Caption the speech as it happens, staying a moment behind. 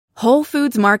Whole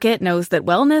Foods Market knows that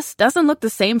wellness doesn't look the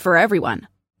same for everyone.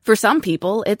 For some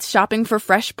people, it's shopping for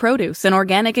fresh produce and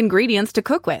organic ingredients to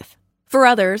cook with. For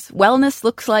others, wellness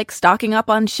looks like stocking up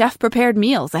on chef-prepared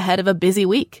meals ahead of a busy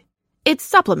week. It's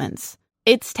supplements.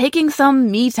 It's taking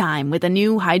some me time with a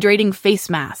new hydrating face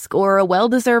mask or a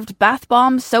well-deserved bath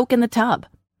bomb soak in the tub.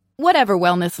 Whatever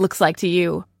wellness looks like to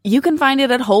you, you can find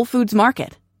it at Whole Foods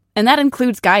Market. And that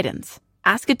includes guidance.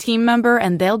 Ask a team member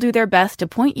and they'll do their best to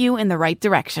point you in the right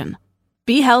direction.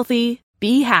 Be healthy,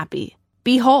 be happy,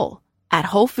 be whole at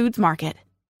Whole Foods Market.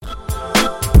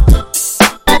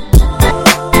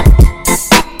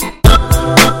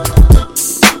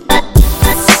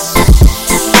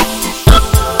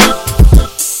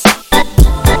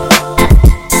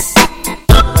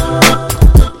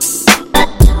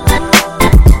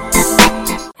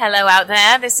 Hello out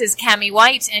there, this is Cammie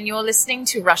White and you're listening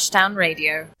to Rushdown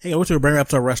Radio. Hey, what's your bring up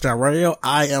to Rushdown Radio?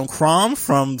 I am Crom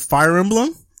from Fire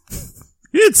Emblem.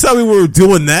 You didn't tell me we were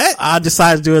doing that. I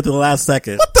decided to do it at the last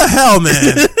second. What the hell,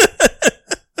 man?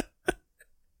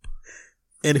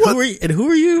 And who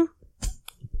are you?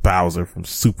 Bowser from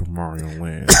Super Mario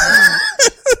Land.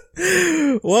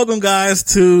 Welcome guys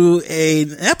to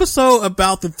an episode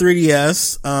about the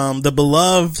 3DS, the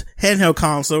beloved handheld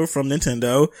console from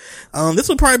Nintendo. This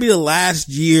will probably be the last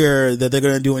year that they're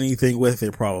going to do anything with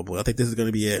it, probably. I think this is going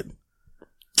to be it.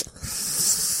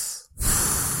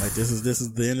 Like this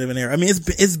is the end of an era. I mean,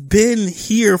 it's been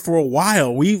here for a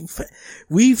while.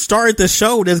 We've started the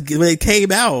show when it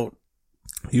came out.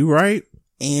 You right.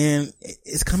 And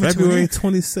it's coming February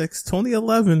 26,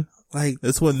 2011. Like,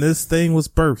 that's when this thing was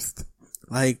birthed.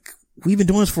 Like, we've been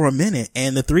doing this for a minute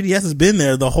and the 3DS has been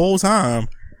there the whole time.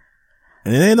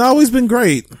 And it ain't always been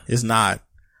great. It's not.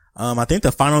 I think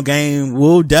the final game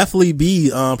will definitely be,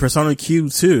 Persona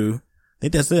Q2. I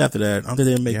think that's it after that. I don't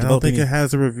think they make I don't think it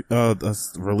has a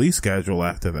release schedule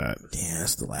after that. Yeah,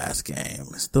 it's the last game.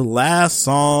 It's the last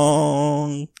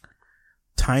song.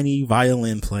 Tiny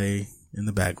violin play in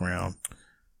the background.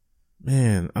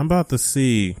 Man, I'm about to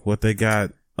see what they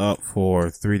got up for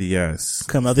 3DS.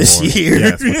 Come out this year.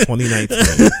 Yes, for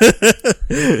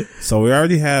 2019. So we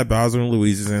already had Bowser and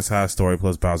Luigi's Inside Story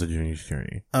plus Bowser Jr.'s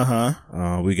Journey.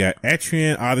 We got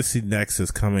Etrian Odyssey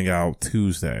Nexus coming out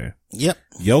Tuesday. Yep.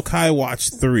 Yokai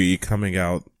Watch 3 coming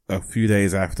out a few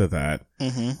days after that.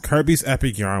 Kirby's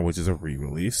Epic Yarn, which is a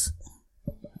re-release.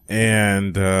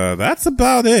 And that's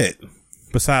about it.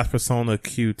 Besides Persona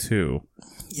Q2.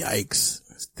 Yikes.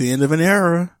 It's the end of an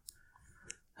era.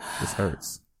 This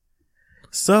hurts.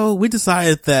 So we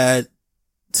decided that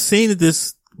seeing that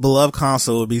this beloved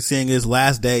console will be seeing its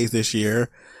last days this year,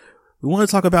 we want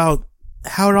to talk about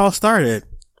how it all started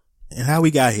and how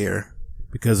we got here.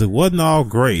 Because it wasn't all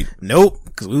great. Nope.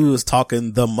 Because we was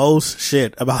talking the most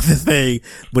shit about this thing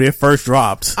when it first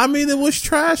dropped. I mean, it was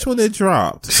trash when it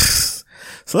dropped.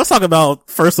 So let's talk about,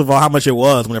 first of all, how much it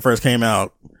was when it first came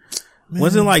out. Man.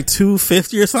 Was it like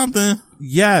 $250 or something?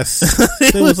 Yes.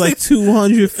 It was like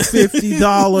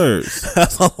 $250.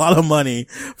 That's a lot of money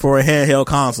for a handheld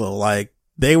console. Like,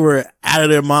 they were out of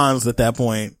their minds at that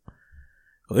point.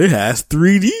 It has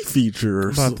 3D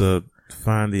features. I'm about to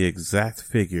find the exact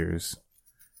figures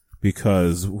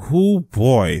because,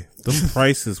 boy, them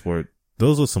prices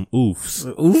those were some oofs.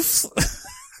 Oofs?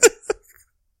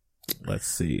 Let's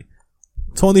see.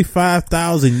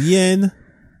 25,000 yen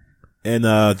in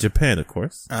Japan, of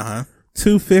course.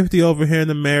 $250 over here in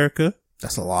America.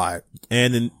 That's a lot.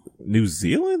 And in New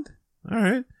Zealand? All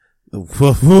right.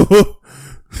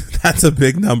 That's a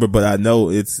big number, but I know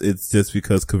it's just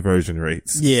because conversion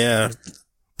rates. Yeah.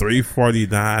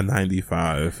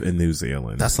 $349.95 in New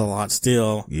Zealand. That's a lot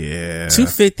still. Yeah.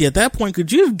 $250 at that point.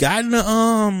 Could you have gotten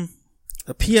a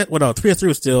PS3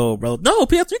 was still relative. No,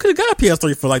 PS3 could have got a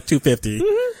PS3 for like $250.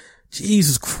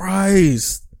 Jesus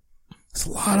Christ. It's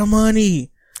a lot of money.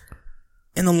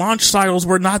 And the launch titles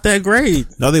were not that great.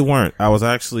 No, they weren't. I was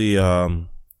actually, one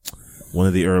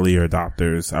of the earlier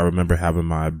adopters. I remember having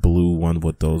my blue one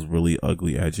with those really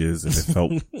ugly edges and it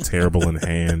felt terrible in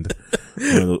hand.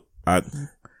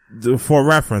 For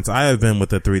reference, I have been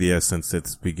with the 3DS since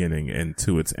its beginning and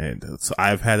to its end. So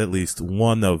I've had at least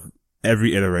one of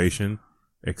every iteration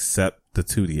except the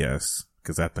 2DS.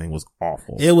 Because that thing was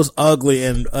awful. It was ugly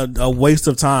and a waste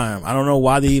of time. I don't know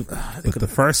why but the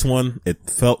first one, it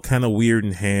felt kind of weird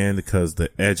in hand because the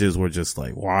edges were just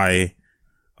like, why?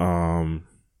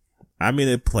 I mean,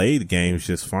 it played games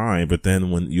just fine, but then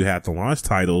when you had to launch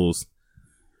titles,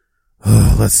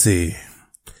 let's see.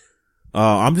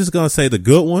 I'm just gonna say the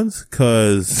good ones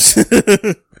because,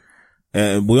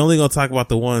 and we're only gonna talk about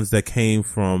the ones that came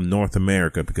from North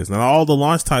America because not all the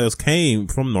launch titles came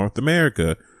from North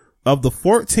America. of the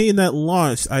 14 that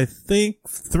launched, I think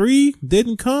 3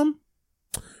 didn't come.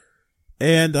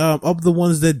 And, of the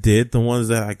ones that did, the ones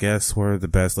that I guess were the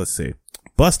best, let's see.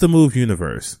 Bust a Move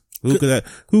Universe. Who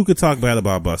could talk bad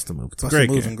about Bust a Move? It's a great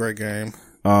game. Great game.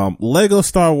 Lego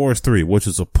Star Wars 3, which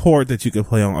is a port that you can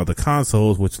play on other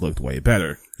consoles, which looked way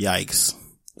better. Yikes.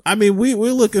 I mean, we're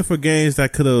looking for games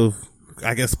that could have,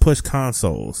 I guess, pushed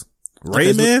consoles.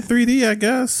 Rayman 3D, I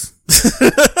guess.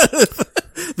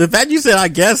 The fact you said, I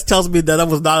guess, tells me that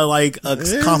was not like a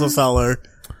console seller.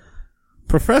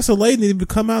 Professor Layton needed to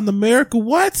come out in America.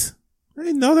 What? I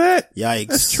didn't know that. Yikes.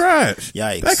 That's trash.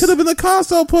 Yikes. That could have been a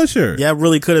console pusher. Yeah, it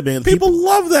really could have been. People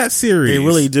love that series. They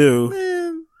really do.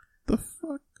 Man, the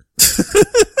fuck?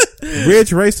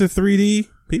 Ridge Racer 3D.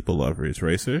 People love Ridge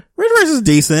Racer. Ridge Racer is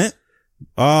decent.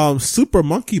 Super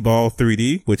Monkey Ball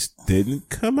 3D, which didn't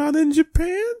come out in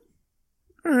Japan.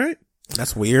 All right.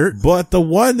 That's weird. But the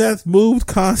one that moved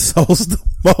consoles the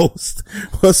most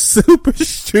was Super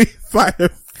Street Fighter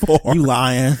 4. You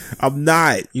lying. I'm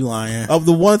not. You lying. Of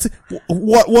the ones,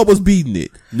 what was beating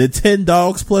it?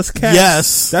 Nintendogs plus Cats?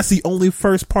 Yes. That's the only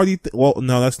first party. Well,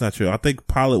 no, that's not true. I think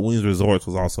Pilot Wings Resorts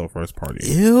was also a first party.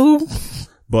 Ew.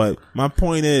 But my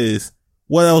point is,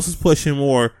 what else is pushing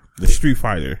more? The Street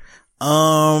Fighter.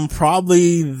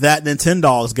 Probably that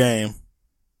Nintendogs game.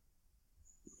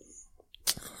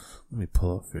 Let me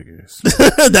pull up figures.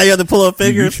 Now you have to pull up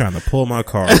figures? You're trying to pull my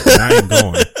card, and I ain't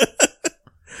going.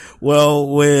 Well,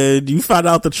 when you find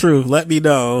out the truth, let me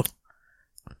know.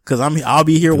 Cause I'll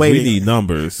be here waiting. We need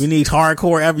numbers. We need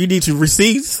hardcore, you need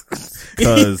receipts.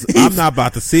 Cause I'm not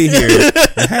about to sit here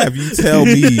and have you tell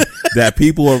me that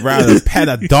people would rather pet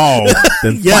a dog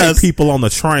than fight people on the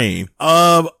train.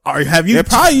 Have you? It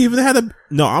probably even had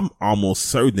I'm almost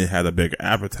certain it had a bigger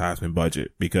advertisement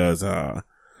budget because,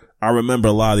 I remember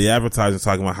a lot of the advertisers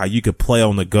talking about how you could play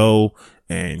on the go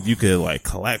and you could like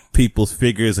collect people's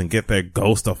figures and get their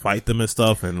ghosts to fight them and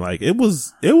stuff. And like, it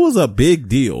was a big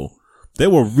deal. They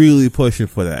were really pushing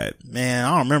for that. Man, I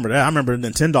don't remember that. I remember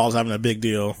Nintendogs having a big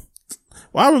deal.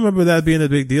 Well, I remember that being a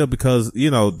big deal because,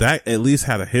 that at least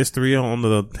had a history on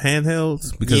the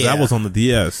handhelds because that was on the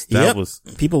DS. That was.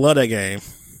 People love that game.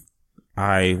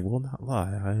 I will not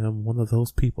lie. I am one of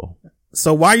those people.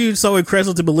 So why are you so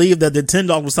incredulous to believe that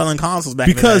Nintendo was selling consoles back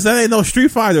then? Because that ain't no Street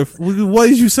Fighter. What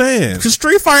is you saying? Because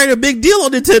Street Fighter is a big deal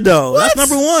on Nintendo. What? That's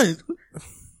number one.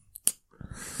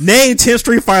 Name 10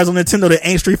 Street Fighters on Nintendo that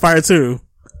ain't Street Fighter 2.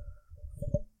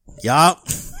 Yup.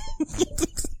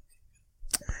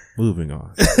 Moving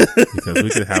on. Because we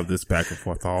could have this back and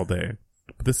forth all day.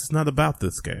 But this is not about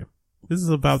this game. This is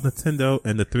about Nintendo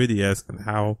and the 3DS and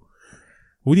how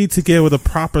we need to give it a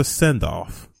proper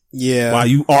send-off. Yeah. While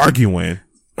you arguing.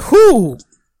 Who?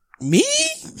 Me?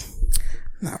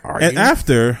 Not arguing. And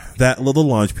after that little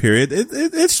launch period,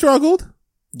 it struggled.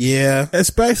 Yeah.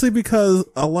 Especially because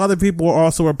a lot of people were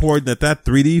also reporting that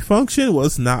 3D function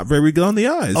was not very good on the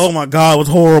eyes. Oh my God, it was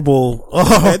horrible.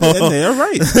 Oh. And they're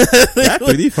right. That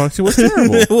 3D function was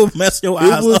terrible. It will mess your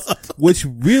eyes up. Which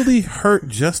really hurt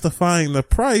justifying the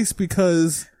price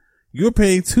because you're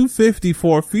paying $250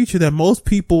 for a feature that most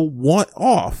people want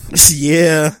off.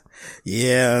 Yeah.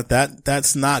 Yeah.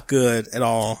 That's not good at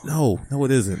all. No,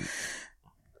 it isn't.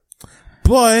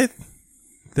 But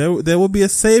there will be a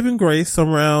saving grace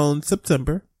around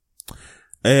September.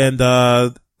 And,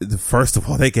 first of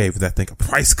all, they gave that thing a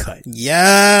price cut.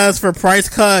 Yes, for price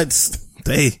cuts.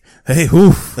 They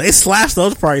slashed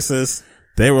those prices.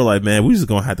 They were like, man, we just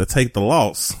gonna have to take the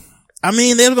loss. I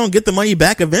mean, they were gonna get the money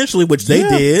back eventually, which they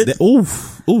did.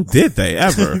 Did they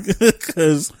ever?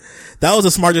 Because that was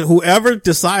a smart, whoever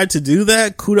decided to do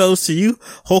that, kudos to you.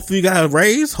 Hopefully you got a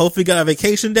raise. Hopefully you got a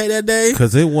vacation day that day.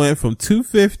 Cause it went from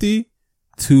 $250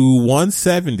 to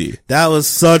 $170. That was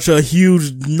such a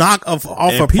huge knock off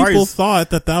a people price. thought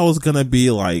that was gonna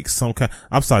be like some kind,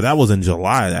 I'm sorry, that was in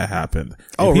July that happened.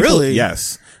 Oh, really?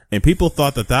 Yes. And people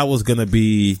thought that was gonna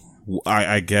be,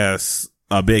 I guess,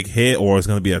 a big hit or it's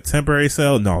going to be a temporary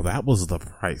sale. No, that was the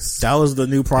price. That was the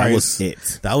new price. That was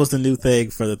it. That was the new thing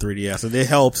for the 3DS. And it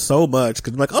helped so much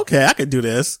because I'm like, okay, I can do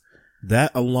this.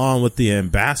 That along with the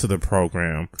ambassador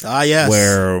program. Yes.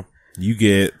 Where you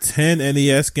get 10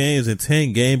 NES games and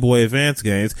 10 Game Boy Advance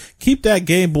games. Keep that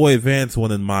Game Boy Advance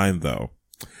one in mind though.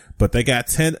 But they got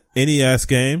 10 NES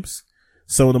games.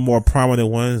 Some of the more prominent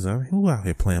ones. I mean, who out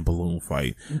here playing Balloon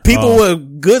Fight? People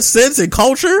with good sense and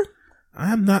culture?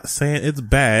 I'm not saying it's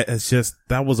bad. It's just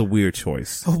that was a weird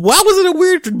choice. Why was it a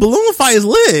weird? Balloon Fight is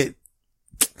lit.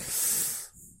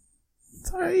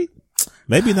 Sorry.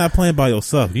 Maybe not playing by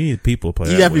yourself. You need people to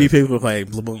play. You got to be people to play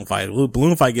Balloon Fight.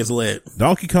 Balloon Fight gets lit.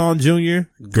 Donkey Kong Jr.,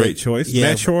 great choice.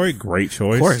 Yeah. Metroid, great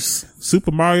choice. Of course.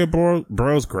 Super Mario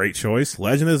Bros, great choice.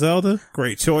 Legend of Zelda,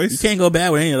 great choice. You can't go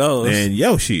bad with any of those. And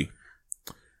Yoshi.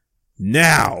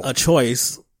 Now. A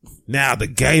choice. Now the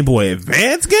Game Boy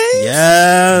Advance game?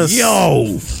 Yes.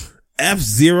 Yo.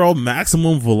 F-Zero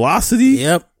Maximum Velocity?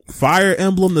 Yep. Fire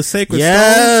Emblem The Sacred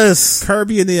Yes. Stone?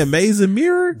 Kirby and the Amazing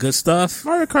Mirror? Good stuff.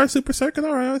 Mario Kart Super Circuit?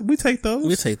 Alright, we take those.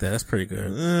 We take that. That's pretty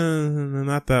good.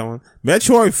 Not that one.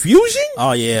 Metroid Fusion?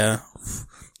 Oh, yeah.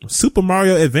 Super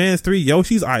Mario Advance 3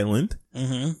 Yoshi's Island.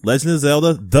 Mm-hmm. Legend of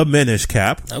Zelda The Minish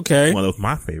Cap. Okay. One of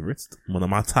my favorites. One of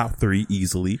my top 3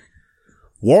 easily.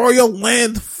 Wario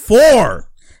Land 4.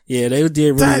 Yeah, they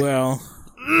did really well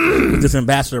with this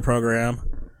ambassador program.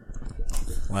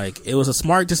 Like, it was a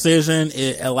smart decision.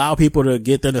 It allowed people to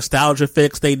get the nostalgia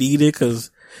fix they needed,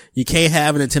 because you can't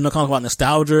have a Nintendo console without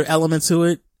nostalgia element to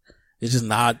it. It's just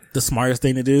not the smartest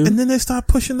thing to do. And then they start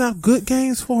pushing out good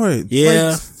games for it.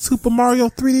 Yeah. Like Super Mario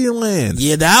 3D Land.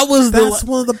 Yeah, that's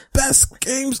one of the best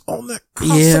games on that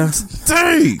console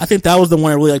today. I think that was the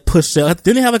one that really like pushed it.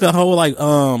 Didn't they have like a whole like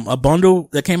a bundle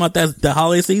that came out that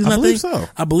holiday season? I believe so.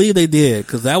 I believe they did,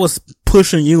 because that was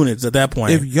pushing units at that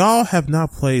point. If y'all have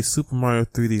not played Super Mario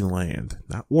 3D Land,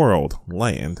 not World,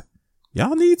 Land,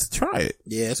 y'all need to try it.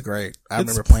 Yeah, it's great. I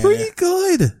remember playing it. It's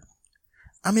pretty good.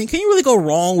 I mean, can you really go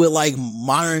wrong with like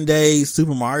modern day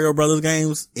Super Mario Brothers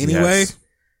games anyway?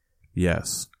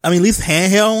 Yes. I mean, at least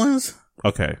handheld ones.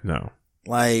 Okay, no.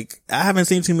 Like, I haven't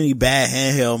seen too many bad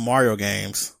handheld Mario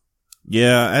games.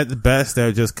 Yeah, at the best,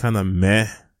 they're just kind of meh.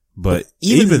 But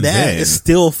even that then, is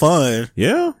still fun.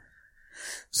 Yeah.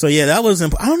 So yeah, that was, I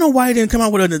don't know why they didn't come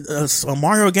out with a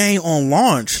Mario game on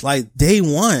launch, like day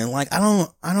one. Like, I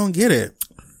don't get it.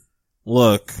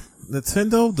 Look,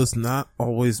 Nintendo does not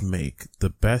always make the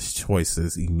best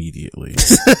choices immediately.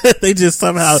 They just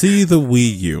somehow see the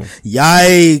Wii U.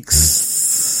 Yikes.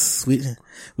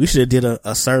 We should have did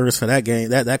a service for that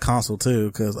game, that console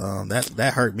too, cause,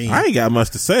 that hurt me. I ain't got much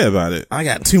to say about it. I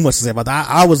got too much to say about that.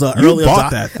 I was that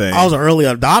thing. I was an early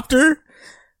adopter.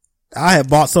 I had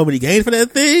bought so many games for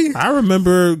that thing. I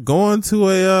remember going to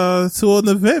an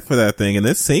event for that thing, and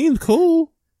it seemed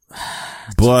cool.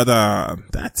 But,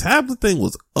 that tablet thing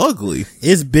was ugly.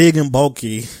 It's big and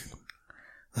bulky.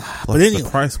 But anyway, the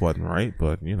price wasn't right,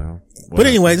 but you know. Whatever. But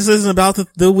anyway, this isn't about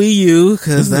the Wii U,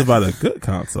 cause this is about a good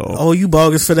console. Oh, you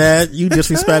bogus for that. You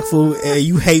disrespectful and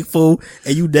you hateful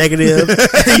and you negative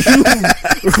and you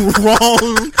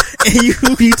wrong and you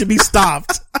need to be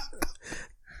stopped.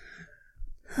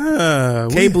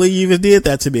 Can't believe you even did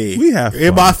that to me. We have fun.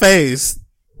 In my face.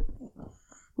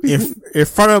 In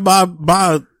front of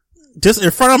my just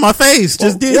in front of my face.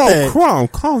 Just did that. Crom,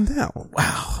 calm down.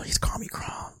 Wow, he's calling me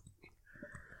Crom.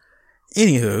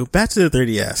 Anywho, back to the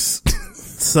 3DS.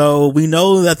 So we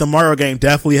know that the Mario game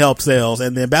definitely helped sales,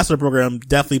 and the Ambassador program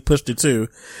definitely pushed it too.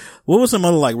 What were some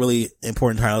other like really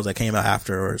important titles that came out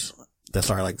afterwards that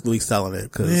started like really selling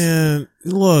it? Cause man,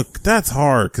 look, that's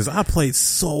hard because I played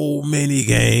so many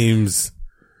games.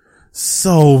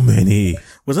 So many.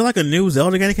 Was it like a new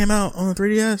Zelda game that came out on the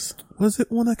 3DS? Was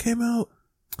it one that came out?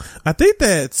 I think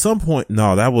that at some point,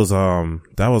 no, that was around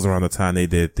the time they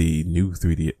did the new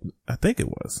 3D. I think it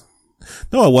was.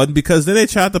 No, it wasn't, because then they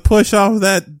tried to push off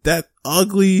that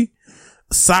ugly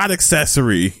side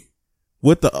accessory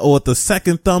with the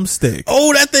second thumbstick.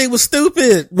 Oh, that thing was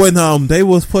stupid. When they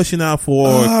was pushing out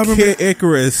for Kid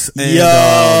Icarus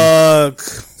and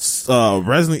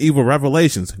Resident Evil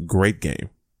Revelations. Great game.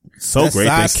 So that's great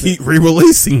they keep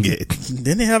re-releasing it.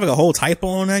 Didn't they have like a whole typo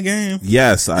on that game?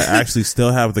 Yes, I actually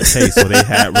still have the case where they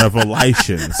had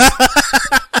Revelations.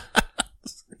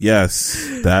 Yes,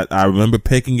 that I remember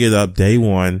picking it up day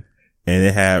one, and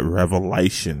it had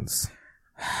Revelations.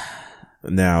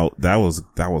 Now that was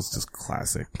just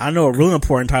classic. I know a really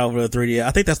important title for the 3DS.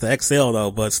 I think that's the XL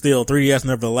though, but still 3DS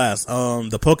nevertheless.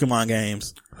 The Pokemon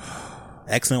games,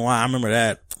 X and Y. I remember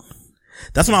that.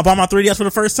 That's when I bought my 3DS for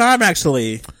the first time,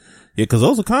 actually. Yeah, because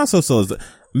those are console sales.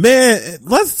 Man,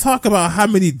 let's talk about how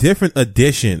many different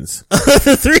editions.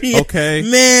 The 3DS. Okay,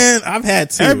 man, I've had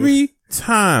two. Every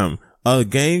time a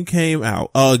game came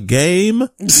out,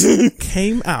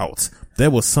 there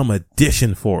was some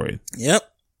addition for it. Yep.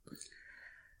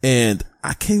 And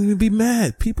I can't even be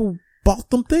mad. People bought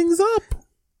them things up.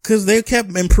 Cause they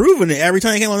kept improving it every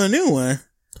time they came on a new one.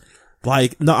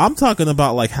 Like, no, I'm talking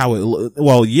about like how it,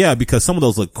 well, yeah, because some of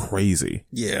those look crazy.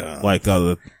 Yeah. Like,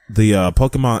 the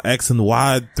Pokemon X and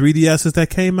Y 3DSs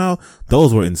that came out,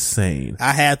 those were insane.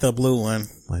 I had the blue one.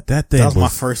 Like that thing was my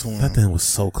first one. That thing was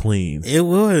so clean. It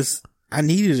was. I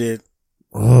needed it.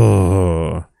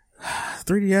 Oh.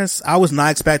 3DS, I was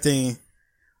not expecting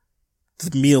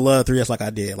me to love 3DS like I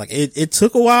did. Like it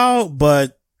took a while,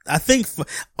 but I think,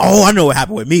 I know what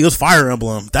happened with me. It was Fire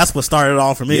Emblem. That's what started it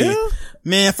all for me. Yeah.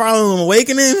 Man, Fire Emblem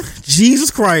Awakening,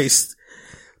 Jesus Christ.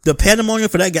 The pandemonium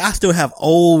for that game, I still have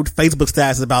old Facebook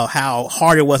stats about how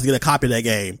hard it was to get a copy of that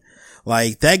game.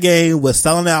 Like, that game was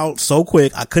selling out so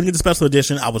quick. I couldn't get the special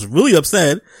edition. I was really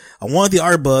upset. I wanted the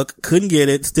art book. Couldn't get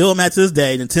it. Still mad to this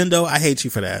day. Nintendo, I hate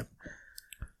you for that.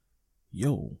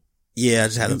 Yo. Yeah, I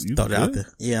just had to You throw that out good?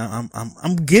 there. Yeah,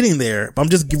 I'm getting there. But I'm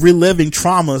just reliving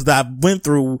traumas that I went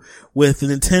through with the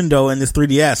Nintendo and this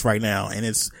 3DS right now. And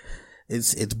it's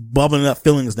bubbling up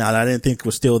feelings now that I didn't think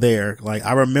was still there. Like,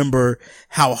 I remember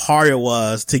how hard it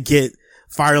was to get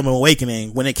Fire Emblem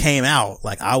Awakening when it came out.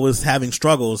 Like, I was having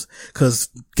struggles because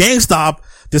GameStop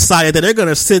decided that they're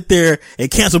gonna sit there and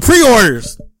cancel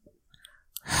pre-orders.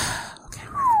 Okay.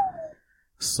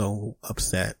 So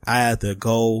upset. I had to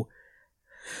go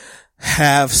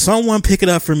have someone pick it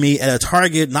up for me at a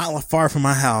Target not far from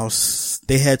my house.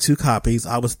 They had 2 copies.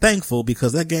 I was thankful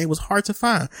because that game was hard to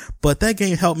find, but that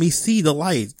game helped me see the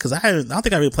light because I don't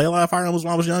think I really played a lot of Fire Emblems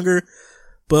when I was younger,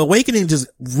 but Awakening just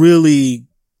really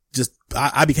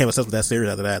I became obsessed with that series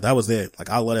after that. That was it. Like,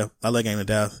 I let that game to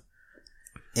death.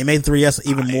 It made 3DS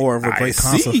even more of a great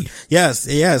console. Yes.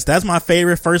 That's my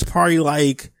favorite first party,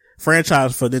 like,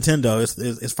 franchise for Nintendo.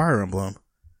 It's Fire Emblem.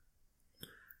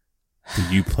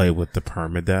 Do you play with the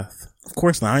permadeath? Of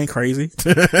course not. I ain't crazy.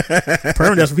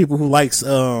 Permadeath for people who likes,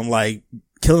 like,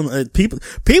 killing, people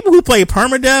who play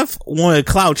permadeath want a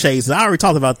cloud chaser. I already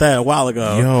talked about that a while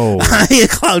ago. Yo. I ain't a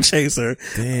cloud chaser.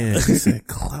 Damn, you said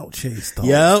cloud chase though.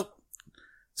 Yep.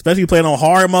 Especially playing on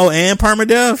hard mode and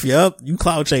permadeath. Yep. You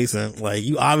cloud chasing. Like,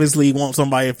 you obviously want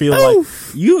somebody to feel like,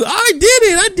 I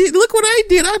did it. Look what I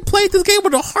did. I played this game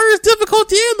with the hardest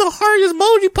difficulty and the hardest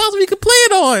mode you possibly could play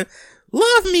it on.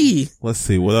 Love me. Let's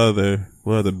see, what other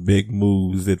big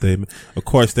moves did they, of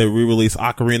course they re-released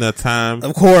Ocarina of Time.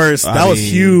 Of course. That was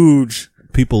huge.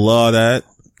 People love that.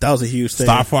 That was a huge thing.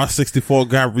 Star Fox 64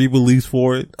 got re-released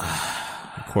for it.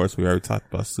 Of course, we already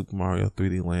talked about Super Mario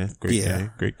 3D Land.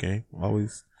 Great game.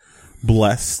 Always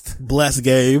blessed. Blessed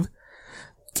game.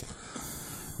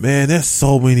 Man, there's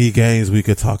so many games we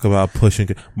could talk about pushing.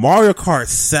 Mario Kart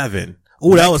 7.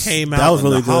 Ooh, that came that out was in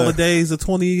really the good. holidays of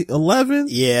 2011.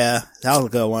 Yeah, that was a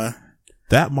good one.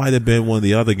 That might have been one of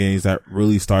the other games that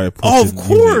really started pushing. Oh, of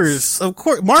course.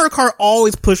 Mario Kart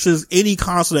always pushes any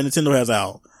console that Nintendo has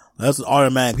out. That's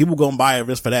automatic. People go and buy it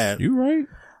just for that. You right.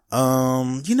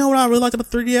 You know what I really liked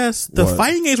about 3DS? The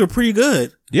fighting games were pretty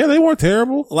good. Yeah, they weren't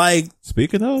terrible. Like,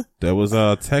 speaking of, there was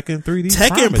Tekken 3D.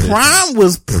 Tekken Prime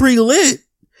was pretty lit,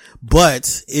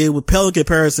 but it would pale in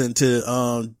comparison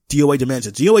to DOA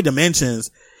Dimensions. DOA Dimensions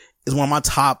is one of my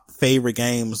top favorite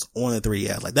games on the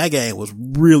 3DS. Like, that game was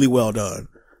really well done.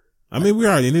 I mean, we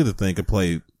already knew the thing could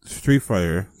play Street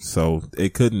Fighter, so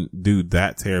it couldn't do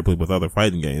that terribly with other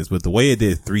fighting games, but the way it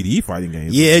did 3D fighting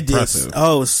games, yeah, it impressive. did.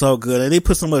 Oh, it's so good. And they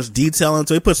put so much detail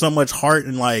into it. They put so much heart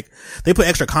and, like, they put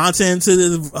extra content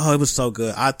into it. Oh, it was so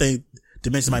good. I think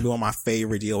Dimensions might be one of my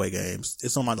favorite DOA games.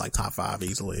 It's on my, like, top 5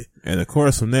 easily. And of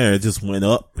course, from there, it just went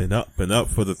up and up and up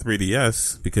for the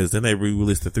 3DS, because then they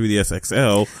re-released the 3DS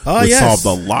XL, which solved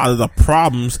a lot of the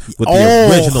problems with the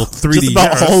original 3DS. Just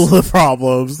about all the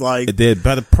problems. Like, it did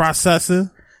better processing.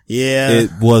 Yeah.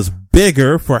 It was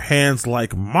bigger for hands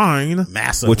like mine,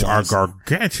 massive which ones. are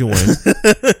gargantuan.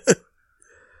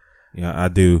 Yeah, I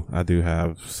do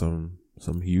have some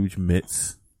huge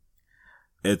mitts.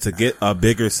 And to get a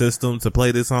bigger system to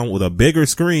play this on with a bigger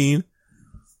screen.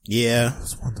 Yeah.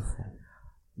 It's wonderful.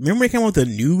 Remember they came out with the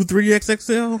new 3DS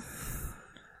XL?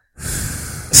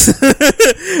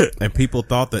 And people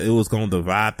thought that it was going to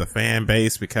divide the fan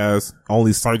base because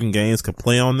only certain games could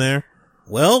play on there.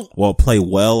 Well, play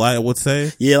well, I would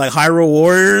say. Yeah, like Hyrule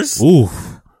Warriors. Ooh.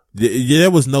 There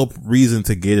was no reason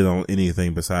to get it on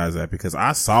anything besides that, because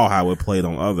I saw how it played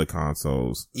on other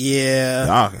consoles. Yeah.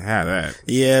 Y'all can have that.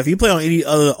 Yeah, if you play on any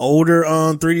other older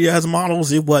 3DS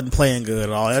models, it wasn't playing good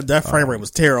at all. That frame rate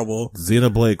was terrible.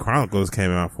 Xenoblade Chronicles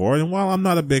came out for it, and while I'm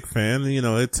not a big fan,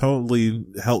 it totally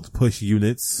helped push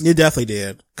units. It definitely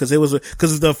did. Cause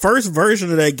the first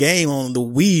version of that game on the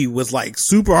Wii was like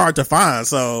super hard to find,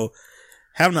 so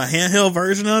having a handheld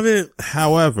version of it.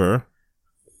 However,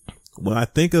 when I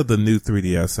think of the new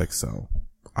 3DS XL,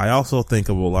 I also think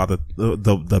of a lot of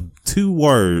the 2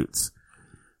 words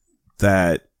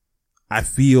that I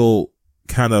feel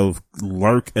kind of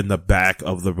lurk in the back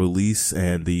of the release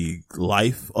and the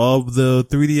life of the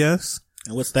 3DS.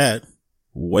 And what's that?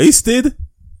 Wasted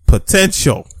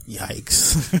potential.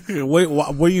 Yikes.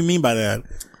 What do you mean by that?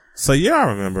 So yeah,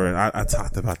 I remember I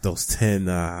talked about those 10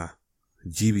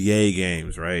 GBA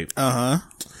games, right?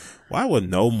 Why were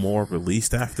no more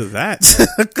released after that?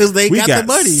 Because they got the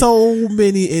money. So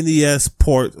many NES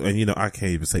ports, and you know, I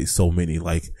can't even say so many.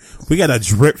 Like, we got a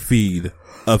drip feed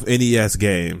of NES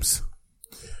games.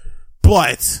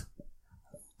 But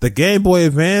the Game Boy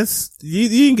Advance, you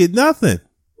didn't get nothing.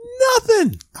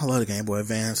 Nothing. I love the Game Boy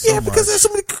Advance so because there's so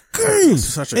many games.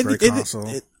 It's such a great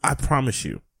console. I promise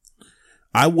you,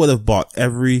 I would have bought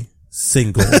every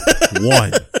single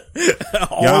one.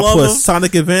 Y'all put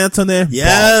Sonic Advance on there?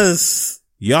 Yes. Bought.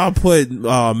 Y'all put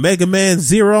Mega Man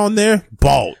Zero on there?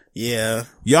 Bought. Yeah.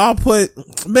 Y'all put,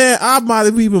 man, I might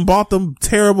have even bought them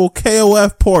terrible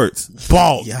KOF ports.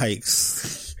 Bought.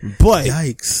 Yikes. But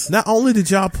yikes. Not only did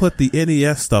y'all put the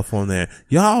NES stuff on there,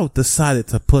 y'all decided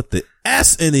to put the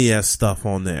SNES stuff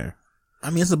on there. I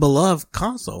mean, it's a beloved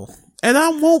console. And I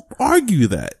won't argue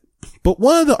that. But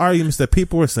one of the arguments that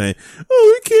people were saying,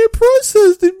 oh, we can't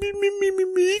process it.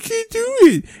 You can't do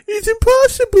it. It's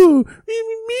impossible.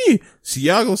 So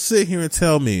y'all gonna sit here and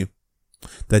tell me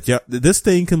that this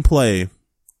thing can play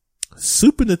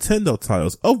Super Nintendo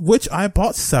titles, of which I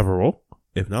bought several,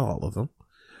 if not all of them.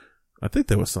 I think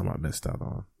there was some I missed out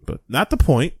on, but not the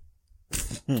point.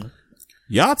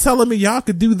 Y'all telling me y'all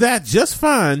could do that just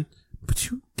fine, but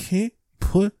you can't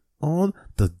put on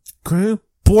the Game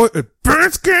Boy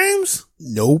Advance games?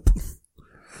 Nope.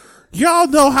 Y'all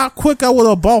know how quick I would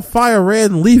have bought Fire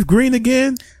Red and Leaf Green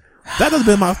again? That has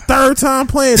been my third time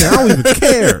playing it. I don't even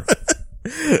care.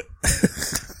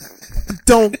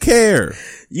 Don't care.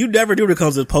 You never do when it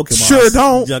comes to Pokemon. Sure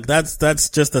don't. That's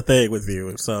just the thing with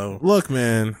you. So look,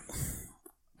 man,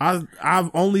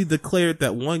 I've only declared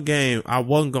that one game I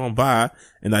wasn't gonna buy,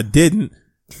 and I didn't,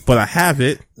 but I have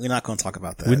it. We're not gonna talk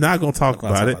about that. We're not gonna talk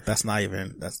about it. That's not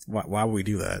even. That's why would we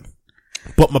do that?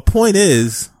 But my point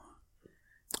is,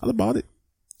 I bought it.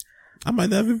 I might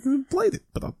not have even played it,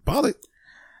 but I bought it.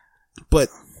 But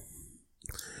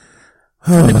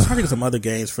I was trying to get some other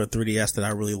games for 3DS that I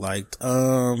really liked.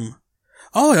 One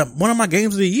of my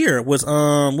games of the year was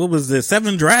what was this?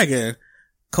 Seven Dragon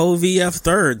Code VF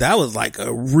Third. That was like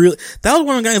that was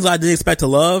one of the games I didn't expect to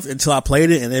love until I played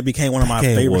it, and it became one of my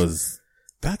favorites.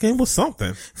 That game was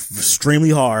something. Extremely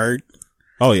hard.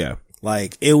 Oh yeah.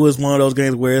 Like, it was one of those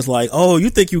games where it's like, oh,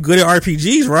 you think you good at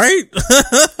RPGs, right?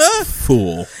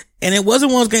 Fool. And it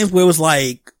wasn't one of those games where it was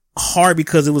like hard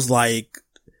because it was like,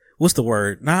 what's the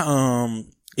word? Not,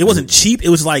 it wasn't cheap. It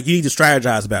was like, you need to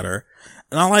strategize better.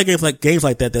 And I like games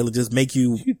like that that'll just make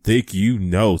you. You think you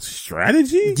know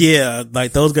strategy? Yeah,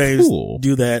 like those games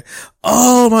do that.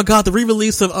 Oh my god, the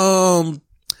re-release of,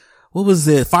 what was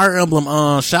it? Fire Emblem,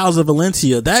 Shadows of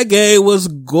Valentia. That game was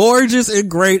gorgeous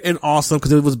and great and awesome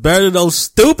because it was better than those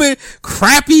stupid,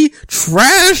 crappy,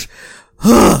 trash.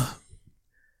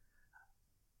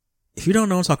 If you don't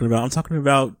know what I'm talking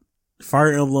about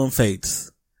Fire Emblem Fates.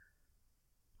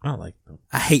 I like them.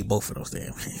 I hate both of those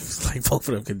damn games. Like, both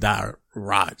of them can die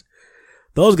rot.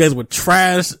 Those games were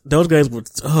trash. Those games were,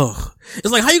 It's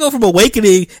like, how you go from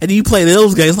Awakening and then you play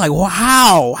those games? Like,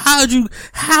 wow,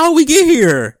 how we get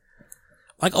here?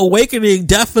 Like, Awakening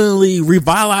definitely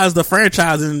revitalized the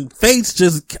franchise, and Fates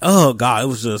just, oh god, it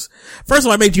was just, first of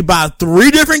all, it made you buy 3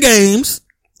 different games,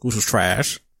 which was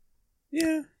trash.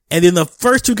 Yeah. And then the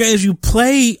first 2 games you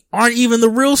play aren't even the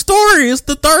real story. It's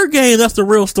the third game that's the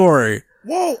real story.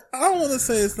 Well, I don't want to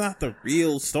say it's not the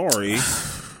real story.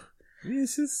 I mean,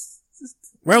 it's just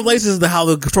Revelations is how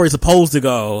the story's supposed to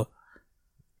go.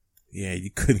 Yeah,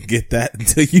 you couldn't get that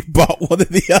until you bought one of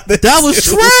the other. That was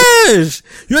trash.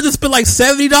 You had to spend like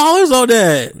 $70 on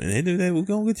that. And they knew they were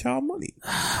gonna get y'all money.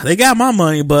 They got my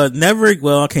money, but never.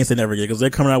 Well, I can't say never again because they're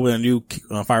coming out with a new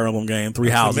Fire Emblem game, 3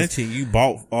 houses. I mentioned you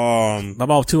bought. I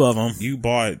bought 2 of them. You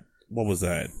bought, what was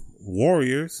that?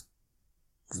 Warriors.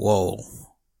 Whoa.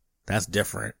 That's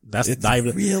different. That's it's not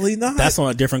even really not. That's on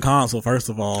a different console, first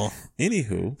of all.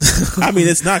 Anywho, I mean,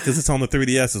 it's not because it's on the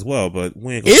 3DS as well. But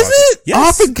we ain't gonna talk it? Yes. Oh,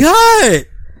 I forgot.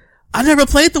 I never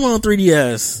played the one on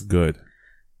 3DS. Good.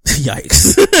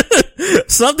 Yikes!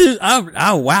 Something.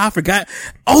 Wow, I forgot.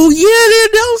 Oh yeah, there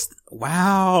knows.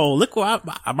 Wow, look what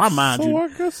my mind. So I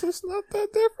guess it's not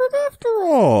that different after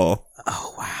all.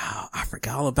 Oh wow, I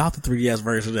forgot all about the 3DS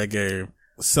version of that game.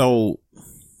 So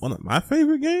one of my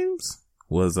favorite games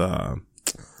was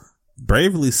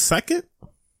Bravely Second.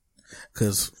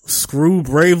 Cause screw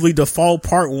Bravely Default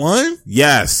Part 1?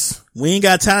 Yes. We ain't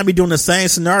got time to be doing the same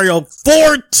scenario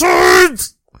 4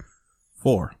 times!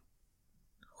 4.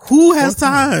 Who has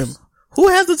time? Who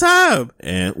has the time?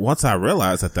 And once I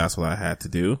realized that that's what I had to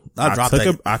do,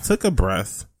 I took a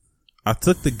breath, I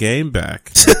took the game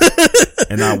back,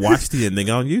 and I watched the ending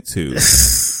on YouTube.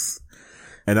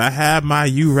 And I had my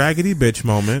you raggedy bitch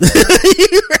moment.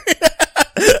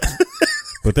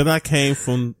 But then I came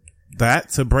from that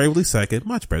to Bravely Second.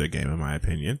 Much better game in my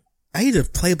opinion. I need to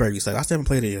play Bravely Second. I still haven't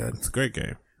played it yet. It's a great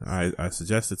game. I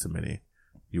suggest it to many.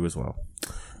 You as well.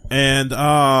 And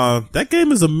that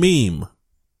game is a meme.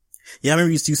 Yeah, I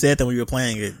remember you said that when you were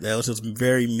playing it. That was just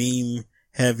very meme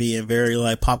heavy and very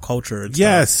like pop culture and stuff.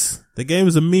 Yes. The game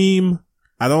is a meme.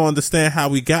 I don't understand how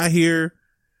we got here.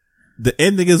 The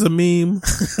ending is a meme.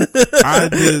 I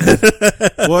did.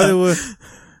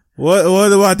 What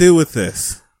do I do with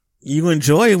this? You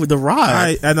enjoy it with the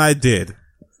ride. I did.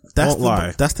 Don't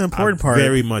lie. That's the important part.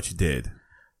 Very much did.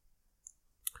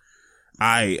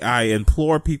 I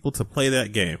implore people to play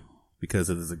that game because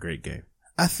it is a great game.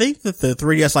 I think that the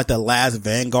 3DS like the last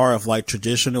vanguard of like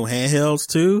traditional handhelds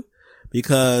too,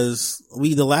 because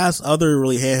the last other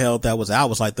really handheld that was out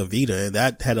was like the Vita, and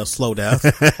that had a slow death.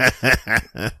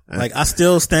 Like I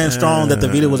still stand strong that the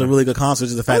Vita was a really good console.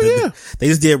 Just the fact that they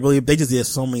just did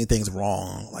so many things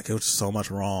wrong. Like it was just so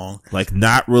much wrong. Like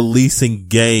not releasing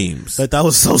games. Like that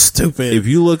was so stupid. If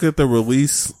you look at the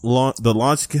release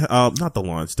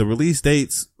the release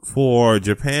dates for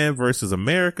Japan versus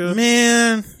America,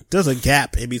 man, there's a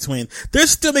gap in between. They're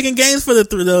still making games for the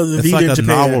it's Vita like in a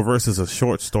Japan. novel versus a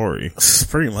short story.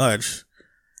 Pretty much.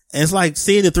 And it's like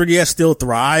seeing the 3DS still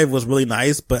thrive was really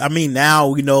nice, but I mean now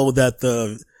we know that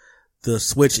the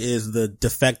Switch is the de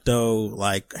facto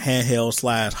like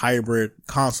handheld / hybrid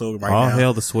console right now. All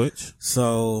hail the Switch.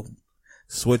 So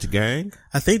Switch gang.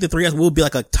 I think the 3DS will be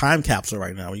like a time capsule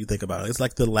right now when you think about it. It's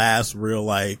like the last real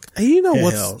like and you know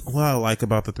handheld. what I like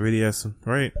about the 3DS,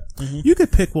 right? Mm-hmm. You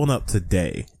could pick one up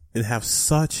today and have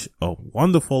such a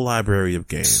wonderful library of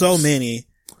games. So many.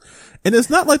 And it's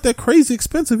not like they're crazy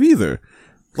expensive either.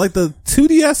 Like the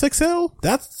 2DS XL,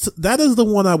 that is the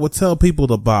one I would tell people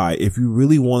to buy if you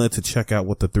really wanted to check out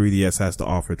what the 3DS has to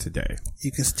offer today.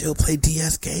 You can still play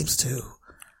DS games too.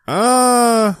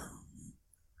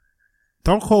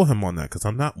 Don't quote him on that because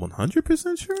I'm not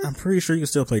 100% sure. I'm pretty sure you can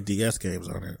still play DS games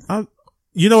on it.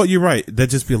 You know what? You're right. That'd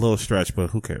just be a little stretch,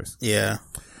 but who cares? Yeah.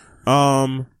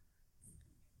 I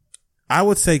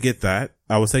would say get that.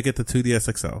 I would say get the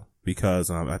 2DS XL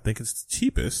because I think it's the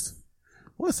cheapest.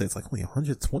 I want to say it's like only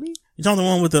 120. You talking the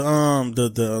one with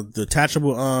the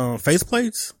detachable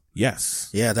faceplates? Yes.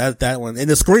 Yeah, that one. And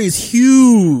the screen's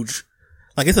huge.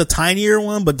 Like it's a tinier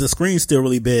one, but the screen's still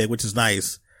really big, which is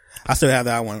nice. I still have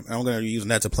that one. I'm going to be using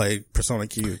that to play Persona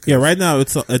Q. Yeah, right now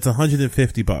it's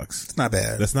 $150. It's not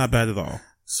bad. That's not bad at all.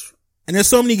 And there's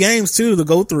so many games too to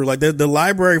go through. Like the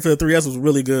library for the 3DS was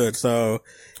really good. So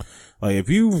like if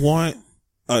you want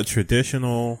a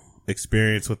traditional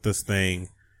experience with this thing,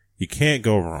 you can't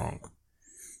go wrong.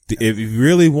 If you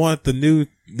really want the new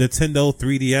Nintendo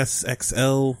 3DS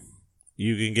XL,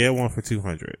 you can get one for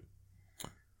 $200.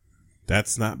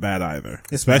 That's not bad either.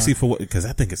 Especially for because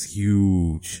that thing is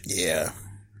huge. Yeah.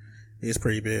 It's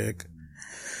pretty big.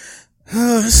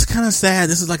 This is kind of sad.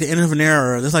 This is like the end of an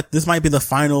era. This might be the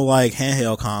final like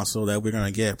handheld console that we're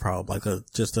gonna get probably. Like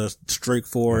just a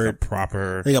straightforward,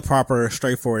 like a proper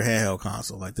straightforward handheld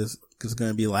console. Like this is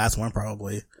gonna be the last one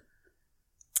probably.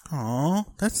 Aw,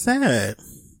 that's sad.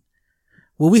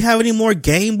 Will we have any more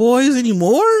Game Boys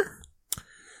anymore?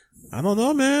 I don't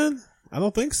know, man. I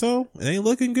don't think so. It ain't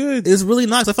looking good. It's really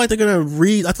nice. I feel like they're gonna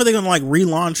like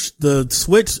relaunch the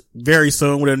Switch very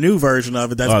soon with a new version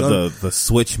of it. That's the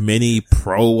Switch Mini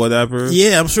Pro, whatever.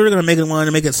 Yeah, I'm sure they're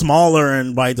gonna make it smaller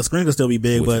and like the screen can still be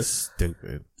big, but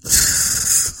stupid.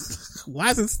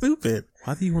 Why is it stupid?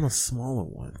 Why do you want a smaller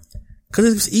one? Cause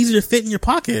it's easier to fit in your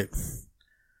pocket.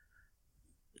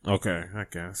 Okay, I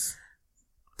guess.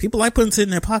 People like putting it in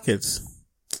their pockets.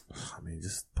 I mean,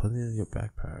 just put it in your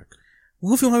backpack.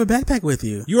 What if you don't have a backpack with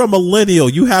you? You're a millennial.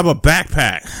 You have a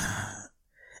backpack.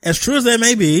 As true as that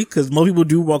may be, because most people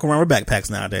do walk around with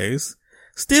backpacks nowadays.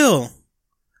 Still,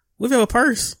 what if you have a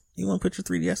purse? You want to put your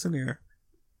 3DS in there.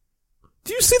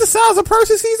 Do you see the size of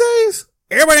purses these days?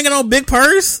 Everybody ain't got no big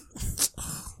purse.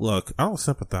 Look, I don't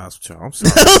sympathize with y'all. I'm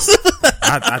sorry.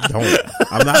 I don't.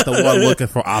 I'm not the one looking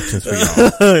for options for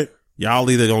y'all.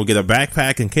 Y'all either gonna get a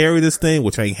backpack and carry this thing,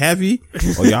 which ain't heavy,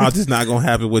 or y'all just not gonna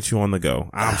have it with you on the go.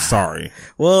 I'm sorry.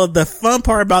 Well, the fun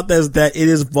part about that is that it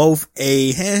is both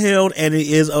a handheld and it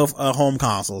is a home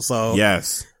console. So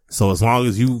yes. So as long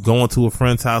as you go into a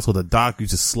friend's house with a dock, you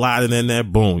just slide it in there,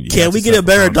 boom. Can we get a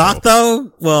better dock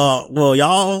though? Well,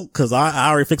 y'all, cause I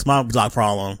already fixed my dock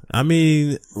problem. I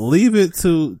mean, leave it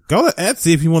to, go to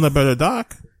Etsy if you want a better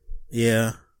dock.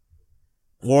 Yeah.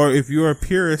 Or if you're a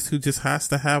purist who just has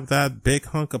to have that big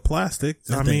hunk of plastic,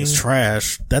 That thing is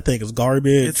trash. That thing is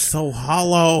garbage. it's so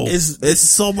hollow. It's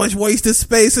so much wasted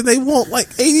space, and they want like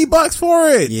 $80 for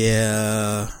it.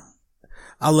 Yeah.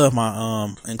 I love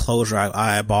my enclosure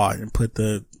I bought and put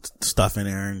the stuff in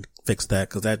there and fixed that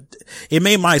because it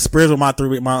made my experience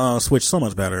with my Switch so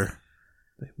much better.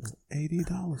 They want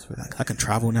 $80 for that. I can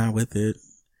travel now with it.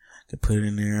 I can put it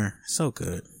in there. So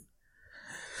good.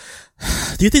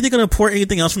 Do you think they're gonna port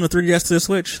anything else from the 3DS to the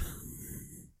Switch?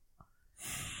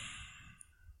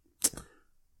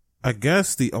 I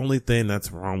guess the only thing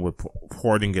that's wrong with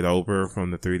porting it over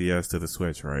from the 3DS to the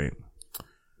Switch, right?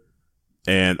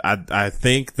 And I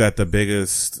think that the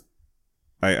biggest,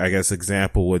 I guess,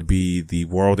 example would be The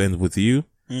World Ends With You.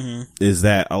 Mm-hmm. Is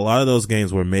that a lot of those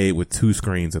games were made with 2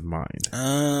 screens in mind.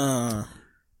 And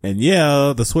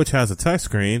yeah, the Switch has a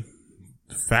touchscreen.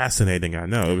 Fascinating, I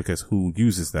know, because who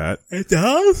uses that? It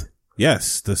does?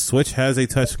 Yes, the Switch has a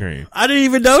touchscreen. I didn't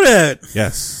even know that.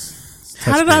 Yes.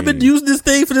 How did I have been using this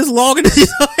thing for this long?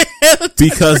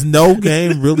 Because no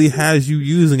game really has you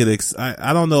using it.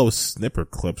 I don't know if Snipper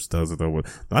Clips does it or what.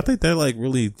 I think they're like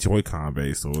really Joy-Con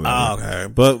based or whatever. Oh, okay.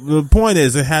 But the point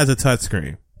is, it has a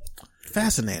touchscreen.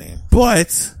 Fascinating.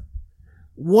 But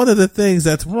one of the things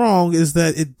that's wrong is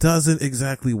that it doesn't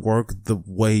exactly work the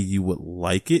way you would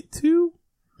like it to.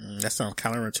 That sounds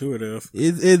counterintuitive.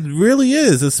 It really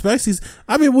is, especially,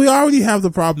 I mean, we already have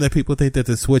the problem that people think that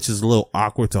the Switch is a little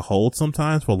awkward to hold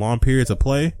sometimes for long periods of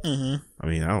play. Mm-hmm. I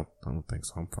mean, I don't think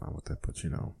so. I'm fine with that, but you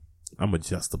know, I'm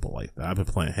adjustable like that. I've been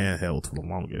playing handheld for the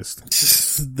longest.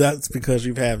 That's because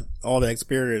you've had all the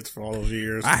experience for all those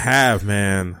years. I have,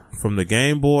 man. From the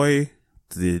Game Boy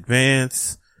to the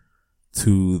Advance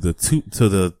to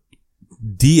the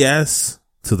DS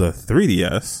to the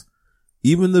 3DS.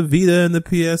 Even the Vita and the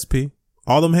PSP.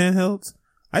 All them handhelds.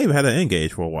 I even had an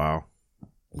N-Gage for a while.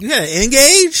 You had an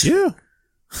N-Gage? Yeah.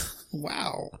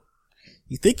 Wow.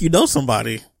 You think you know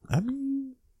somebody. I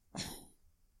mean,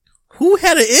 who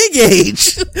had an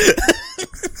N-Gage?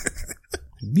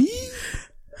 Me?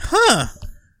 Huh.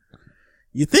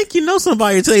 You think you know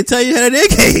somebody until they tell you had an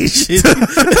N-Gage.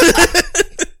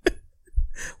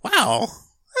 Wow.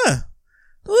 Huh.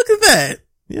 Look at that.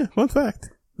 Yeah, fun fact.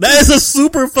 That is a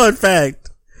super fun fact.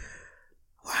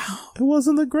 Wow. It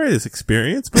wasn't the greatest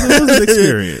experience, but it was an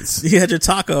experience. You had your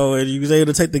taco and you was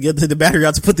able to take the battery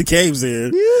out to put the games in.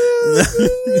 Yeah,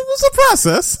 it was a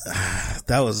process.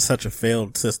 That was such a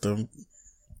failed system.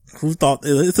 Who thought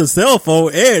it's a cell phone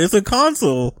and it's a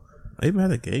console? I even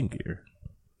had a Game Gear.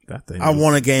 That thing. I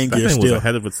want a Game Gear that thing still. Was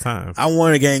ahead of its time. I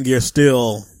want a Game Gear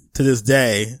still to this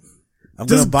day. I'm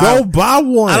Just gonna go buy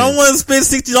one. I don't want to spend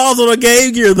 $60 on a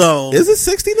Game Gear though. Is it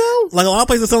 60 now? Like a lot of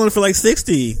places selling it for like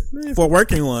 60 for a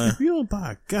working one. If you don't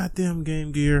buy a goddamn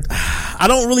Game Gear, I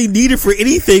don't really need it for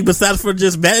anything besides for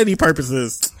just vanity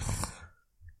purposes.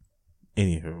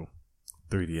 Anywho,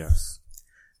 3DS.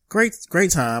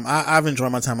 Great time. I've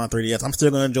enjoyed my time on 3DS. I'm still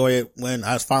going to enjoy it when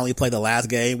I finally play the last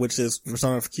game, which is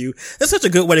Persona 4Q. That's such a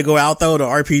good way to go out though, the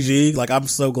RPG. Like I'm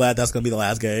so glad that's going to be the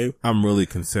last game. I'm really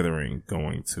considering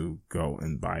going to go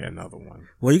and buy another one.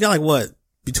 Well, you got like what?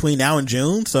 Between now and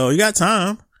June? So you got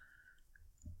time.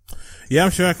 Yeah,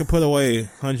 I'm sure I can put away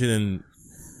 100 and,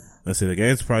 let's see, the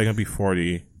game's probably going to be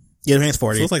 40. Yeah, the game's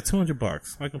 40. So it's like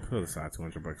 $200. I can put aside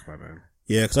 $200 by then.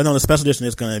 Yeah, because I know the special edition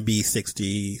is going to be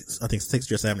 60, I think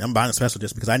 60 or 70. I'm buying the special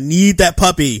edition because I need that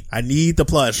puppy. I need the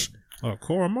plush. Oh,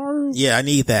 Koromaru? Yeah, I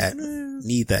need that. Man,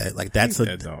 need that. Like that's a,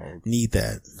 that dog. Need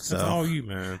that. So. That's all you,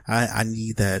 man. I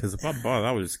need that. Because if I bought it,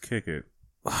 I would just kick it.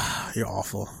 You're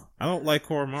awful. I don't like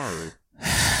Koromaru.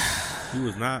 He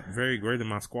was not very great in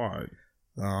my squad.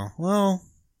 Oh, well,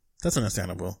 that's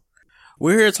understandable.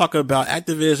 We're here to talk about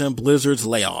Activision Blizzard's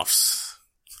layoffs.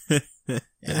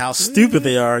 And how stupid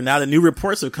they are. Now the new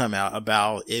reports have come out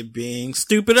about it being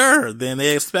stupider than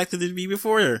they expected it to be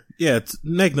before. Yeah,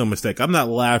 make no mistake. I'm not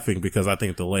laughing because I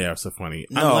think the layoffs are funny.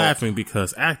 No. I'm laughing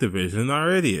because Activision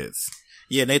are idiots.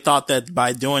 Yeah, they thought that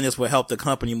by doing this would help the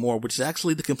company more, which is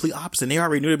actually the complete opposite. They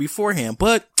already knew it beforehand.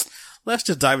 But let's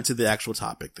just dive into the actual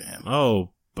topic then. Oh,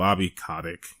 Bobby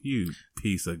Kotick, you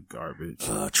piece of garbage.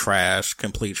 Trash.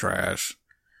 Complete trash.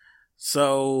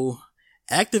 So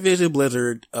Activision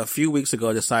Blizzard a few weeks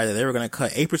ago decided they were going to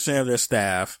cut 8% of their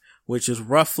staff, which is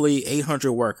roughly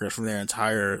 800 workers from their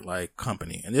entire like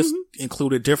company. And this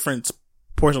included different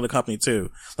portions of the company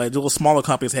too. Like the little smaller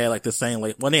companies had like the same, they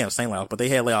have the same layoffs, but they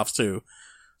had layoffs too.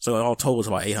 So it all total was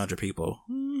about 800 people.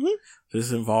 Mm-hmm.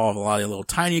 This involved a lot of little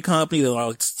tiny companies, a lot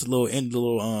of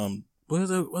little, what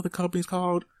are the companies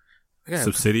called?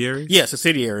 Subsidiaries? Yeah,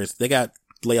 subsidiaries. They got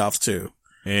layoffs too.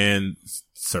 And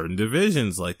certain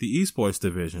divisions, like the esports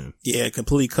division. Yeah,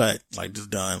 completely cut. Like, just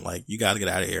done. Like, you gotta get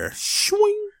out of here.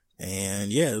 Shwing.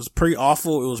 And yeah, it was pretty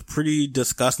awful. It was pretty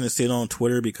disgusting to see it on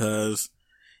Twitter because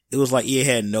it was like EA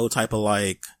had no type of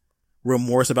like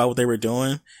remorse about what they were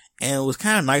doing. And it was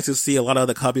kind of nice to see a lot of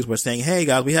other companies were saying, hey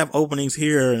guys, we have openings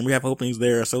here and we have openings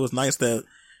there. So it was nice that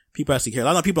people actually care. A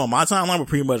lot of people on my timeline were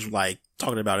pretty much like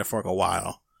talking about it for like a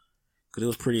while because it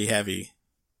was pretty heavy.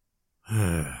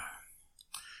 And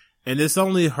this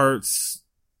only hurts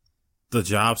the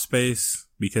job space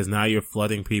because now you're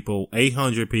flooding people,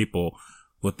 800 people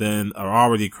within an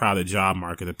already crowded job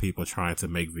market of people trying to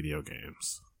make video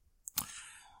games.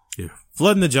 You're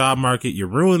flooding the job market. You're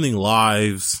ruining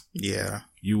lives. Yeah.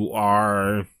 You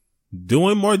are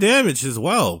doing more damage as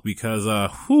well because,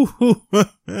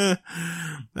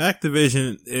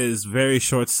 Activision is very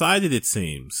short-sighted, it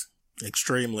seems.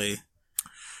 Extremely.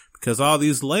 Because all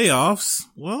these layoffs,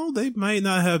 well, they might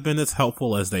not have been as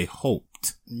helpful as they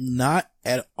hoped. Not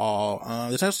at all.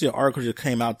 There's actually an article that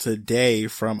came out today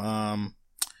from,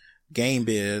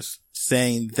 GameBiz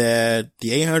saying that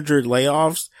the 800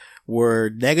 layoffs were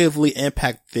could negatively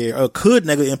impact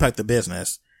the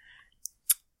business.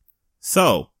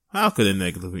 So, how could it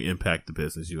negatively impact the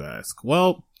business, you ask?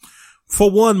 Well, for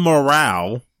one,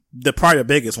 morale. Probably the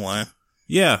biggest one.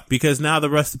 Yeah, because now the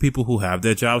rest of the people who have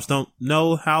their jobs don't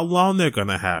know how long they're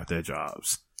gonna have their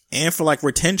jobs. And for like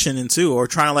retention and too, or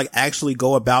trying to like actually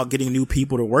go about getting new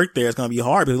people to work there, it's gonna be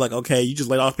hard because like, okay, you just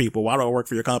laid off people. Why do I work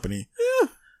for your company? Yeah.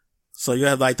 So you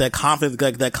have like that confidence,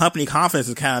 like that company confidence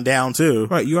is kind of down too.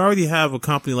 Right. You already have a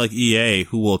company like EA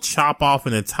who will chop off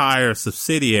an entire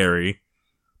subsidiary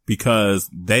because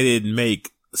they didn't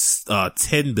make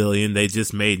 10 billion. They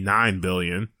just made 9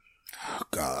 billion. Oh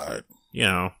God. You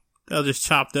know, they'll just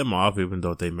chop them off even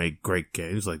though they make great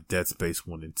games like Dead Space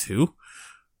 1 and 2.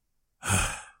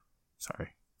 Sorry.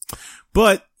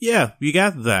 But yeah, you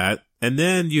got that. And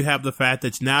then you have the fact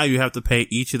that now you have to pay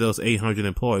each of those 800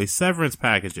 employees severance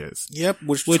packages. Yep.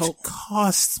 Which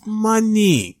costs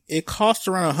money. It costs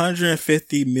around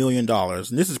 $150 million. And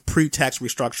this is pre-tax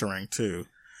restructuring too.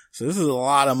 So this is a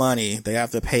lot of money they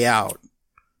have to pay out.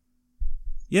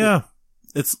 Yeah.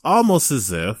 It's almost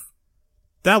as if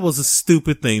that was a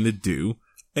stupid thing to do.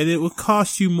 And it would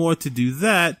cost you more to do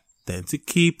that than to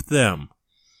keep them.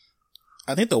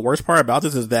 I think the worst part about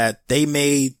this is that they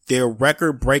made their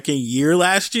record-breaking year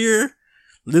last year.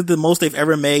 This is the most they've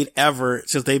ever made ever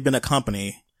since they've been a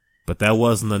company. But that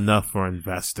wasn't enough for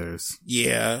investors.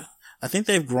 Yeah. I think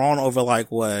they've grown over like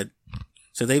what?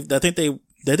 So I think they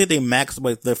maxed,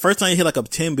 like the first time they hit like a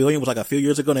 10 billion was like a few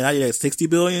years ago and now they're at 60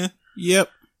 billion. Yep.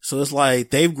 So it's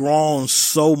like they've grown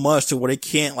so much to where they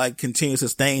can't like continue to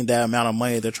sustain that amount of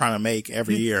money they're trying to make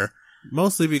every year.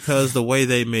 Mostly because the way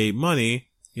they made money,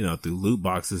 you know, through loot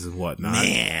boxes and whatnot.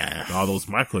 Man. All those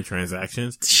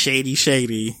microtransactions.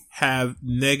 Shady. Have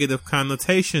negative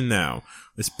connotation now.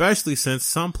 Especially since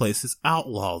some places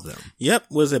outlaw them. Yep.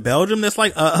 Was it Belgium that's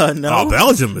like, no? Oh,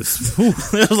 Belgium is,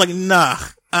 it was like, nah,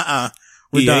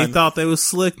 we're done. EA thought they was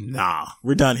slick? Nah.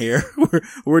 We're done here.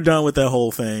 We're done with that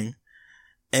whole thing.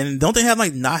 And don't they have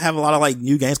like, not have a lot of like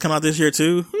new games come out this year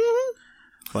too?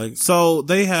 Like, so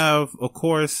they have, of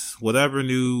course, whatever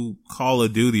new Call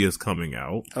of Duty is coming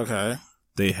out. Okay.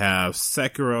 They have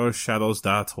Sekiro Shadows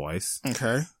Die Twice.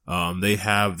 Okay. They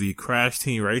have the Crash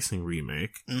Team Racing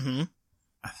remake. Mm-hmm.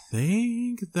 I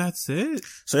think that's it.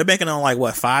 So they're banking on like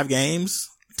what, 5 games?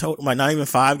 Like not even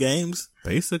 5 games?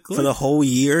 Basically. For the whole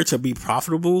year to be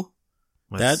profitable?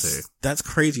 Let's see. That's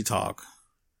crazy talk.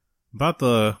 I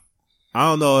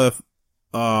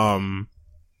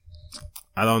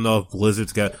don't know if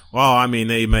Blizzard's got, well, I mean,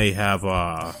 they may have,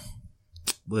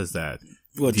 what is that?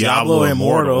 Well, Diablo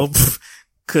Immortal.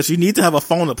 Cause you need to have a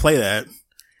phone to play that.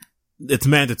 It's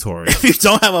mandatory. If you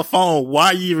don't have a phone, why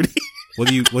are you even What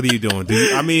are you doing?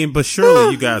 But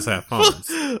surely you guys have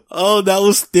phones. Oh, that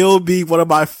will still be one of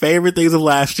my favorite things of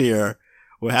last year.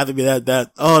 Would have to be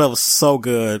that was so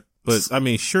good. But, I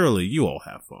mean, surely you all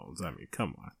have phones. I mean,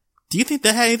 come on. Do you think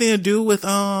that had anything to do with,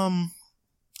 the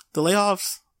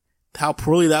layoffs? How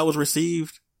poorly that was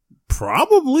received?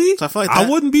 Probably. So I feel like I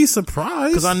wouldn't be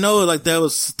surprised. Cause I know like there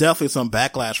was definitely some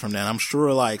backlash from that. I'm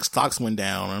sure like stocks went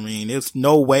down. I mean, there's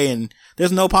no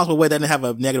possible way that didn't have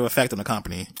a negative effect on the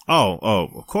company. Oh,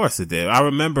 of course it did. I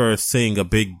remember seeing a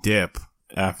big dip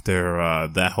after,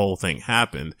 that whole thing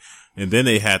happened. And then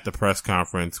they had the press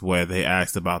conference where they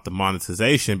asked about the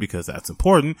monetization because that's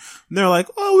important. And they're like,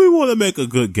 oh, we want to make a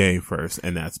good game first.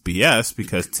 And that's BS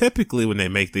because typically when they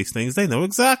make these things, they know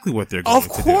exactly what they're going to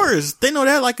do. Of course. They know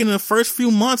that like in the first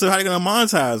few months of how they're going to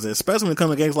monetize it, especially when it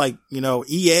comes to games like, you know,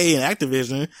 EA and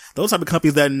Activision, those type of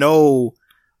companies that know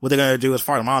what they're going to do as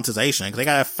far as monetization. Cause they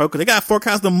got to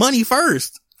forecast the money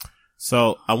first.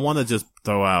 So I want to just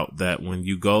throw out that when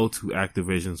you go to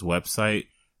Activision's website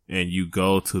and you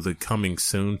go to the coming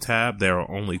soon tab, there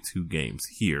are only 2 games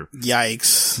here.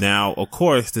 Yikes. Now, of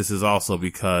course, this is also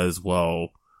because, well,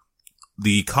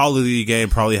 the Call of Duty game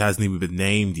probably hasn't even been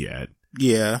named yet.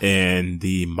 Yeah. And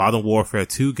the Modern Warfare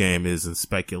 2 game is in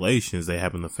speculations. They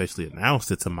haven't officially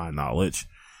announced it to my knowledge.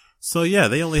 So yeah,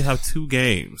 they only have 2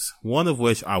 games, one of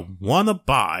which I want to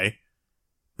buy,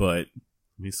 but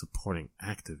me supporting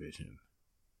Activision.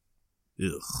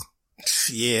 Ugh.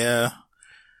 Yeah.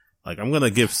 Like, I'm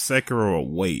gonna give Sekiro a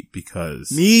wait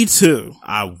because me too.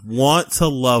 I want to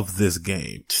love this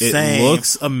game. Same. It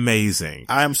looks amazing.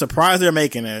 I am surprised they're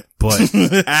making it. But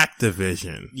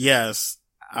Activision. Yes.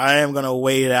 I am gonna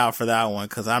wait it out for that one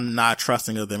because I'm not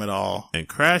trusting of them at all. And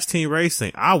Crash Team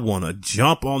Racing, I want to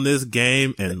jump on this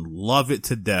game and love it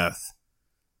to death.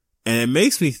 And it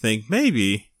makes me think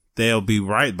maybe they'll be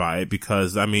right by it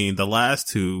because, I mean, the last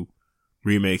 2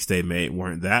 remakes they made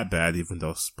weren't that bad, even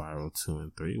though Spiral 2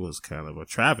 and 3 was kind of a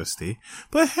travesty.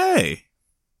 But hey,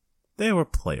 they were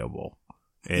playable.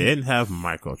 It didn't have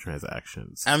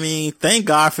microtransactions. I mean, thank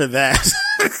God for that.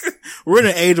 We're in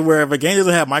an age where if a game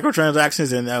doesn't have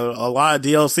microtransactions and a lot of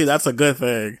DLC, that's a good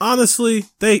thing. Honestly,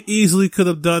 they easily could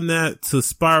have done that to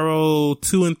Spyro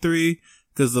 2 and 3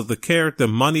 because of the character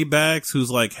Moneybags, who's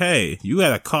like, hey, you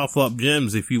gotta cough up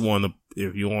gems if you want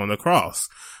to cross.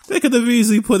 They could have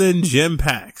easily put in gem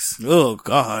packs. Oh,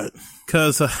 God.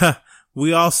 Because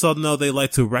we also know they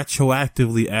like to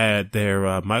retroactively add their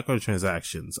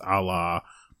microtransactions a la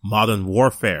Modern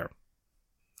Warfare.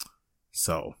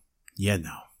 So,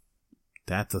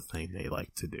 that's a thing they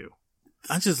like to do.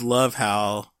 I just love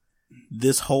how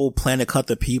this whole plan to cut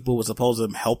the people was supposed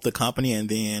to help the company, and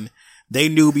then they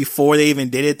knew before they even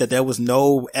did it that there was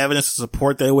no evidence to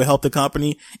support that it would help the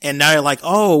company. And now they're like,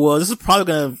 oh, well, this is probably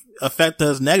going to affect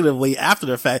us negatively after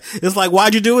the fact. It's like,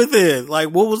 why'd you do it then? Like,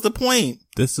 what was the point?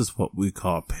 This is what we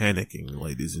call panicking,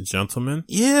 ladies and gentlemen.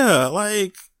 Yeah,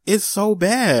 like, it's so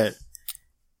bad.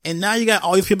 And now you got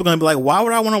all these people going to be like, why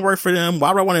would I want to work for them?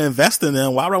 Why would I want to invest in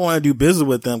them? Why would I want to do business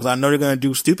with them? Because I know they're going to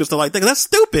do stupid stuff like that. That's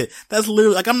stupid. That's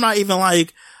literally, like, I'm not even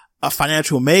like a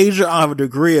financial major. I don't have a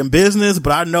degree in business,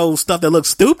 but I know stuff that looks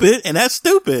stupid, and that's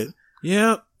stupid.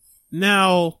 Yeah.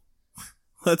 Now,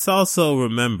 let's also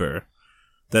remember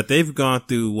that they've gone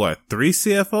through, 3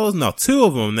 CFOs? No, 2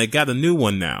 of them. They got a new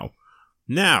one now.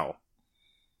 Now,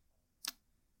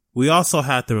 we also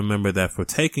have to remember that for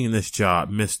taking this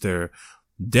job, Mr.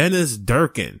 Dennis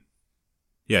Durkin,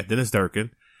 got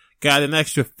an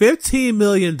extra $15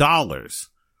 million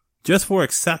just for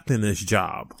accepting this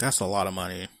job. That's a lot of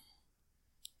money.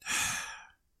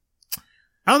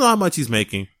 I don't know how much he's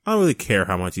making. I don't really care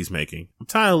how much he's making. I'm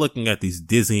tired of looking at these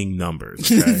dizzying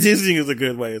numbers. Okay? Dizzying is a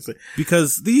good way to say it.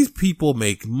 Because these people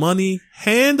make money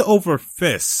hand over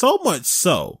fist, so much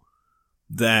so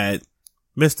that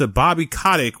Mr. Bobby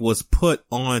Kotick was put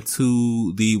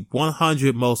onto the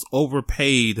 100 most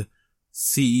overpaid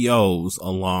CEOs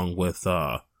along with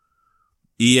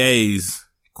EA's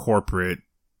corporate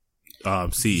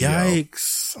CEO.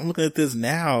 Yikes. I'm looking at this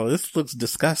now. This looks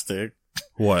disgusting.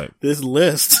 What? This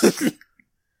list.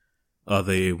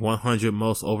 The 100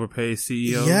 most overpaid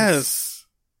CEOs? Yes.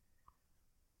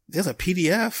 There's a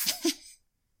PDF.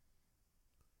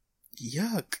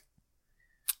 Yuck.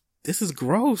 This is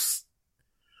gross.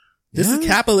 This is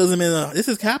capitalism this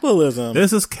is capitalism.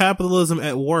 This is capitalism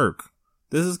at work.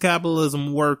 This is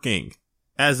capitalism working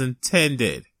as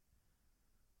intended.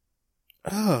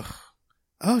 Oh,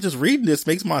 just reading this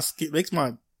makes my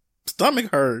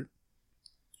stomach hurt.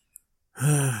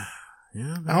 Yeah,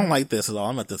 man. I don't like this at all.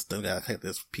 I'm at this thing. Gotta take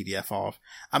this PDF off.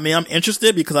 I mean, I'm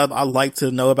interested because I like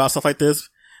to know about stuff like this,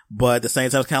 but at the same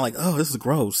time, it's kind of like, oh, this is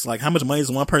gross. Like, how much money does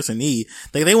one person need?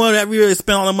 They want to really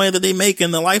spend all the money that they make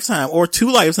in a lifetime or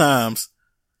 2 lifetimes.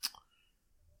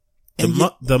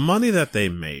 The money that they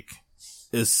make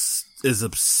is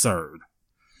absurd.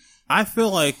 I feel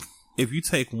like if you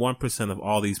take 1% of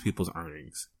all these people's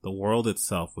earnings, the world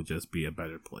itself would just be a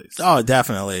better place. Oh,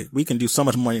 definitely. We can do so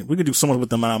much money. We can do so much with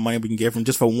the amount of money we can get from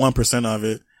just for 1% of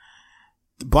it.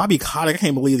 Bobby Kotick, I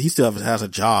can't believe he still has a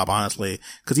job, honestly,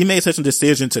 because he made such a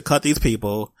decision to cut these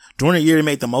people during the year he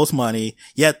made the most money.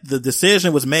 Yet the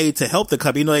decision was made to help the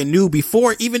company. You know, they knew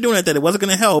before even doing it that it wasn't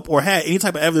going to help or had any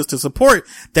type of evidence to support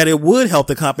that it would help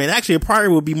the company. And actually, it probably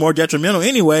would be more detrimental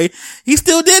anyway. He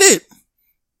still did it,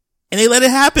 and they let it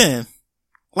happen.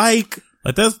 Like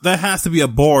that has to be a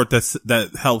board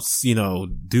that helps,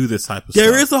 do this type of stuff.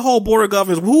 There is a whole board of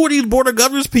governors. Who are these board of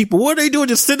governors people? What are they doing?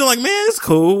 Just sitting like, man, it's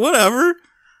cool, whatever.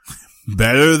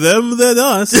 Better them than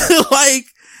us. Like,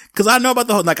 Cause I know about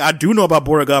the whole, like, I do know about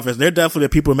board of governors. They're definitely the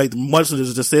people who make much of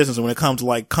the decisions when it comes to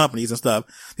like companies and stuff.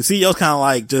 The CEO's kind of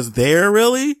like just there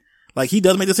really. Like he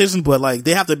does make decisions, but like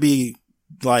they have to be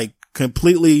like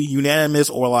completely unanimous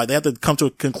or like they have to come to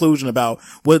a conclusion about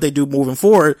what they do moving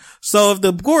forward. So if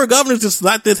the board of governors just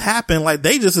let this happen, like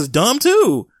they just is dumb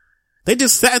too. They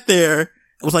just sat there and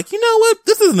was like, you know what?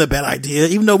 This isn't a bad idea,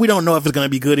 even though we don't know if it's going to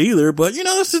be good either, but you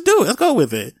know, let's just do it. Let's go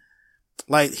with it.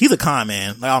 Like, he's a con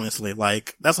man, like, honestly.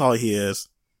 Like, that's all he is.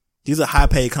 He's a high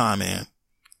paid con man.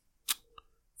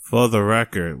 For the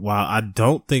record, while I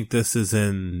don't think this is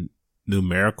in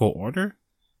numerical order,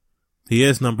 he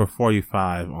is number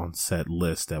 45 on said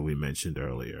list that we mentioned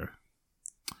earlier.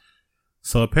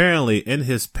 So apparently in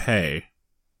his pay,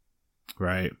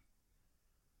 right,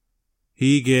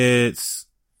 he gets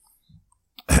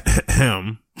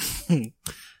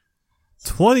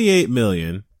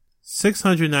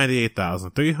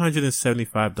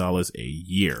 $28,698,375 a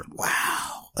year.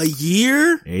 Wow. A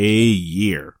year? A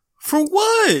year. For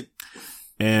what?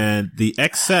 And the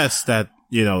excess that,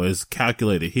 you know, is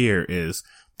calculated here is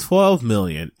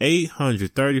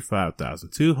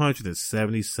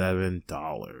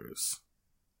 $12,835,277.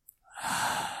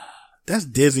 That's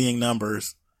dizzying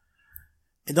numbers.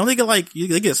 And don't they get like,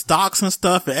 they get stocks and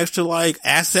stuff and extra like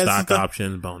assets? Stock and stuff?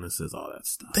 options, bonuses, all that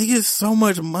stuff. They get so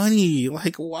much money.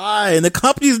 Like why? And the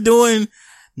company's doing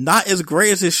not as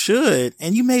great as it should.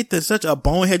 And you made such a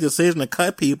bonehead decision to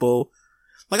cut people.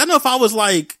 Like I know if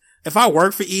I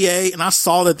worked for EA and I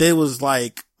saw that they was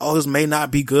like, oh, this may not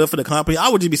be good for the company, I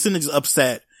would just be sitting there just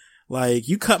upset. Like,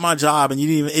 you cut my job and it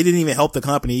didn't even help the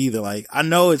company either. Like, I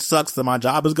know it sucks that my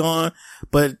job is gone,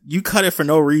 but you cut it for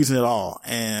no reason at all.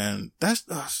 And that's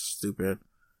stupid.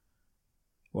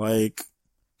 Like,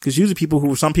 cause usually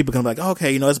some people can be like,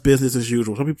 okay, you know, it's business as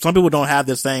usual. Some people don't have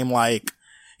the same, like,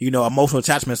 you know, emotional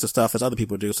attachments to stuff as other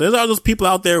people do. So there's all those people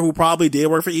out there who probably did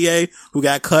work for EA who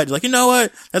got cut. Like, you know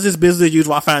what? That's just business as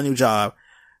usual. I find a new job.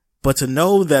 But to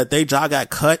know that their job got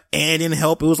cut and didn't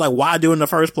help, it was like, why do it in the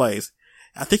first place?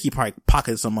 I think he probably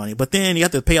pocketed some money, but then you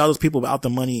have to pay all those people out the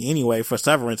money anyway for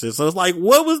severances. So it's like,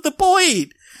 what was the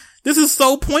point? This is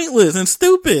so pointless and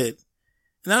stupid.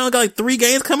 And I only got like 3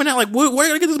 games coming out. Like, where are you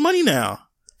gonna get this money now?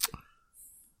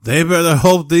 They better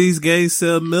hope these games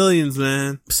sell millions,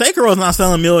 man. Sekiro's not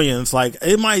selling millions. Like,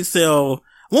 it might sell.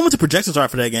 I wonder what the projections are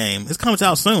for that game. It's coming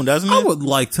out soon, doesn't it? I would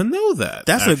like to know that.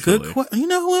 That's actually a good question. You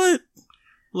know what?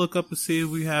 Look up and see if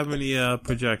we have any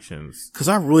projections. Cause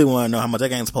I really want to know how much that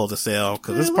game's supposed to sell.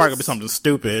 Cause this part gonna be something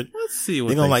stupid. Let's see what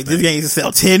they're gonna like, this game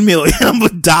sell 10 million. I'm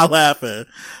gonna die laughing.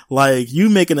 Like, you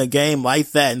making a game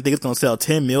like that and think it's gonna sell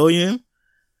 10 million?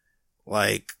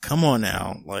 Like, come on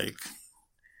now. Like,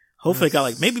 hopefully it got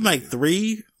like, maybe like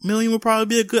 3 million would probably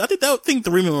be a good, I think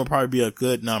 3 million would probably be a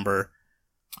good number.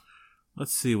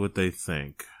 Let's see what they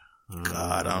think.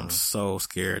 God, I'm so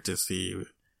scared to see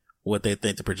what they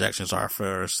think the projections are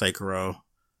for Sekiro.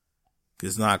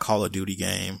 It's not a Call of Duty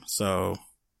game, so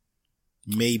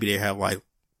maybe they have like,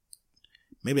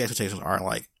 maybe expectations aren't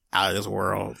like out of this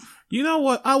world. You know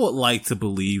what? I would like to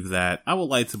believe that. I would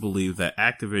like to believe that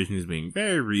Activision is being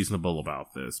very reasonable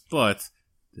about this, but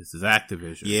this is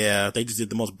Activision. Yeah, they just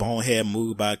did the most bonehead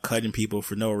move by cutting people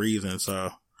for no reason,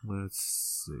 so.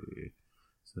 Let's see.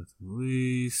 Set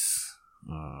release.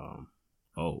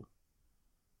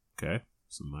 Okay.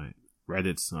 So my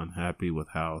Reddit's unhappy with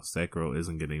how Sekiro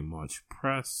isn't getting much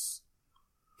press.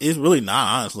 It's really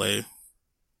not, honestly.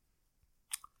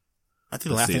 I think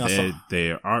the last thing I saw,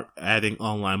 they aren't adding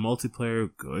online multiplayer.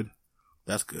 Good.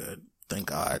 That's good. Thank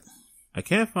God. I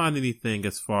can't find anything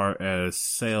as far as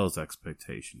sales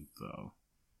expectations, though.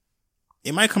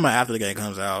 It might come out after the game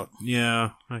comes out. Yeah,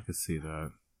 I could see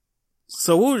that.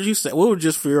 So what would you say? What would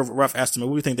just for your rough estimate?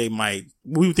 What do you think they might?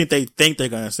 What do you think they're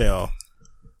gonna sell?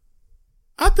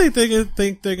 I think they're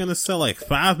gonna sell like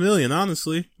 5 million.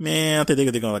 Honestly, man, I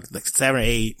think they're gonna like 7 or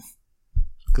 8.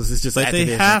 Because it's just like they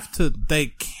have to.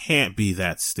 They can't be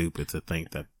that stupid to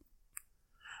think that.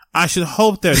 I should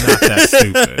hope they're not that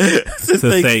stupid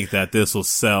to think that this will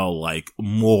sell like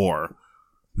more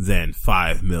than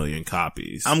 5 million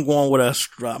copies. I'm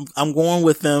going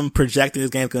with them projecting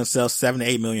this game's gonna sell 7 to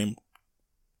 8 million.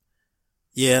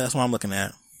 Yeah, that's what I'm looking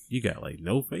at. You got like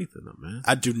no faith in them, man.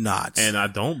 I do not. And I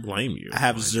don't blame you. I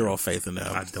have zero faith in them.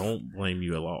 I don't blame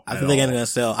you at all. I think the game's gonna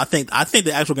sell. I think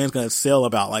the actual game's gonna sell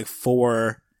about like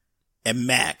 4 at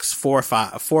max.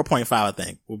 4.5, I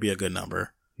think, will be a good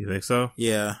number. You think so?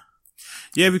 Yeah.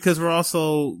 Yeah, because we're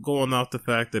also going off the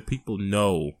fact that people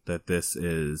know that this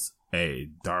is a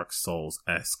Dark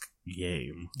Souls-esque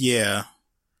game. Yeah.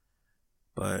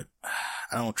 But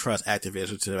I don't trust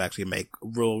Activision to actually make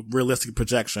realistic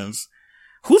projections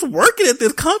who's working at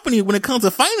this company when it comes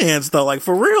to finance though? Like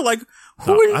for real, like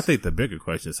who No, is? I think the bigger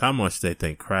question is how much they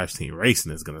think Crash Team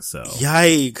Racing is going to sell.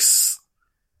 Yikes.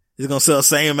 It's going to sell the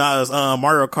same amount as,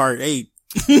 Mario Kart 8.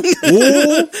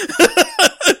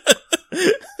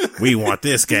 We want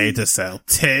this game to sell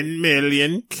 10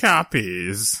 million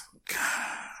copies.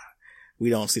 We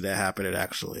don't see that happening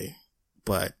actually,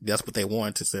 but that's what they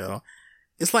want to sell.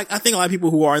 It's like, I think a lot of people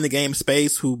who are in the game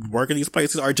space, who work in these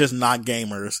places, are just not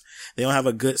gamers. They don't have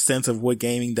a good sense of what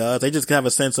gaming does. They just have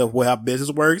a sense of how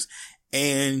business works.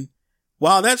 And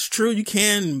while that's true, you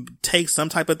can take some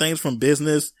type of things from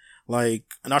business, like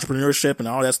an entrepreneurship and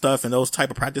all that stuff and those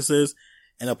type of practices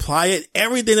and apply it.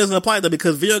 Everything doesn't apply to them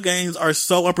because video games are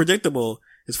so unpredictable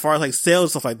as far as like sales and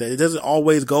stuff like that. It doesn't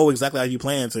always go exactly how you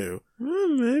plan to.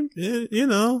 You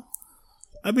know,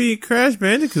 I mean, Crash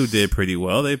Bandicoot did pretty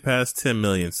well. They passed 10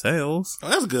 million sales. Oh,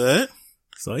 that's good.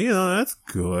 So, you know, that's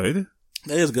good.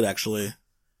 That is good, actually.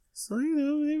 So, you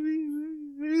know,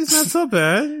 maybe it's not so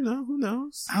bad. You know, who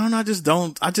knows? I don't know.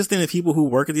 I just think that people who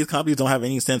work at these companies don't have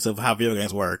any sense of how video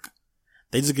games work.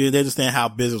 They just understand how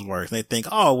business works. And they think,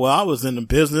 oh, well, I was in the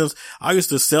business. I used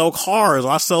to sell cars.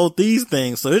 Or I sold these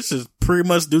things. So it's just pretty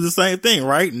much do the same thing,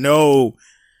 right? No.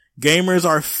 Gamers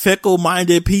are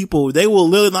fickle-minded people. They will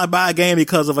literally not buy a game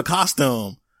because of a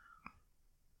costume.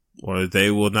 Or they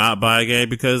will not buy a game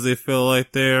because they feel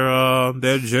like their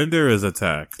gender is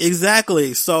attacked.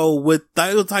 Exactly. So with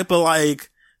that type of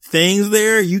like things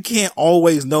there, you can't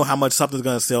always know how much something's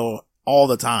going to sell all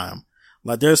the time.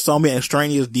 Like there's so many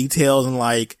extraneous details and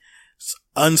like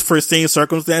unforeseen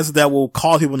circumstances that will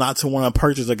cause people not to want to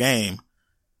purchase a game.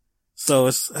 So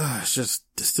it's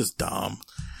just dumb.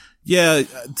 Yeah,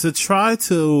 to try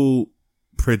to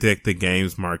predict the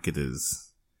games market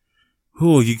is,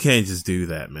 you can't just do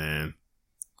that, man.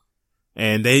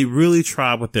 And they really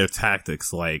try with their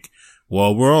tactics, like,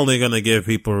 well, we're only going to give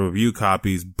people review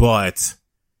copies, but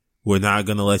we're not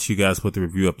going to let you guys put the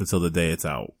review up until the day it's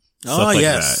out. Stuff like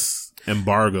yes. that.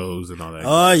 Embargoes and all that.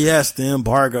 Oh, yes, the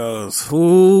embargoes.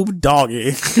 Ooh, doggy.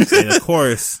 And of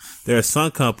course, there are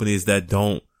some companies that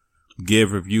don't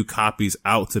give review copies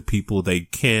out to people they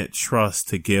can't trust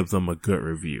to give them a good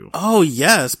review. Oh,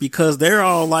 yes, because they're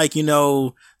all like, you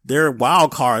know, they're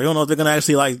wild card. They don't know if they're going to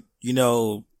actually like, you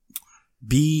know,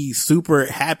 be super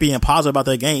happy and positive about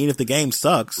their game, even if the game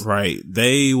sucks. Right.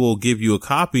 They will give you a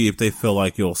copy if they feel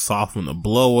like you'll soften the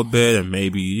blow a bit and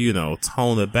maybe, you know,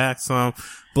 tone it back some.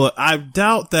 But I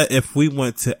doubt that if we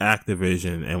went to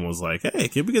Activision and was like, hey,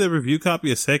 can we get a review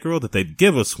copy of Sekiro, that they'd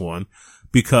give us one,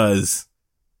 because,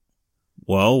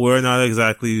 well, we're not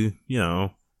exactly, you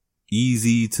know,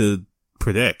 easy to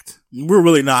predict. We're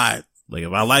really not. Like,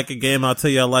 if I like a game, I'll tell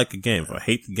you I like a game. If I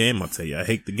hate the game, I'll tell you I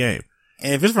hate the game.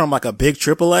 And if it's from like a big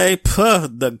AAA,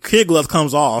 the kid glove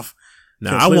comes off.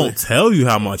 Now, completely. I won't tell you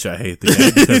how much I hate the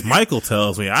game because Michael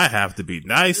tells me I have to be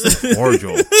nice and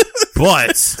cordial.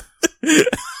 But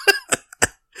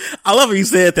I love when you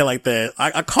said that like that.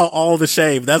 I call all the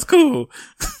shame. That's cool.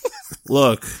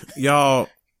 Look, y'all,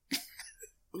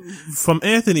 from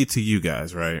Anthony to you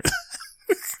guys, right?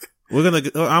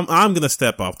 I'm gonna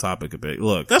step off topic a bit.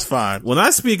 Look, That's fine. when I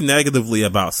speak negatively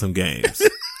about some games,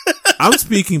 I'm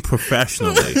speaking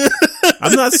professionally.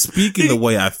 I'm not speaking the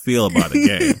way I feel about a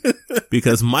game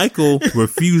because Michael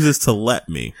refuses to let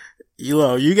me. You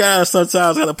know, you gotta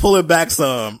sometimes gotta pull it back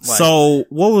some. Like, So,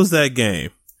 what was that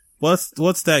game? What's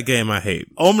that game I hate?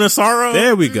 Omen of Sorrow?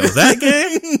 There we go. That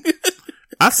game?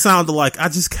 I sounded like I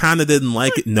just kind of didn't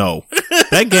like it. No,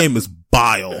 that game is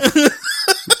bile.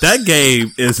 That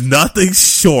game is nothing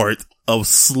short of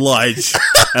sludge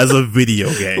as a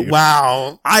video game.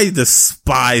 Wow. I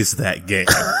despise that game.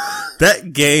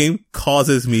 That game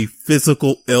causes me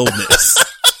physical illness.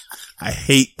 I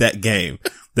hate that game.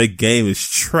 The game is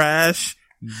trash,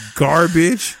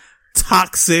 garbage,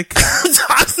 toxic.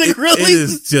 Toxic, really? It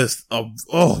is just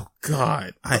oh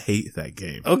God, I hate that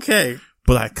game. Okay.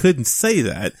 But I couldn't say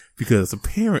that because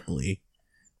apparently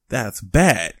that's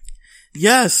bad.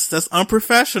 Yes, that's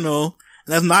unprofessional.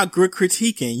 That's not good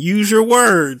critiquing. Use your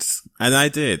words. And I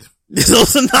did.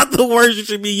 Those are not the words you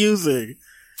should be using.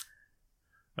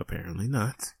 Apparently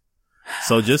not.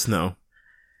 So just know.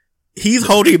 He's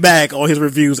holding back on his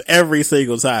reviews every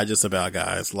single time, just about,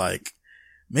 guys. Like,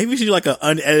 maybe we should do like an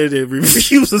unedited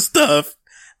reviews and stuff.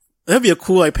 That'd be a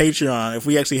cool like Patreon if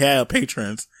we actually have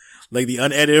patrons. Like the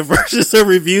unedited versions of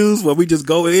reviews where we just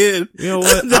go in. You know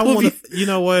what? You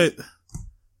know what?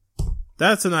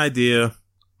 That's an idea.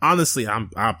 Honestly, I'm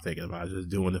thinking about just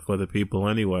doing it for the people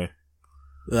anyway.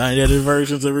 The unedited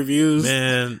versions of reviews.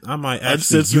 Man, I might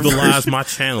actually Uncensored utilize version. my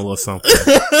channel or something.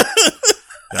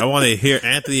 Y'all want to hear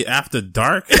Anthony After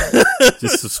Dark?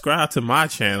 Just subscribe to my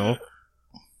channel.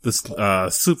 This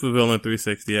Supervillain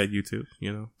 360 at YouTube,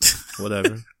 you know,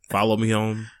 whatever. Follow me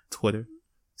on Twitter.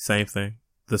 Same thing.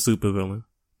 The Supervillain.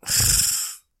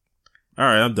 All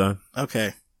right, I'm done.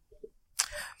 Okay.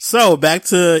 So back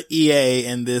to EA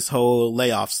and this whole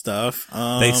layoff stuff.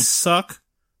 They suck.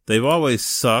 They've always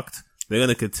sucked. They're going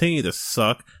to continue to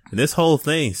suck. And this whole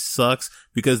thing sucks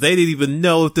because they didn't even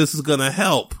know if this is going to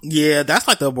help. Yeah, that's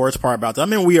like the worst part about that. I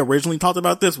mean, we originally talked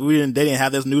about this. They didn't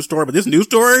have this news story, but this news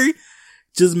story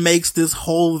just makes this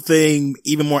whole thing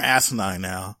even more asinine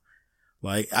now.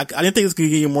 Like, I didn't think it's going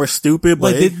to get more stupid,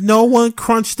 but did no one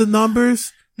crunch the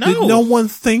numbers? No. Did no one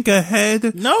think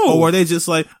ahead? No. Or were they just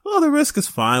like, oh, the risk is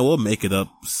fine. We'll make it up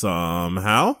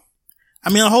somehow. I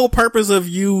mean, the whole purpose of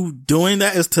you doing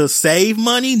that is to save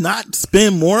money, not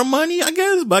spend more money, I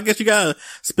guess. But I guess you gotta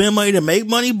spend money to make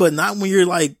money, but not when you're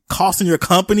like costing your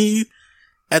company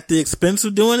at the expense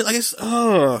of doing it. Like it's,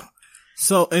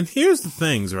 So, and here's the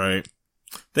things, right?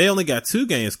 They only got 2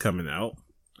 games coming out.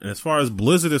 And as far as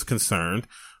Blizzard is concerned,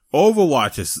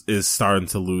 Overwatch is starting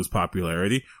to lose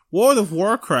popularity. World of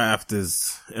Warcraft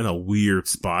is in a weird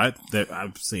spot that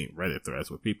I've seen Reddit threads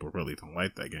where people really don't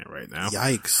like that game right now.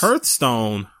 Yikes.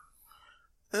 Hearthstone,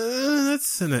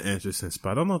 that's in an interesting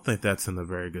spot. I don't think that's in a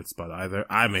very good spot either.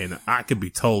 I mean, I could be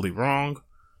totally wrong,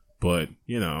 but,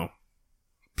 you know,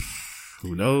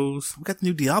 who knows? We got the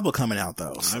new Diablo coming out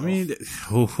though. So. I mean,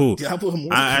 Diablo Immortal.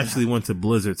 I actually went to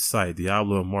Blizzard's site.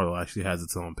 Diablo Immortal actually has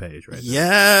its own page right now.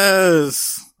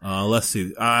 Yes. Let's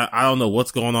see. I don't know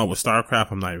what's going on with StarCraft.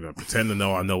 I'm not even gonna pretend to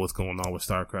know I know what's going on with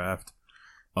StarCraft.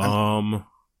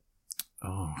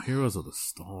 Heroes of the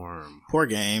Storm. Poor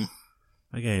game.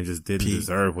 That game just didn't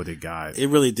deserve what it got. It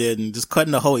really didn't. Just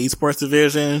cutting the whole esports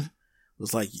division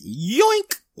was like,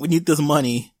 yoink! We need this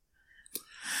money.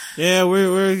 Yeah,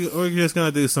 we're just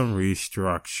gonna do some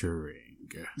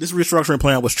restructuring. This restructuring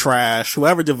plan was trash.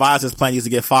 Whoever devised this plan needs to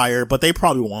get fired, but they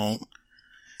probably won't.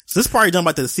 So this is probably done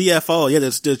by the CFO. Yeah,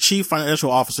 the chief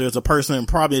financial officer is a person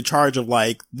probably in charge of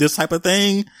like this type of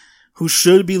thing who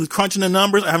should be crunching the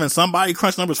numbers or having somebody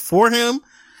crunch numbers for him.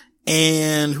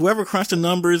 And whoever crunched the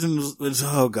numbers and was,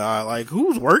 oh God, like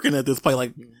who's working at this place?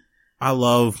 Like, I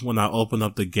love when I open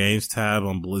up the games tab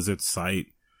on Blizzard's site.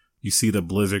 You see the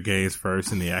Blizzard games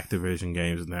first and the Activision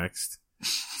games next.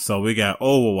 So we got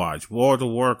Overwatch, World of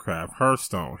Warcraft,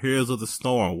 Hearthstone, Heroes of the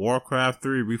Storm, Warcraft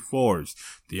 3 Reforged,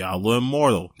 Diablo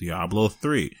Immortal, Diablo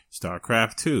 3,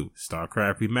 StarCraft 2,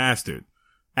 StarCraft Remastered,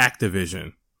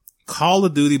 Activision, Call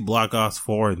of Duty Black Ops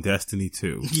 4, and Destiny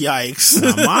 2. Yikes.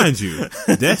 Now, mind you,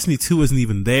 Destiny 2 isn't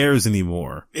even theirs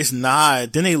anymore. It's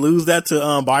not. Didn't they lose that to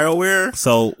BioWare?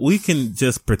 So we can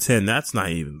just pretend that's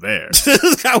not even there.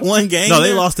 It's got one game. No,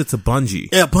 they lost it to Bungie.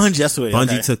 Yeah, Bungie. That's what.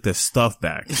 Bungie took their stuff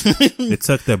back. They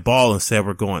took their ball and said,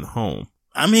 we're going home.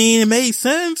 I mean, it made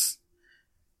sense.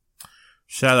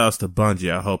 Shout outs to Bungie.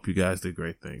 I hope you guys did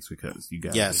great things because you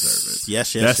guys deserve it.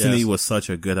 Yes. Destiny was such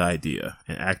a good idea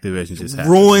and Activision just had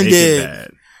ruined to make it.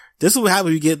 Bad. This is what happens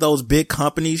when you get those big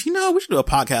companies. You know, we should do a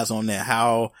podcast on that.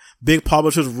 How big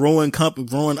publishers ruin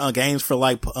games for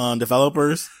like,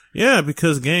 developers. Yeah,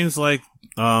 because games like,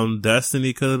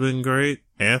 Destiny could have been great.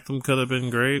 Anthem could have been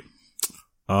great.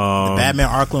 The Batman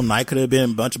Arkham Knight could have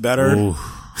been much better. Ooh,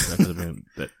 that could have been,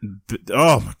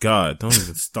 oh my God. Don't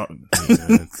even start with me,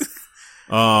 man.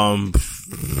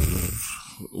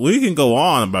 We can go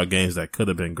on about games that could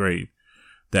have been great,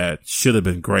 that should have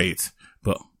been great,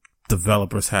 but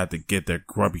developers had to get their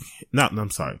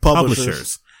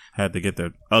publishers had to get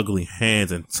their ugly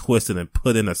hands and twist it and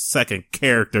put in a second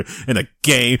character in a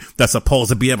game that's supposed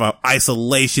to be about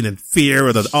isolation and fear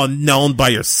of the unknown by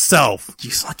yourself.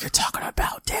 Just like you're talking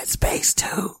about Dead Space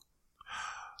 2.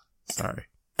 Sorry.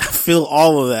 I feel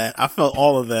all of that. I felt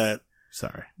all of that.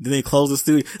 Sorry. Then they closed the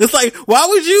studio. It's like, why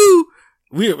would you?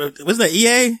 Wasn't that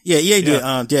EA? Yeah,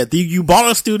 EA did. You bought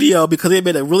a studio because they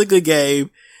made a really good game.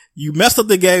 You messed up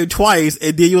the game twice,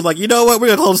 and then you was like, you know what? We're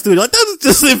gonna close the studio. Like, that's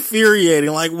just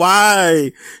infuriating. Like,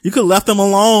 why? You could have left them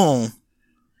alone.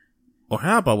 Or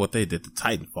how about what they did to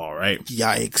Titanfall, right?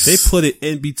 Yikes. They put it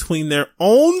in between their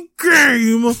own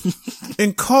game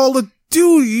and Call of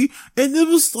Duty, and it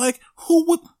was like,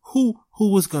 who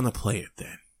was gonna play it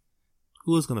then?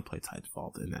 Who was gonna play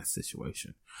Titanfall in that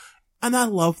situation? And I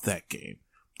love that game.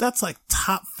 That's like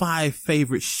top 5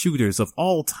 favorite shooters of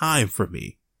all time for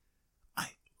me. I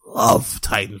love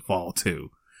Titanfall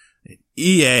 2. And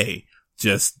EA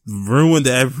just ruined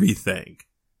everything.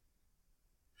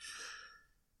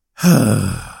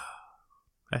 I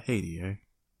hate EA.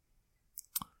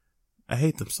 I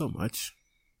hate them so much.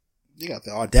 You got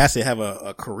the audacity to have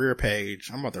a career page.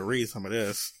 I'm about to read some of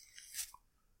this.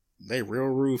 They real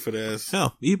rude for this.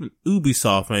 Hell, even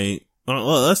Ubisoft ain't.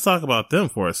 Well, let's talk about them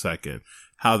for a second.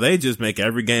 How they just make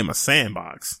every game a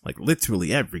sandbox. Like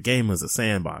literally every game is a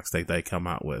sandbox that they come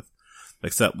out with.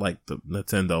 Except like the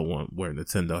Nintendo one where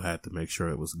Nintendo had to make sure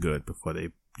it was good before they,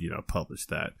 published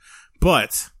that.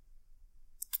 But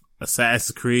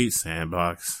Assassin's Creed,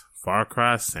 sandbox. Far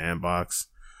Cry, sandbox.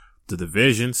 The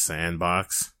Division,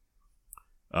 sandbox.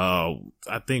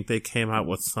 I think they came out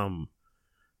with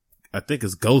I think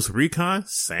it's Ghost Recon,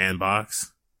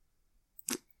 sandbox.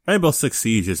 Rainbow Six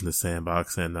Siege is in the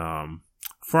sandbox, and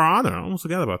For Honor, I almost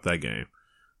forgot about that game.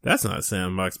 That's not a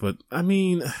sandbox, but I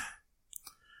mean,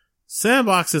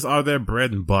 sandboxes are their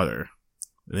bread and butter.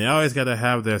 And they always got to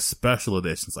have their special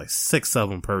editions, like 6 of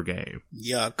them per game.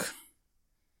 Yuck.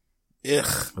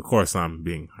 Ugh. Of course, I'm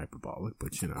being hyperbolic,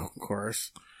 but Of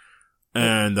course.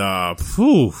 And, that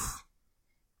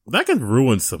can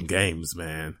ruin some games,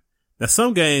 man. Now,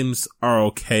 some games are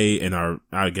okay and are,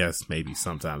 I guess, maybe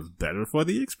sometimes better for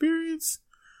the experience.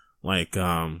 Like,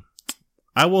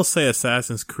 I will say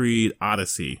Assassin's Creed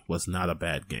Odyssey was not a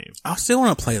bad game. I still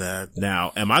want to play that.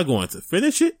 Now, am I going to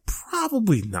finish it?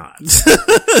 Probably not.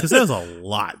 Because there's a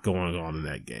lot going on in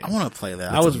that game. I want to play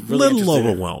that. It's I was a really little interested.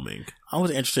 overwhelming. I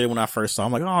was interested when I first saw it.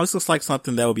 I'm like, oh, this looks like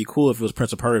something that would be cool if it was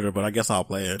Prince of Persia, but I guess I'll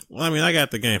play it. Well, I mean, I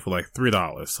got the game for like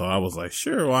 $3, so I was like,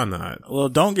 sure, why not? Well,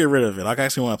 don't get rid of it. I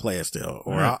actually want to play it still.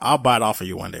 Or Right. I'll buy it off of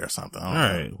you one day or something. All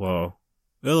right, well,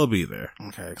 it'll be there.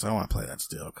 Okay, because I want to play that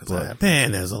still. Cause But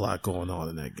man, there's a lot going on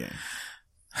in that game.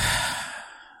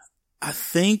 I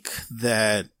think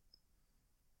that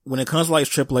when it comes to like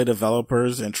AAA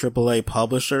developers and AAA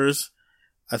publishers,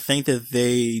 I think that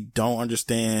they don't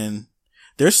understand.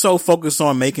 They're so focused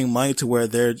on making money to where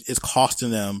it's costing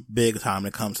them big time when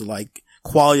it comes to like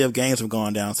quality of games have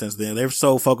gone down since then. They're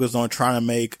so focused on trying to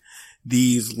make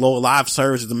these low live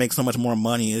services to make so much more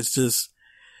money. It's just,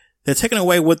 they're taking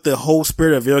away what the whole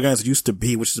spirit of video games used to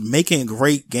be, which is making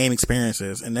great game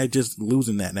experiences. And they're just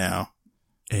losing that now.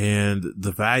 And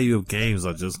the value of games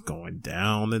are just going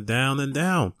down and down and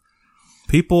down.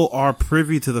 People are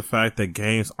privy to the fact that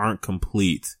games aren't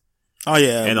complete. Oh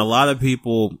yeah. And a lot of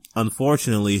people,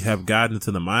 unfortunately, have gotten into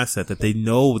the mindset that they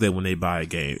know that when they buy a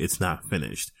game, it's not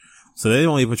finished. So they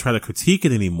don't even try to critique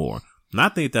it anymore. And I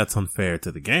think that's unfair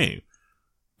to the game.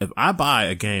 If I buy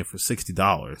a game for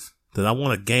 $60, then I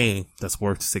want a game that's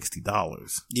worth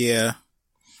 $60. Yeah.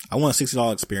 I want a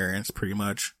 $60 experience, pretty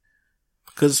much.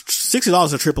 Cause $60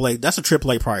 is a AAA, that's a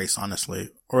AAA price, honestly.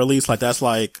 Or at least like, that's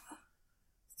like,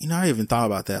 I didn't even thought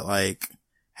about that. Like,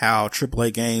 how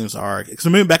AAA games are. Cause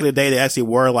remember back in the day, they actually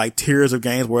were like tiers of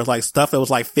games where it's like stuff that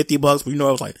was like $50, but it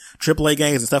was like AAA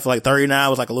games and stuff like $39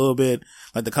 was like a little bit,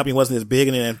 like the company wasn't as big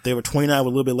and then they were $29 with a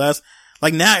little bit less.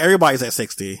 Like now everybody's at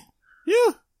 60.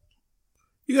 Yeah.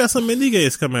 You got some indie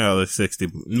games coming out at 60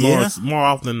 more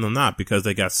often than not because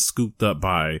they got scooped up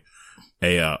by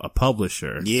a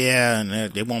publisher. Yeah.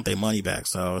 And they want their money back.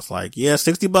 So it's like, yeah,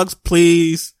 $60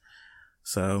 please.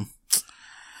 So.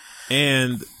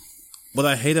 And what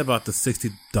I hate about the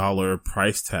 $60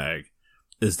 price tag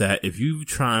is that if you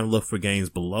try and look for games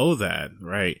below that,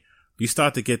 right, you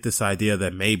start to get this idea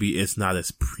that maybe it's not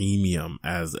as premium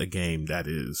as a game that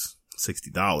is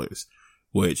 $60,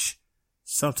 which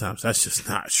sometimes that's just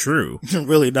not true.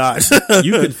 Really not.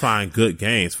 You can find good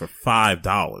games for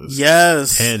 $5.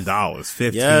 Yes. $10,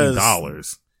 $15.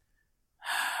 Yes.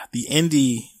 The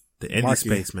indie market.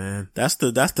 Space, man. That's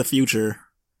the future.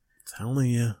 I'm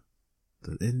telling you.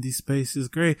 The indie space is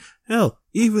great. Hell,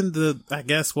 even I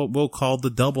guess what we'll call the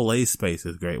AA space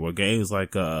is great, where games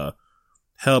like, Hellblade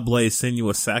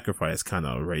Senua's Sacrifice kind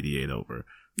of radiate over.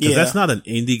 Because that's not an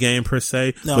indie game per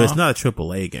se, but it's not a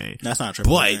AAA game. That's not a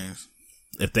AAA game.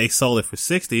 If they sold it for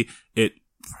 $60,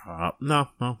 no,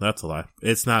 that's a lie.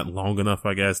 It's not long enough,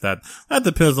 I guess. That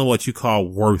depends on what you call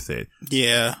worth it.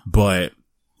 Yeah. But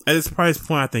at its price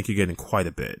point, I think you're getting quite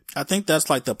a bit. I think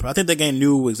that's like I think the game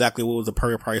knew exactly what was the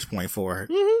perfect price point for it.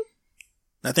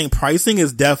 Mm-hmm. I think pricing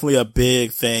is definitely a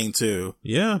big thing too.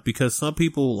 Yeah, because some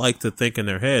people like to think in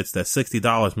their heads that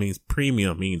 $60 means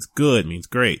premium, means good, means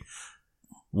great.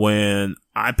 When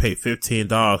I pay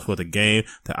 $15 for the game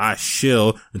that I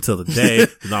shill until the day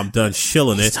that I'm done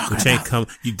shilling it, which ain't come.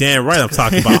 You damn right I'm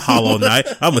talking about Hollow Knight.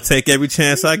 I'm gonna take every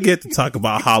chance I get to talk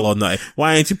about Hollow Knight.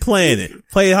 Why ain't you playing it?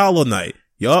 Play Hollow Knight.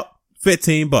 Yup,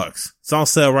 $15. It's on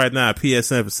sale right now at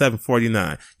PSN for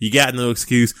 $7.49. You got no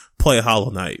excuse. Play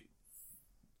Hollow Knight.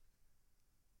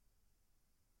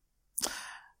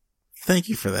 Thank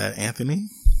you for that, Anthony.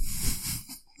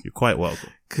 You're quite welcome.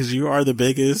 Cause you are the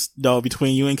biggest,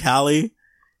 between you and Callie,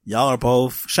 y'all are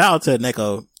both, shout out to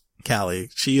Neko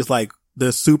Callie. She is like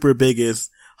the super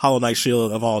biggest Hollow Knight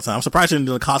shield of all time. I'm surprised she didn't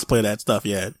do a cosplay of that stuff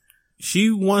yet. She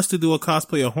wants to do a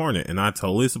cosplay of Hornet, and I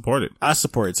totally support it. I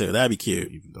support it too. That'd be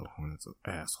cute. Even though Hornet's an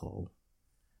asshole.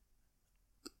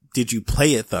 Did you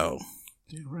play it though?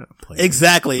 Yeah, right.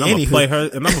 Exactly. I'm gonna play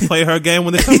her, and I'm gonna play her game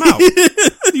when it come out.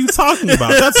 What are you talking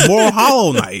about? That's more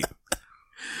Hollow Knight.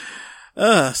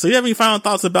 So you have any final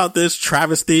thoughts about this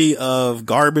travesty of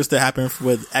garbage that happened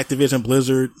with Activision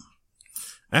Blizzard?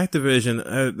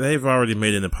 Activision, they've already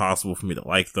made it impossible for me to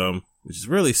like them, which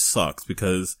really sucks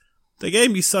because they gave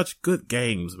me such good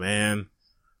games, man.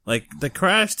 Like the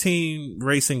Crash Team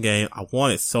Racing game, I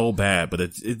want it so bad, but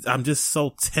I'm just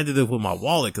so tentative with my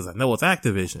wallet because I know it's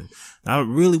Activision. I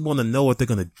really want to know what they're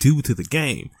going to do to the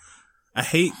game. I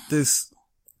hate this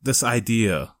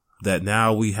idea that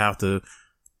now we have to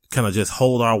kind of just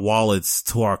hold our wallets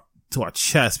to our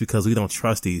chest because we don't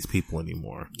trust these people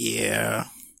anymore. Yeah.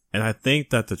 And I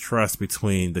think that the trust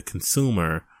between the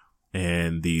consumer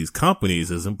and these companies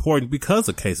is important because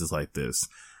of cases like this.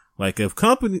 Like if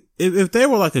they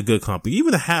were like a good company,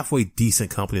 even a halfway decent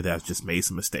company that's just made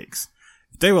some mistakes,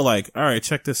 if they were like, all right,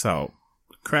 check this out,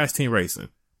 Crash Team Racing,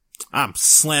 I'm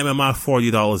slamming my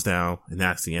 $40 down and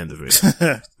that's the end of it.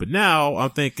 But now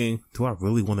I'm thinking, do I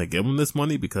really want to give them this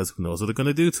money? Because who knows what they're going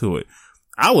to do to it?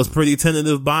 I was pretty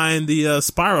tentative buying the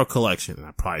Spyro collection, and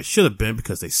I probably should have been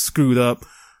because they screwed up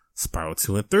Spyro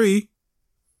 2 and 3.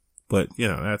 But, you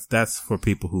know, that's for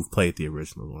people who've played the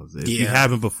original ones. If you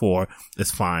haven't before,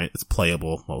 it's fine. It's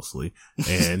playable mostly.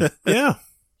 And yeah.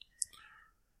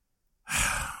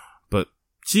 But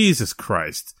Jesus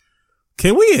Christ.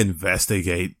 Can we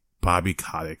investigate Bobby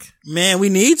Kotick? Man, we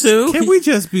need to. Can we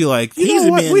just be like, you He's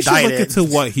know what? been We should look indicted.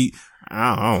 into what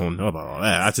I don't know about all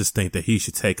that. I just think that he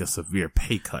should take a severe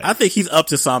pay cut. I think he's up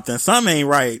to something. Something ain't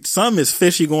right. Something is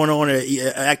fishy going on at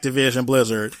Activision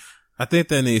Blizzard. I think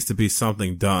there needs to be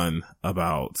something done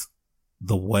about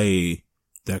the way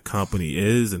their company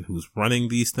is and who's running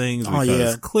these things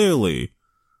because clearly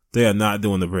they are not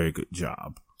doing a very good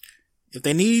job. If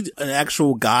they need an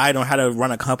actual guide on how to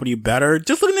run a company better,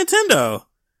 just look at Nintendo.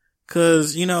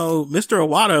 Cause, you know, Mr.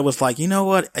 Iwata was like, you know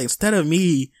what? Instead of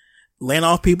me laying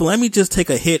off people, let me just take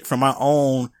a hit from my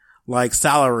own, like,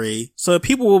 salary so that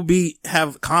people will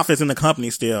have confidence in the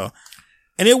company still.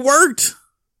 And it worked.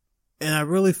 And I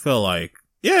really feel like,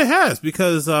 yeah, it has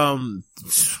because,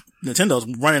 Nintendo's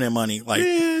running their money. Like,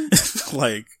 man.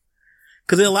 like,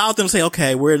 cause it allowed them to say,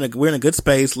 okay, we're in a good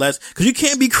space. Cause you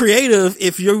can't be creative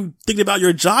if you're thinking about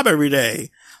your job every day.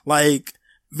 Like,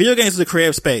 video games is a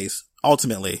creative space,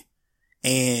 ultimately.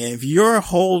 And if your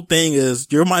whole thing is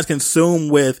your mind's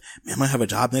consumed with, man, I'm gonna have a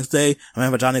job next day. I'm gonna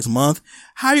have a job next month.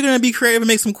 How are you gonna be creative and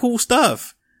make some cool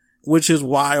stuff? Which is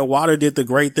why Iwata did the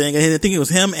great thing. And I think it was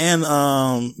him and,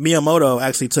 Miyamoto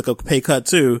actually took a pay cut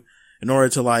too in order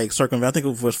to like circumvent. I think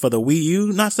it was for the Wii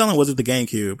U not selling. Was it the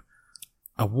GameCube?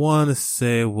 I want to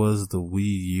say it was the Wii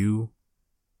U.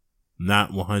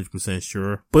 Not 100%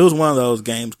 sure. But it was one of those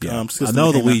games. Yeah. I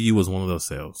know the Wii U was one of those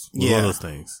sales. It was one of those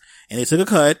things. And they took a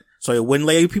cut so it wouldn't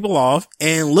lay people off.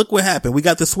 And look what happened. We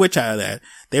got the Switch out of that.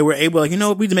 They were able, like, you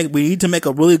know, we need to make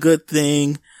a really good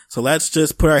thing. So let's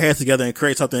just put our heads together and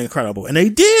create something incredible. And they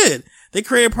did. They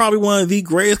created probably one of the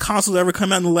greatest consoles ever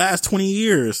come out in the last 20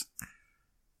 years.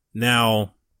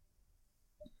 Now,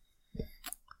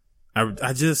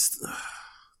 I just,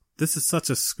 this is such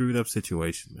a screwed up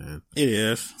situation, man. It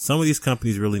is. Some of these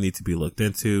companies really need to be looked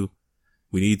into.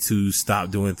 We need to stop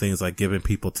doing things like giving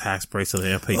people tax breaks so they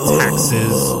don't pay taxes.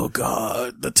 Oh,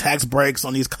 God. The tax breaks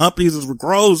on these companies is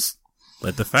gross.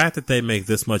 But the fact that they make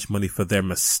this much money for their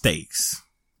mistakes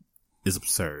is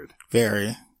absurd.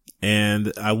 Very.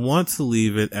 And I want to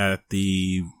leave it at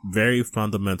the very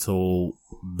fundamental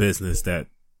business that,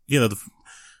 you know, the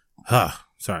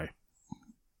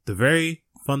very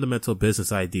fundamental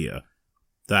business idea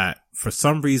that for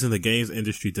some reason the games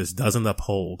industry just doesn't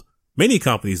uphold. Many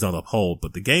companies don't uphold,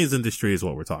 but the games industry is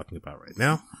what we're talking about right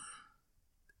now.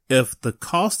 If the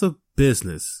cost of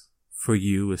business for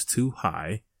you is too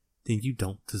high, then you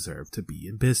don't deserve to be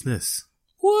in business.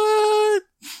 What?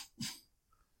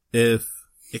 If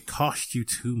it costs you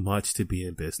too much to be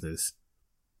in business,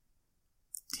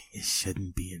 then you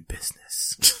shouldn't be in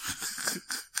business.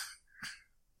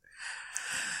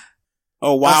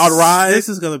 A wild ride? This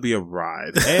is going to be a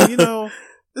ride. And, you know,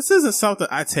 this isn't something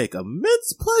I take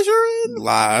immense pleasure in.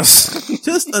 Lies.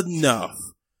 Just enough.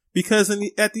 Because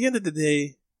at the end of the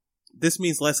day, this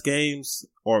means less games,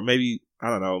 or maybe, I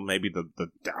don't know, maybe the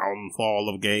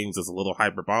downfall of games is a little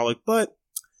hyperbolic, but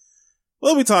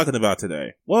what are we talking about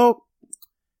today? Well,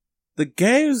 the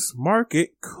games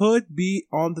market could be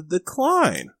on the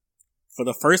decline. For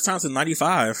the first time since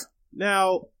 95.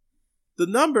 Now, The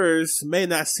numbers may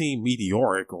not seem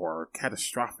meteoric or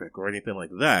catastrophic or anything like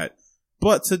that,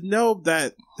 but to know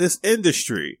that this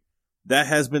industry that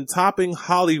has been topping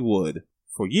Hollywood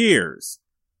for years,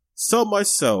 so much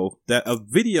so that a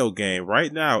video game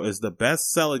right now is the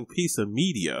best-selling piece of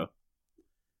media,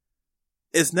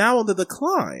 is now on the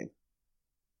decline.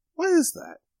 What is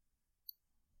that?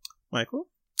 Michael?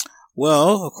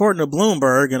 Well, according to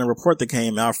Bloomberg, in a report that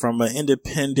came out from an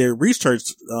independent research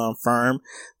firm,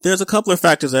 there's a couple of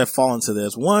factors that fall into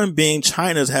this. One being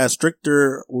China's has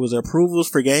stricter approvals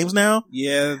for games now.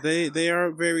 Yeah, they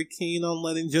aren't very keen on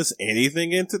letting just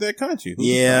anything into their country.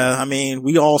 Yeah, I mean,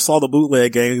 we all saw the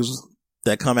bootleg games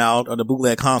that come out, or the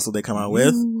bootleg console they come out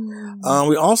with.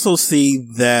 We also see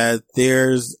that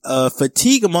there's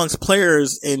fatigue amongst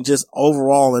players in just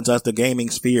overall in just the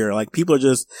gaming sphere. Like, people are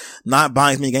just not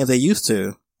buying as many games they used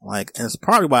to. Like, and it's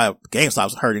probably why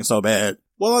GameStop's hurting so bad.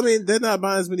 Well, I mean, they're not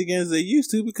buying as many games as they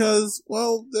used to because,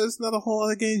 well, there's not a whole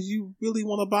lot of games you really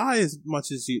want to buy as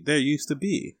much as there used to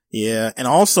be. Yeah, and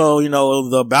also, you know,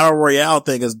 the Battle Royale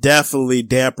thing has definitely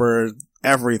dampered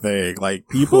everything. Like,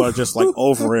 people are just like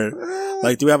over it.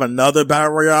 Like, do we have another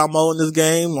Battle Royale mode in this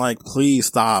game? Like, please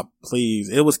stop. Please.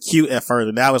 It was cute at first,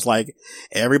 and now it's like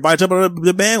everybody jumping on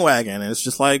the bandwagon, and it's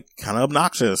just like kind of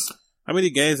obnoxious. How many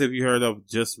games have you heard of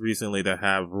just recently that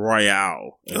have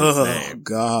Royale in the name? Oh,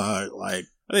 God. Like,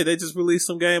 I think they just released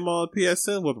some game on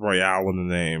PSN with Royale in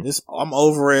the name. I'm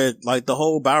over it. Like, the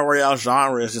whole Battle Royale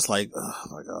genre is just like, oh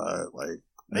my God. Like,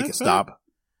 make it stop.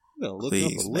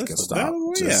 Please, make it stop.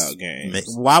 Battle Royale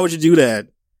games. Why would you do that?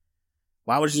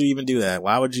 Why would you even do that?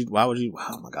 Why would you,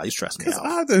 oh my God, you stress me out.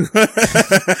 I do.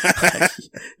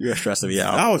 You're stressing me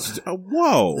out.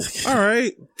 Whoa. All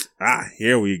right.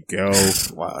 Here we go.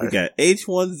 Wow. We got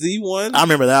H1Z1. I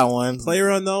remember that one.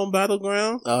 PlayerUnknown's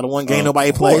Battleground. The one game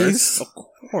nobody plays. Of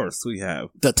course we have.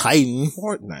 The Titan.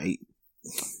 Fortnite.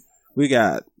 We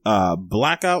got,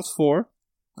 Black Ops 4.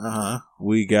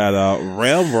 We got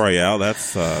Realm Royale.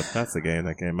 That's a game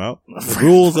that came out.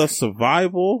 Rules of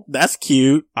Survival. That's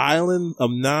cute. Island of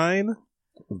 9.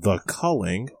 The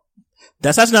Culling.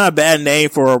 That's actually not a bad name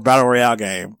for a Battle Royale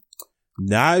game.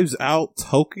 Knives Out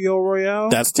Tokyo Royale.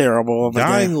 That's terrible.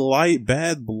 Dying Light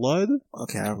Bad Blood.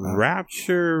 Okay, I don't know.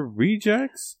 Rapture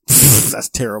Rejects. That's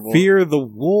terrible. Fear the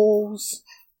Wolves.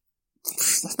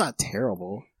 That's not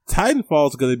terrible.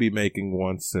 Titanfall's going to be making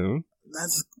one soon.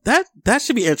 That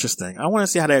should be interesting. I want to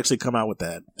see how they actually come out with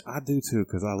that. I do too,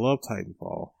 because I love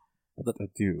Titanfall. I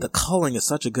do. The Culling is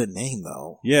such a good name,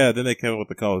 though. Yeah, then they came up with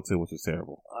the Culling too, which is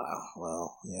terrible.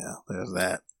 Well, yeah, there's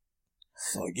that.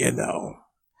 So, you know.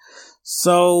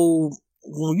 So,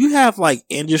 when you have like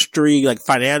industry, like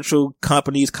financial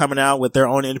companies coming out with their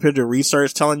own independent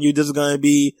research telling you this is going to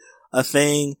be a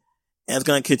thing and it's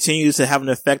going to continue to have an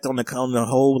effect on the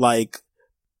whole, like,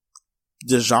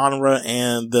 the genre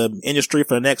and the industry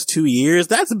for the next 2 years,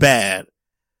 that's bad.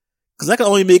 Cause that can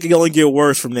only make it only get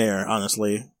worse from there,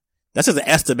 honestly. That's just an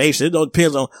estimation. It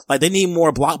depends on, like, they need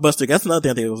more blockbuster. That's another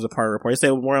thing I think was a part of the report. They said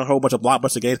there weren't a whole bunch of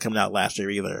blockbuster games coming out last year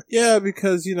either. Yeah,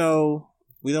 because, you know,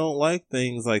 we don't like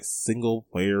things like single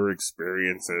player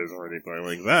experiences or anything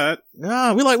like that.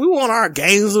 No, we want our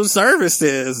games and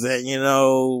services and, you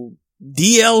know,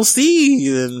 DLC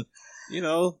and, you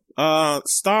know,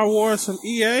 Star Wars from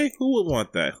EA? Who would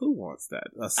want that? Who wants that?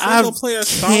 A single player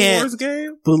Star Wars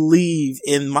game? Believe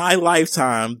in my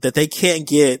lifetime that they can't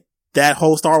get that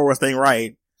whole Star Wars thing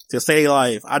right to save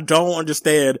life. I don't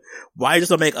understand why just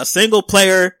don't make a single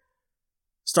player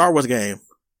Star Wars game.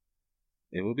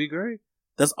 It would be great.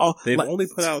 That's all. They've only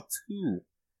put out two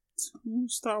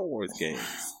Star Wars games.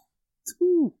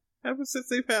 2. Ever since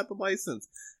they've had the license.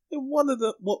 And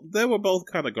they were both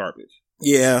kind of garbage.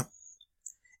 Yeah.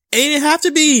 It didn't have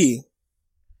to be.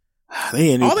 All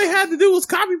they had to do was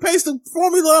copy paste the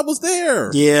formula that was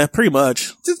there. Yeah, pretty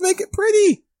much. Just make it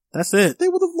pretty. That's it. They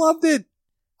would have loved it.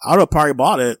 I would have probably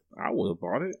bought it. I would have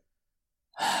bought it.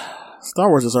 Star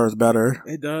Wars deserves better.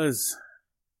 It does.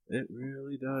 It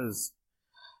really does.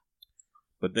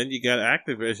 But then you got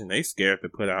Activision. They scared to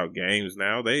put out games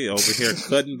now. They over here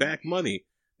cutting back money.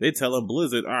 They telling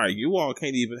Blizzard, all right, you all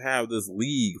can't even have this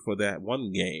league for that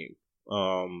one game.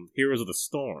 Heroes of the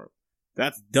Storm.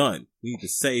 That's done. We need to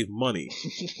save money.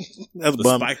 That's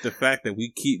despite the fact that we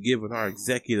keep giving our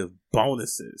executive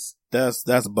bonuses. That's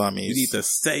bummies. You need to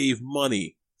save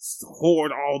money.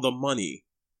 Hoard all the money.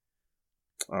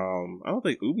 I don't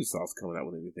think Ubisoft's coming out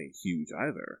with anything huge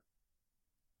either.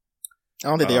 I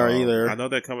don't think they are either. I know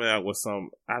they're coming out with some,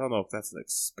 I don't know if that's an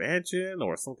expansion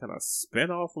or some kind of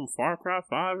spin-off from Far Cry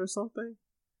 5 or something.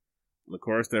 And of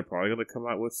course, they're probably going to come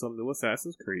out with some new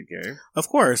Assassin's Creed game. Of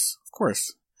course.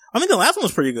 I mean, the last one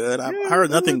was pretty good. I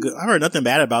heard nothing good. I heard nothing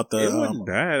bad about the. It wasn't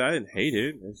bad. I didn't hate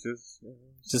it. It's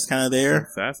just kind of there.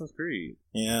 Assassin's Creed.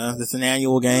 Yeah, it's an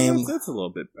annual game. It's a little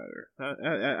bit better.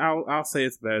 I'll say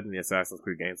it's better than the Assassin's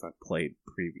Creed games I've played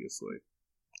previously.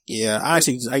 Yeah, I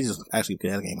just gave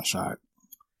that game a shot.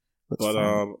 But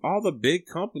all the big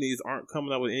companies aren't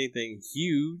coming up with anything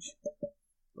huge.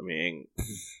 I mean,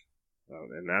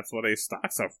 and that's why their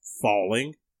stocks are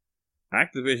falling.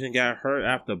 Activision got hurt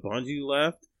after Bungie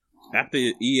left. After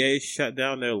EA shut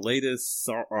down their latest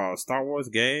Star Wars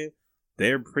game,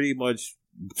 they're pretty much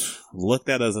looked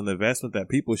at as an investment that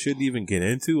people shouldn't even get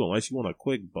into unless you want a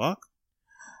quick buck.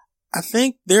 I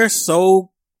think they're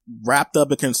so wrapped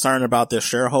up and concerned about their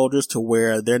shareholders to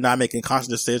where they're not making conscious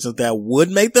decisions that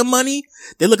would make them money.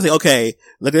 They look like, okay,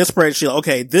 look at this spreadsheet.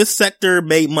 Okay, this sector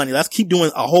made money. Let's keep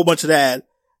doing a whole bunch of that.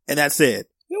 And that's it.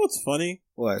 You know what's funny?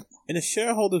 What? In the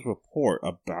shareholders report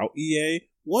about EA,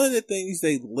 one of the things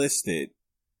they listed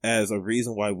as a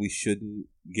reason why we shouldn't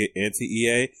get into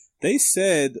EA, they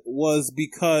said was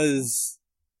because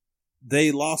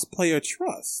they lost player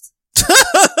trust.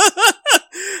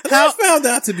 I found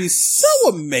that to be so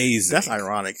amazing. That's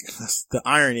ironic. That's the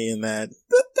irony in that.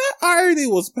 That irony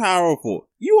was powerful.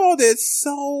 You all did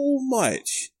so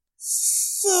much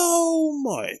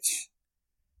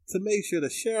to make sure the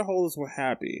shareholders were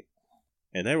happy.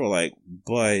 And they were like,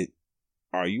 but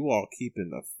are you all keeping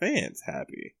the fans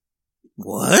happy?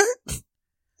 What?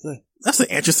 That's an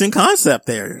interesting concept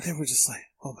there. They were just like,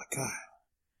 oh my God,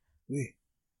 we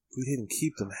didn't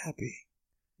keep them happy.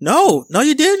 No,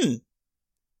 you didn't.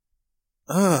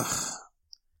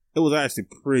 It was actually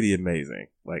pretty amazing.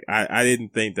 Like, I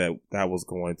didn't think that was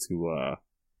going to,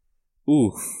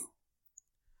 oof.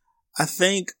 I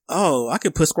think, I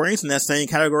could put Square Enix in that same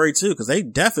category too, because they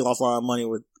definitely lost a lot of money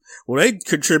with, well, they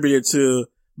contributed to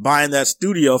buying that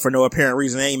studio for no apparent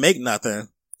reason. They ain't make nothing.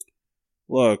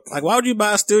 Look. Like, why would you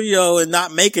buy a studio and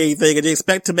not make anything and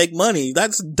expect to make money?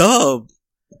 That's dumb.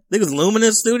 Niggas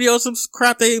Luminous Studios, some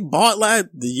crap they bought like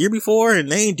the year before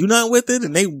and they ain't do nothing with it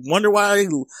and they wonder why they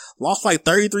lost like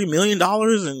 $33 million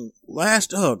and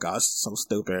oh gosh, so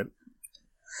stupid.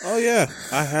 Oh yeah,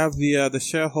 I have the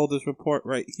shareholders report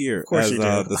right here. Of course you do.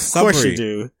 The of summary, course you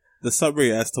do. The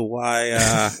summary as to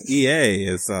why EA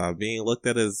is being looked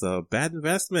at as a bad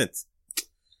investment.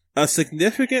 A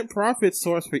significant profit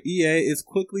source for EA is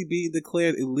quickly being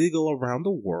declared illegal around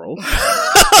the world.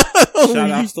 Shout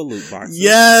outs to loot boxes.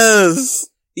 Yes!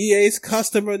 EA's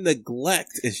customer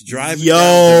neglect is driving down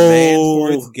demand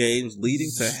for its games,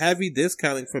 leading to heavy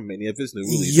discounting for many of its new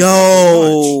releases.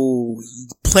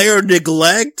 Player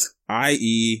neglect?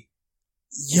 I.e.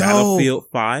 Battlefield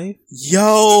 5?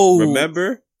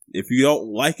 Remember? If you don't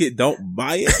like it, don't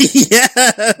buy it.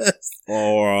 Yes!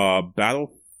 Or,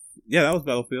 yeah, that was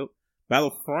Battlefield.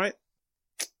 Battlefront?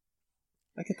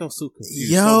 I get those two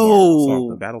confused.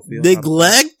 The Battlefield.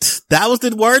 Neglect? That was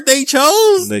the word they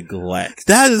chose? Neglect.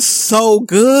 That is so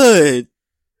good.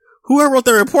 Whoever wrote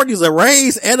the report needs a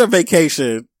raise and a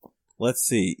vacation. Let's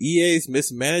see. EA's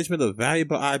mismanagement of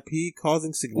valuable IP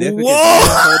causing significant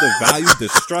shareholder value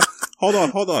destruction.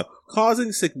 Hold on.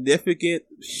 Causing significant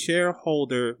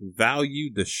shareholder value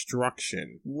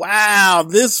destruction. Wow,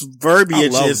 this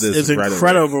verbiage is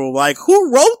incredible. Like,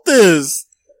 who wrote this?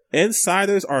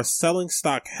 Insiders are selling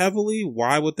stock heavily.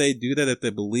 Why would they do that if they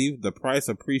believe the price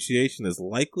appreciation is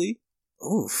likely?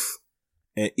 Oof.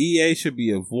 And EA should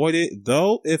be avoided,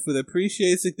 though if it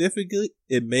appreciates significantly,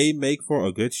 it may make for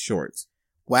a good short.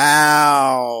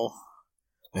 Wow.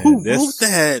 And who wrote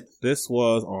that? This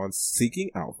was on Seeking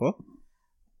Alpha.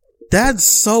 That's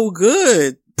so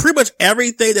good. Pretty much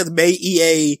everything that's made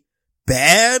EA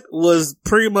bad was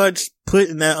pretty much put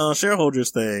in that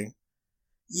shareholders thing.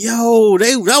 Yo,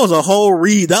 that was a whole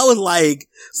read. That was like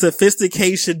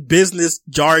sophistication, business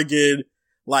jargon,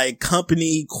 like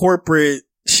company, corporate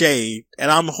shade.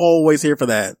 And I'm always here for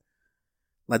that.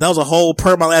 Like that was a whole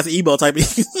per my last email type of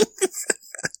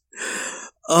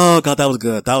Oh god, that was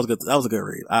good. That was good. That was a good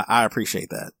read. I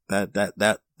appreciate that.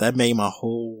 That made my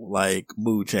whole like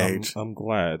mood change. I'm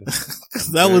glad.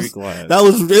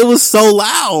 It was so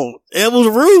loud. It was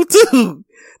rude too.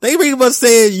 They pretty much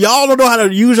said y'all don't know how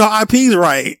to use your IPs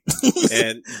right.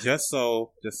 And just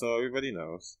so everybody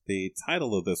knows, the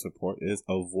title of this report is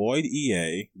Avoid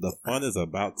EA, the fun is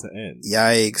about to end.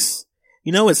 Yikes.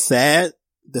 You know what's sad?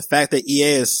 The fact that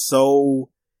EA is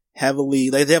so heavily,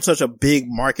 like they have such a big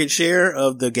market share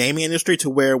of the gaming industry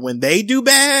to where when they do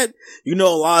bad, you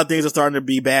know, a lot of things are starting to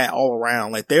be bad all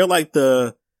around. Like they're kind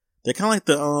of like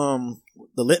the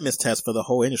litmus test for the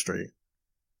whole industry.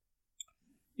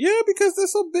 Yeah, because they're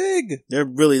so big.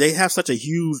 They have such a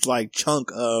huge like chunk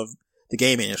of the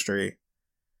gaming industry.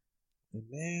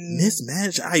 Man.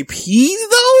 Mismanaged IPs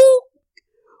though?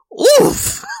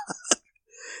 Oof.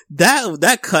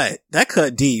 that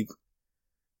cut deep.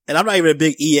 And I'm not even a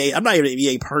big EA, I'm not even an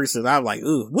EA person. I'm like,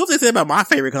 ooh, what they say about my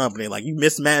favorite company? Like, you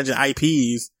mismanaging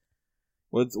IPs.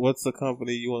 What's the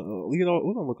company you want? You know,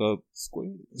 we're gonna look up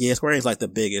Square. Yeah, Square Enix like the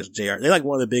biggest JR. They're like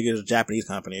one of the biggest Japanese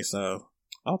companies, so.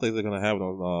 I don't think they're gonna have it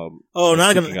on,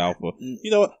 not gonna. Alpha.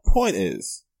 You know what? Point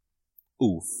is,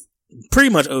 oof. Pretty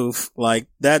much oof. Like,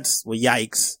 that's, well,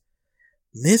 yikes.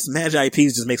 Mismanaged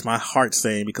IPs just makes my heart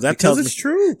sing because it's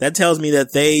true. That tells me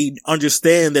that they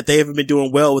understand that they haven't been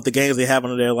doing well with the games they have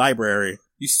under their library.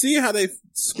 You see how they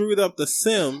screwed up The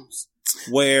Sims,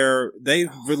 where they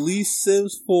released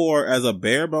Sims 4 as a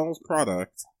bare bones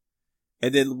product,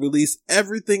 and then release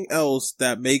everything else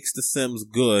that makes The Sims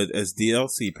good as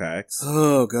DLC packs.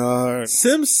 Oh god.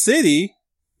 Sim City,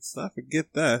 let's not forget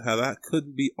that, how that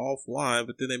couldn't be offline,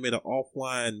 but then they made an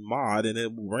offline mod and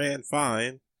it ran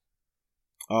fine.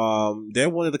 They're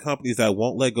one of the companies that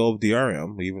won't let go of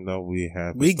DRM, even though we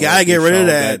gotta get rid of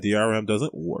that. DRM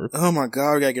doesn't work. Oh my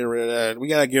god, we gotta get rid of that. We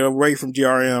gotta get away from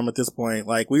DRM at this point.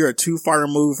 Like, we are too far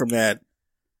removed from that.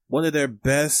 One of their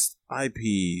best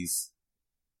IPs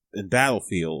in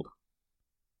Battlefield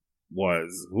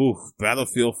was,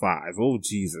 Battlefield 5. Oh,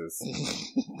 Jesus.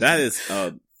 That is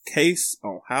a case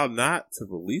on how not to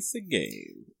release a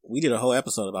game. We did a whole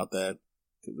episode about that.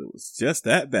 Cause it was just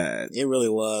that bad. It really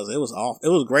was. It was off. It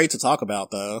was great to talk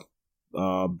about though.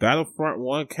 Battlefront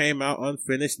 1 came out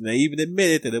unfinished and they even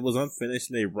admitted that it was unfinished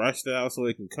and they rushed it out so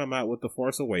it can come out with The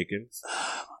Force Awakens.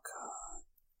 Oh my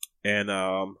god.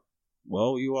 And,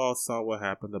 well, you all saw what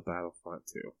happened to Battlefront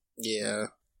 2. Yeah.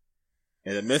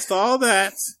 And amidst all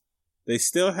that, they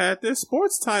still had their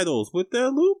sports titles with their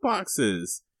loot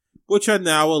boxes, which are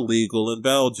now illegal in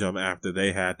Belgium after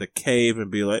they had to cave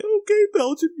and be like, okay,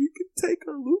 Belgium, you can take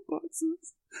our loot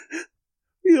boxes.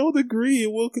 We don't agree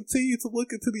and we'll continue to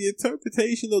look into the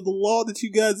interpretation of the law that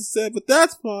you guys have said, but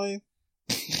that's fine.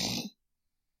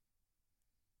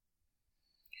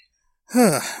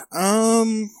 I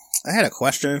had a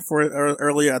question for it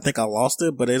earlier. I think I lost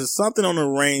it, but it's something on the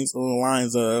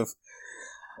lines of,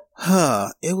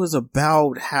 it was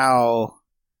about how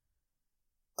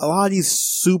a lot of these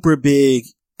super big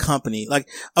company, like,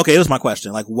 okay, it was my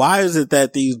question. Like, why is it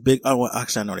that these big, oh, well,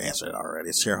 actually, I know the answer to it already.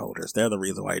 It's shareholders. They're the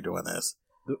reason why you're doing this.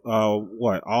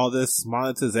 What? All this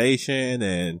monetization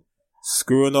and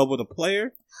screwing over the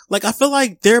player? Like, I feel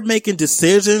like they're making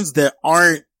decisions that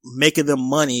aren't making them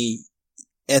money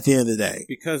at the end of the day.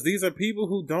 Because these are people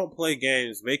who don't play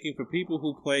games, making for people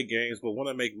who play games, but want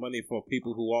to make money for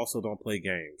people who also don't play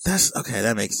games. That's, okay,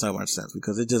 that makes so much sense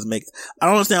because it just makes, I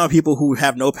don't understand why people who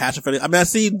have no passion for it. I mean, I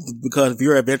see, because if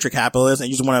you're a venture capitalist and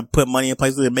you just want to put money in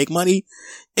places that make money,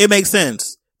 it makes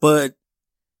sense. But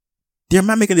they're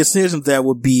not making decisions that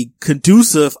would be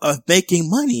conducive of making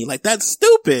money. Like, that's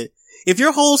stupid. If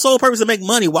your whole sole purpose is to make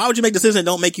money, why would you make decisions that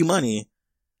don't make you money?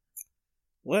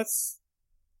 Let's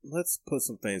put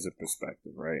some things in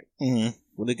perspective, right? Mm-hmm.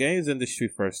 When the games industry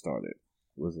first started, it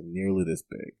wasn't nearly this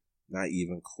big. Not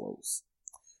even close.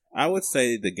 I would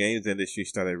say the games industry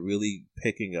started really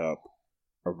picking up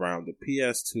around the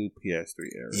PS2,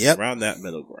 PS3 era. Yep. Around that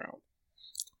middle ground.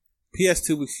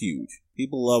 PS2 was huge.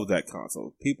 People love that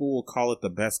console. People will call it the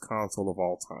best console of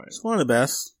all time. It's one of the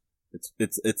best.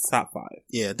 It's top 5.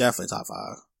 Yeah, definitely top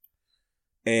 5.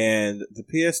 And the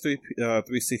PS3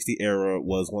 360 era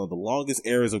was one of the longest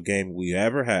eras of gaming we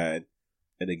ever had.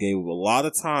 And it gave a lot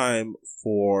of time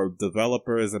for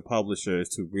developers and publishers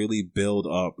to really build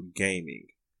up gaming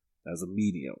as a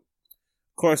medium.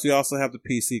 Of course, we also have the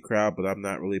PC crowd, but I'm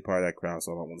not really part of that crowd,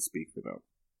 so I don't want to speak for them.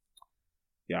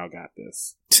 Y'all got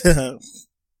this.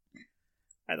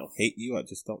 I don't hate you, I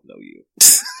just don't know you.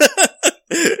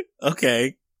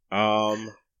 Okay.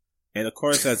 And of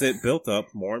course, as it built up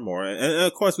more and more, and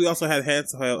of course, we also had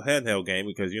handheld game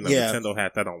because, you know, yeah. Nintendo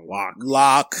had that on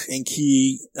lock and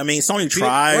key. I mean, Sony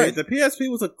tried. Right, the PSP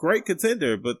was a great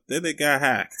contender, but then it got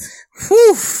hacked.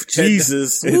 Whew,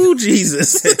 Jesus. Ooh,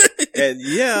 Jesus. And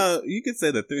yeah, you could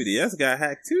say the 3DS got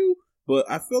hacked too,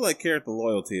 but I feel like character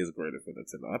loyalty is greater for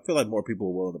Nintendo. I feel like more people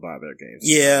are willing to buy their games.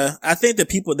 Yeah, I think the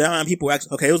amount of people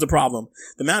actually, okay, it was a problem.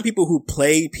 The amount of people who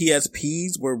played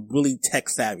PSPs were really tech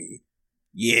savvy.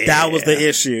 Yeah. That was the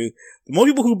issue. The more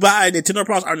people who buy Nintendo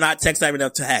products are not tech savvy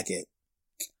enough to hack it.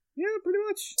 Yeah, pretty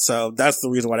much. So that's the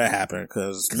reason why that happened,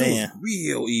 cause man. It was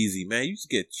real easy, man. You just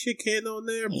get chick hand on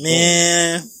there.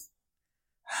 Man.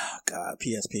 Oh God,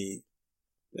 PSP.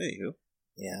 There you go.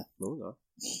 Yeah. Moving on.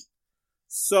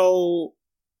 So,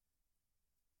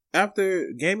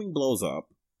 after gaming blows up,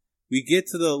 we get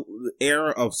to the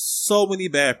era of so many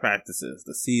bad practices.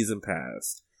 The season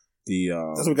pass,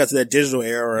 That's when we got to that digital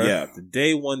era. Yeah, the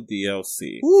day one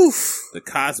DLC. Oof. The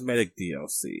cosmetic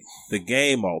DLC. The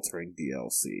game altering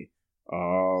DLC.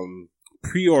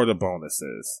 Pre-order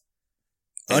bonuses.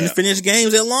 Unfinished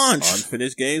games at launch.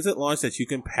 Unfinished games at launch that you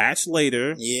can patch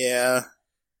later. Yeah.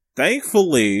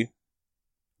 Thankfully,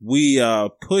 we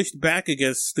pushed back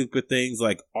against stupid things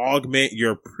like augment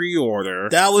your pre-order.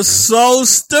 That was so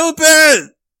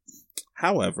stupid!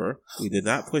 However, we did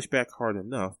not push back hard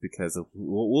enough because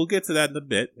we'll get to that in a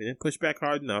bit. We didn't push back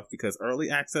hard enough because early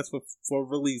access for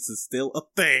release is still a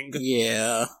thing.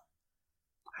 Yeah.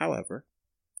 However,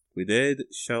 we did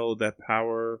show that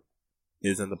power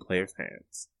is in the player's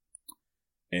hands.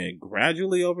 And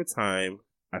gradually over time,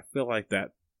 I feel like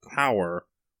that power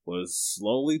was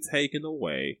slowly taken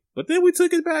away, but then we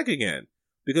took it back again.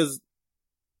 Because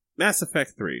Mass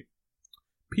Effect 3,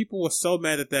 people were so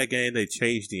mad at that game, they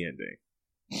changed the ending.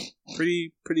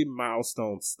 Pretty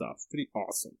milestone stuff. Pretty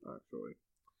awesome, actually.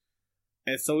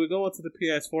 And so we go into the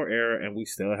PS4 era, and we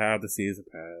still have the Season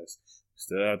Pass. We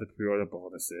still have the pre-order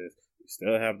bonuses. We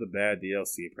still have the bad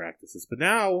DLC practices. But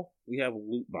now, we have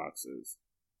loot boxes.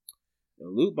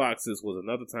 And loot boxes was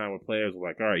another time where players were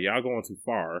like, alright, y'all going too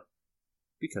far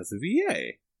because of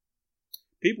EA.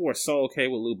 People were so okay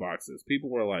with loot boxes. People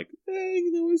were like, hey,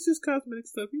 it's just cosmetic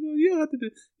stuff. You don't have to do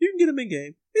it. You can get them in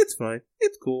game. It's fine.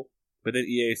 It's cool. But then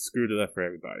EA screwed it up for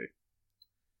everybody.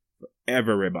 For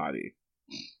everybody.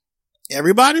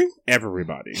 Everybody?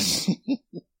 Everybody.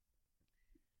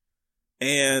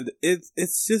 And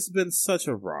it's just been such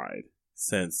a ride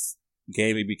since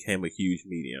gaming became a huge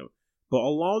medium. But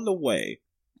along the way,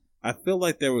 I feel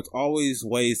like there was always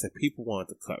ways that people wanted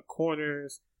to cut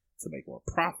corners, to make more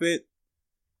profit.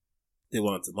 They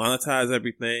wanted to monetize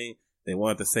everything. They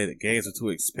wanted to say that games are too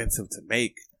expensive to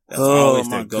make. That's always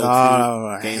their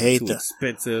go-to. Games are too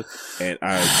expensive. And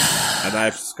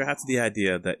I've subscribed to the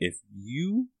idea that if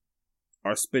you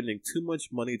are spending too much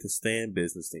money to stay in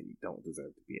business, then you don't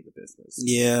deserve to be in the business.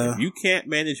 Yeah. If you can't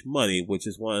manage money, which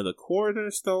is one of the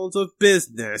cornerstones of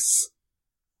business,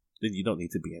 then you don't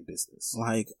need to be in business.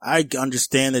 Like, I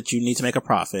understand that you need to make a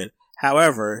profit.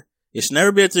 However, it should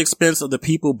never be at the expense of the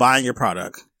people buying your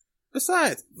product.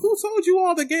 Besides, who told you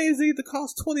all the games need to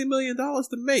cost $20 million to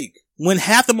make? When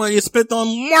half the money is spent on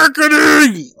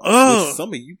marketing! Which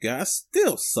some of you guys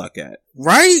still suck at.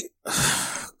 Right?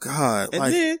 God.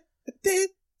 And then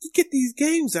you get these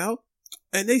games out,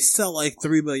 and they sell like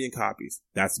 3 million copies.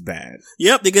 That's bad.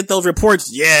 Yep, they get those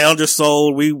reports. Yeah,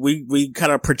 undersold. We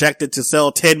kind of projected to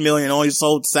sell 10 million, only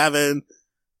sold 7.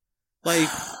 Like,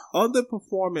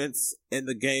 underperformance in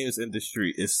the games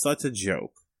industry is such a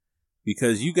joke.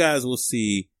 Because you guys will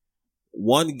see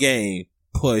one game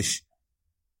push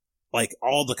like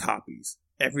all the copies.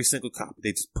 Every single copy.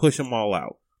 They just push them all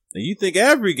out. And you think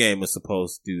every game is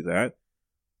supposed to do that.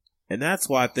 And that's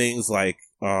why things like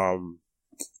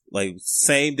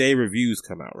same day reviews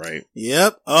come out, right?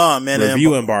 Yep. Oh man.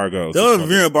 Review embargoes. Those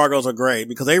review embargoes are great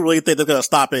because they really think they're going to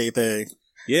stop anything.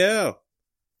 Yeah.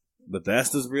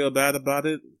 Bethesda's real bad about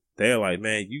it. They're like,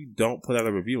 man, you don't put out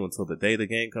a review until the day the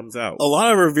game comes out. A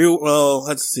lot of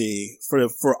let's see.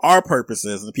 For our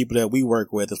purposes, the people that we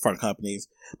work with as front companies,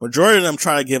 majority of them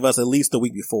try to give us at least a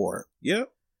week before.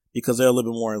 Yep. Because they're a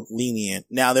little bit more lenient.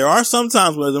 Now, there are some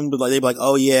times where they'd be like,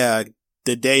 oh yeah,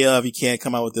 the day of, you can't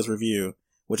come out with this review.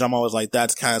 Which I'm always like,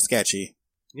 that's kind of sketchy.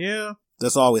 Yeah.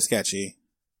 That's always sketchy.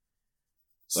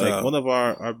 So, like, one of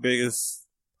our biggest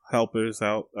helpers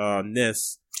out,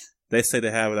 NIS, they say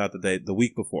they have it out the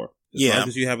week before. As long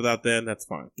as you have it out then, that's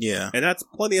fine. Yeah. And that's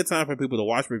plenty of time for people to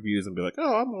watch reviews and be like,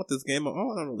 oh, I want this game. Oh,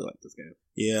 I don't really like this game.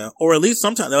 Yeah. Or at least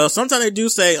sometimes they do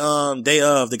say, day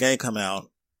of the game come out.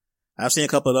 I've seen a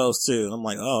couple of those too. I'm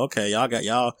like, oh, okay, y'all got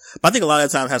y'all. But I think a lot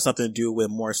of the time it has something to do with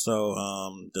more so,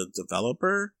 the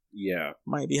developer. Yeah.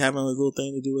 Might be having a little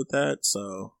thing to do with that.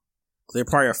 So they're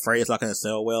probably afraid it's not going to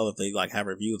sell well if they like have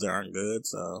reviews that aren't good.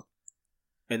 So.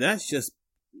 And that's just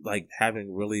like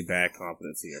having really bad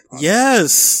confidence in your product.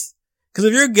 Yes. Cause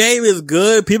if your game is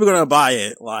good, people are going to buy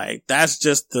it. Like, that's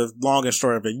just the long and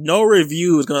short of it. No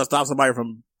review is going to stop somebody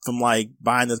from like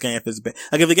buying this game if it's bad.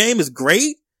 Like, if the game is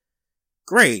great.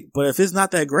 But if it's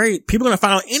not that great, people are going to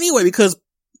find out anyway because,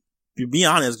 to be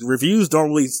honest, reviews don't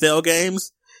really sell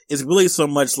games. It's really so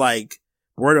much like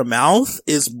word of mouth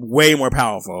is way more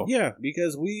powerful. Yeah,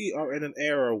 because we are in an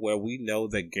era where we know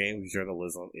that games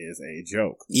journalism is a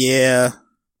joke. Yeah.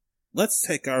 Let's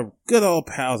take our good old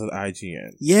pals at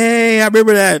IGN. Yay, I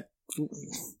remember that.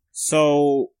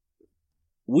 So,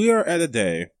 we are at a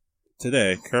day,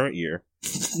 today, current year,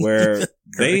 where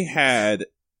they had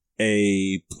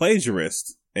a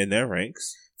plagiarist in their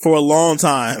ranks. For a long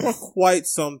time. For quite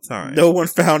some time. No one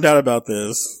found out about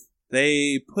this.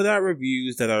 They put out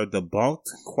reviews that are debunked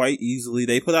quite easily.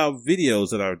 They put out videos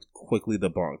that are quickly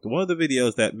debunked. One of the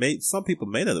videos that some people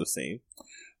may not have seen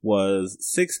was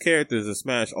 6 characters in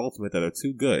Smash Ultimate that are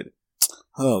too good.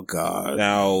 Oh, God.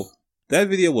 Now, that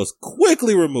video was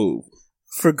quickly removed.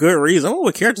 For good reason. I don't know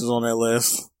what characters on that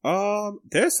list.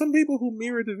 There's some people who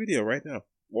mirrored the video right now.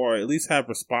 Or at least have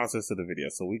responses to the video,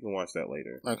 so we can watch that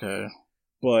later. Okay.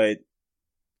 But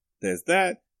there's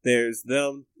that. There's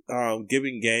them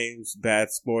giving games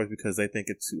bad scores because they think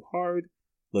it's too hard.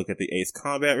 Look at the Ace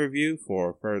Combat review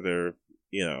for further,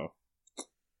 IGN.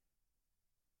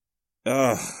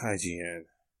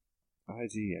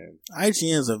 IGN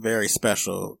is a very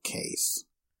special case.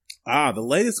 The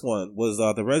latest one was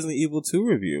the Resident Evil 2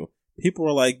 review. People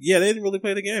were like, yeah, they didn't really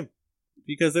play the game.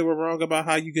 Because they were wrong about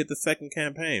how you get the second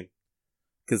campaign.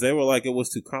 Because they were like, it was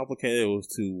too complicated, it was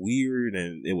too weird,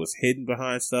 and it was hidden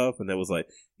behind stuff. And they was like,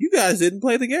 you guys didn't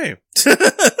play the game.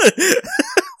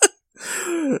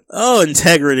 Oh,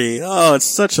 integrity. Oh, it's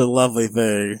such a lovely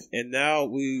thing. And now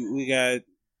we got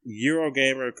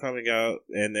Eurogamer coming out,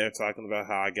 and they're talking about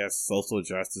how, I guess, social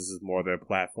justice is more their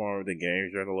platform than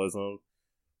game journalism.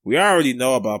 We already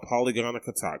know about Polygon and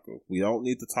Kotaku. We don't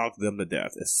need to talk them to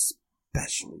death,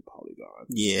 especially Polygon.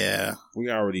 Yeah.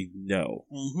 We already know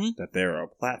that they're a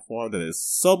platform that is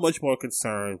so much more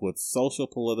concerned with social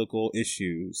political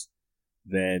issues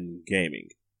than gaming.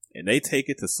 And they take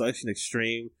it to such an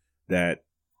extreme that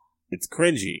it's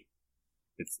cringy.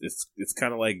 It's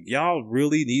kind of like, y'all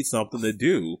really need something to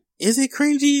do. Is it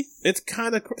cringy? It's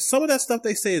kind of, some of that stuff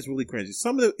they say is really cringy.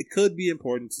 Some of it could be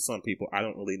important to some people. I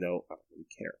don't really know. I don't really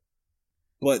care.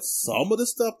 But some of the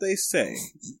stuff they say,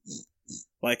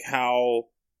 like how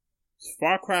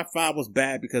Far Cry 5 was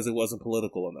bad because it wasn't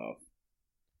political enough.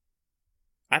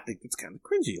 I think it's kind of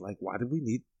cringy. Like, why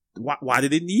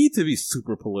did it need to be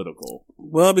super political?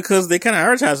 Well, because they kind of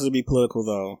advertise it to be political,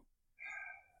 though.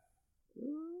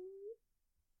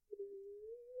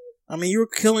 I mean, you were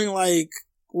killing, like,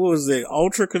 what was it,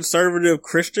 ultra-conservative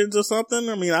Christians or something?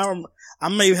 I mean, I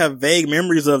may have vague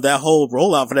memories of that whole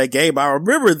rollout for that game, but I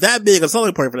remember that being a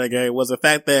selling point for that game was the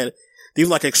fact that these,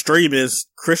 like, extremist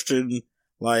Christian,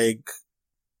 like,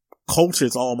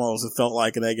 cultures almost, it felt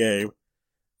like, in that game.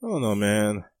 I don't know,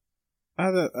 man. I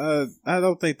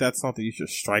don't think that's something you should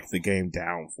strike the game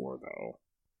down for, though.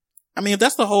 I mean, if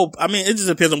that's the whole, I mean, it just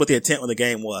depends on what the intent of the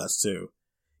game was, too.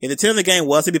 If the intent of the game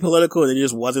was to be political and it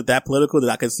just wasn't that political,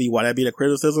 then I could see why that'd be the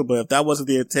criticism. But if that wasn't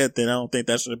the intent, then I don't think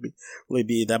that should really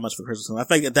be that much of a criticism. I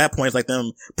think at that point, it's like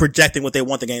them projecting what they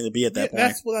want the game to be at that point.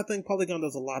 That's what I think Polygon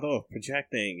does a lot of,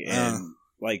 projecting and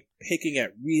like picking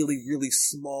at really, really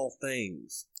small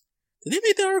things. Did they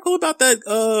make the article about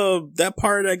that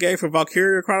part of that game for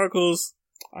Valkyria Chronicles?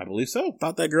 I believe so.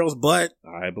 About that girl's butt?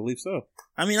 I believe so.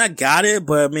 I mean, I got it,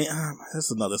 but I mean,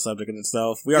 that's another subject in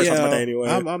itself. We already talked about that anyway.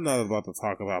 I'm not about to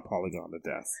talk about Polygon to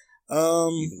death.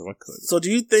 Even though I could. So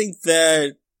do you think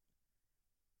that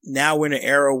now we're in an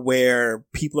era where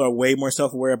people are way more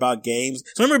self-aware about games?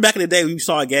 So remember back in the day when you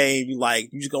saw a game, you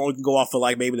just only can go off of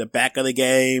like maybe the back of the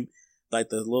game, like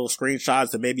the little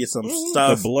screenshots and maybe some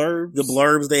stuff. The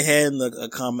blurbs they had in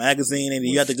the magazine, and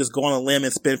you have to just go on a limb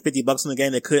and spend $50 on the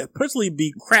game that could personally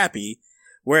be crappy.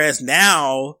 Whereas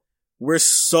now, we're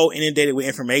so inundated with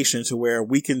information to where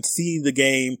we can see the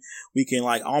game, we can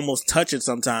like almost touch it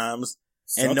sometimes.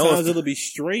 And sometimes it'll be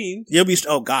streamed.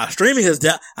 Streaming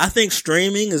I think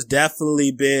streaming has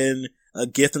definitely been a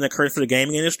gift and a curse for the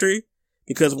gaming industry.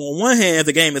 Because on one hand, if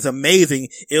the game is amazing,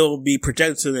 it'll be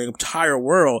projected to the entire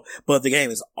world. But if the game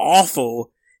is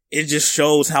awful, it just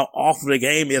shows how awful the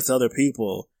game is to other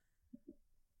people.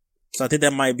 So I think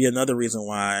that might be another reason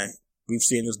why we've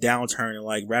seen this downturn in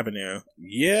like revenue.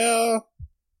 Yeah.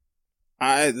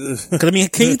 Cause I mean,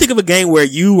 can you think of a game where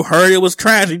you heard it was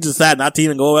trash and you decided not to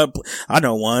even go up? I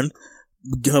know one.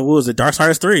 What was it?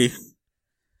 Darksiders 3.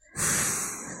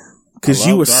 Cause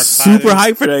you were super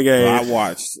hyped for that game. I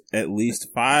watched at least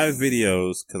 5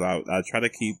 videos cause I try to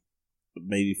keep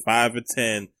maybe 5 or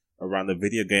 10 around the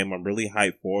video game I'm really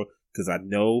hyped for, cause I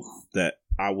know that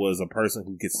I was a person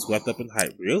who gets swept up in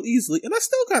hype real easily, and I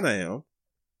still kinda am.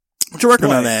 But you're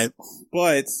working on that.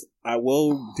 But I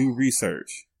will do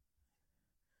research.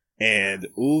 And,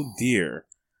 oh dear.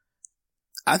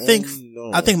 I think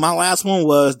my last one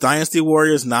was Dynasty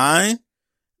Warriors 9.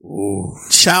 Ooh.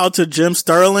 Shout out to Jim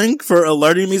Sterling for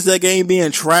alerting me to that game being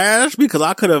trash, because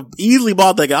I could have easily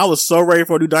bought that game. I was so ready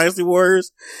for New Dynasty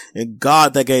Warriors, and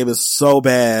God, that game is so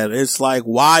bad. It's like,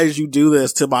 why did you do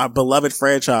this to my beloved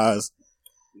franchise?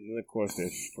 And of course,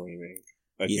 they're streaming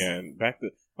again. Yeah.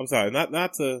 I'm sorry, not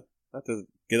to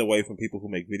get away from people who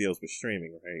make videos for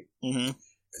streaming, right? Mm-hmm.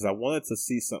 because I wanted to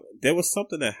see something. There was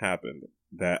something that happened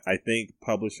that I think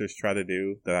publishers try to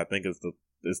do that I think is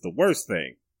the worst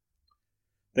thing.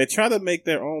 They try to make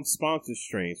their own sponsor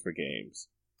streams for games.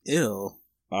 Ew.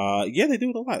 Yeah, they do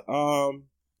it a lot.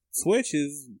 Twitch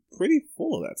is pretty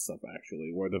full of that stuff,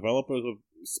 actually, where developers will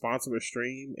sponsor a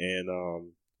stream and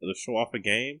it'll show off a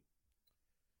game.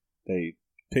 They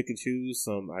pick and choose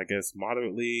some, I guess,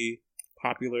 moderately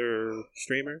popular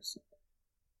streamers.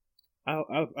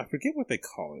 I forget what they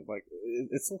call it. Like,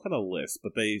 it's some kind of list,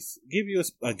 but they give you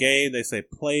a game. They say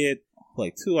play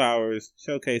 2 hours,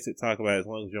 showcase it, talk about it, as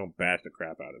long as you don't bash the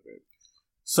crap out of it.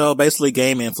 So basically,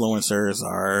 game influencers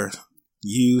are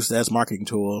used as marketing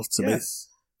tools to yes.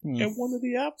 And one of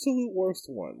the absolute worst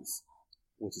ones,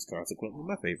 which is consequently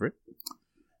my favorite,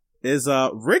 is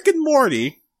Rick and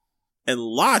Morty and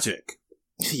Logic.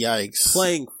 Yikes.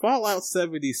 Playing Fallout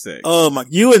 76. Oh my,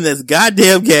 you in this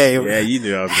goddamn game. Yeah, you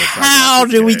knew I was going to talk about How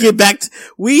this did we game. get back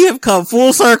we have come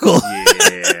full circle.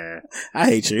 Yeah. I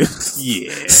hate you.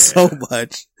 Yeah. So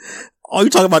much. All you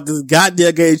talking about this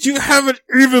goddamn game you haven't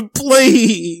even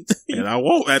played. And I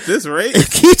won't at this rate.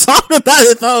 Keep talking about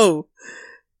it though.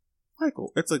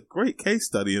 Michael, it's a great case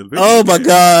study in video Oh my games.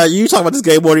 god, you talk about this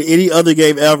game more than any other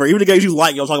game ever. Even the games you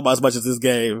like, you don't talk about as much as this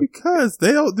game. Because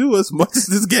they don't do as much as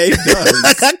this game does.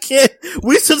 Like, I can't.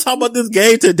 We still talk about this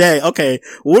game today. Okay,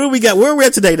 what do we got? Where are we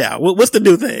at today now? What's the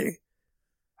new thing?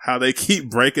 How they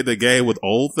keep breaking the game with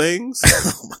old things.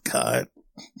 Oh my god.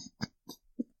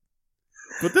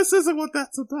 But this isn't what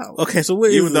that's about. Okay, so what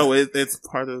is Even it? though it's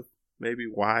part of maybe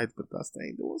why Bethesda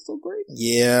ain't doing so great.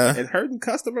 Yeah. And hurting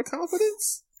customer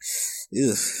confidence.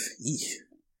 Ugh.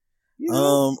 Yeah.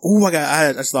 Oh my god,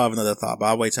 I just thought of another thought, but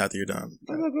I'll wait till after you're done.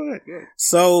 No, go ahead.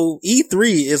 So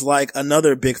E3 is like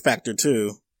another big factor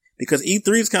too, because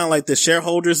E3 is kind of like the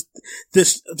shareholders.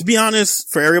 To be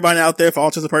honest, for everybody out there, for all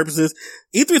intents and purposes,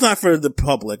 E3 is not for the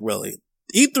public really.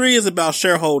 E3 is about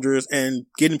shareholders and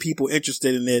getting people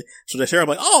interested in it, so the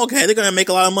shareholders are like, oh, okay, they're gonna make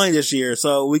a lot of money this year,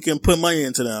 so we can put money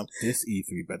into them. This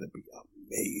E3 better be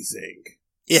amazing.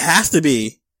 It has to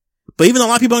be. But even a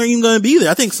lot of people aren't even going to be there.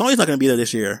 I think Sony's not going to be there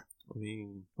this year. I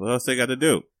mean, what else they got to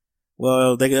do?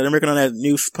 Well, they're working on that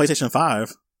new PlayStation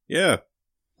 5. Yeah.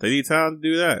 They need time to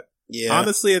do that. Yeah.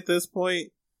 Honestly, at this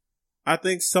point, I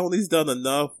think Sony's done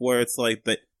enough where it's like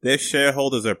their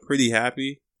shareholders are pretty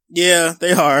happy. Yeah,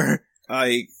 they are.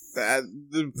 Like,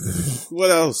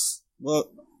 what else?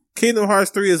 Well, Kingdom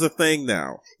Hearts 3 is a thing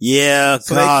now. Yeah,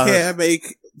 So God. they can't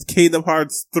make Kingdom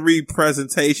Hearts 3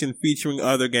 presentation featuring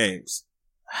other games.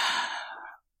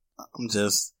 I'm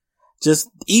just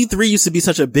E3 used to be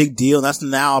such a big deal, and that's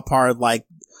now a part of like,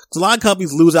 cause a lot of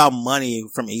companies lose out money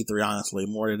from E3, honestly,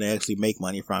 more than they actually make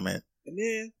money from it. And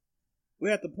then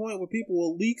we're at the point where people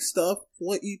will leak stuff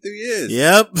what E3 is.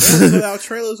 Yep. They'll put out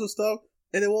trailers and stuff,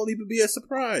 and it won't even be a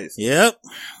surprise. Yep.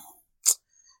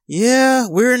 Yeah,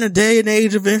 we're in a day and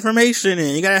age of information,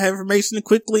 and you gotta have information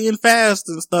quickly and fast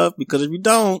and stuff, because if you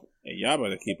don't, And y'all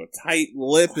better keep a tight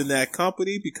lip in that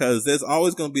company, because there's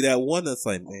always going to be that one that's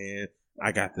like, man,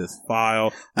 I got this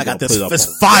file. I got We're this. gonna put it up It's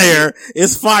on fire.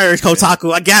 It's fire,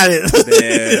 Kotaku. I got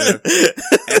it.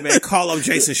 And man, call up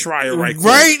Jason Schreier right quick.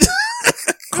 Right?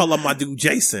 Call up my dude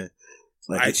Jason.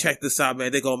 Like, All right, check this out,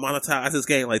 man. They're going to monetize this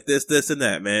game like this, and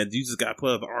that, man. You just got to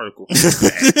put up the article.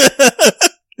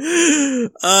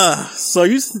 so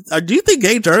do you think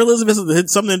game journalism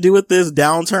has something to do with this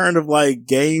downturn of like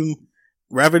game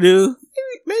revenue?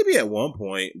 Maybe at one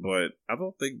point, but I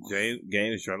don't think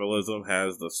games journalism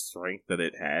has the strength that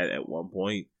it had at one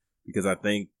point, because I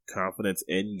think confidence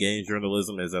in game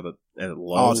journalism is at a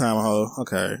low. All time low.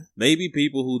 Okay. Maybe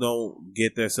people who don't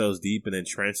get themselves deep and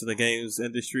entrenched in the games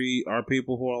industry are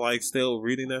people who are like still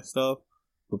reading that stuff.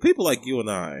 But people like you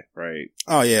and I, right?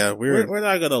 Oh yeah, We're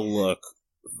not gonna look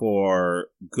for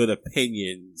good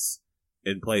opinions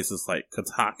in places like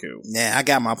Kotaku. Nah, I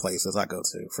got my places I go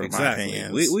to for my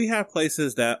opinions. We have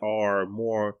places that are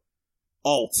more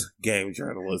alt game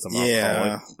journalism. I'll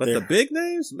call it. But the big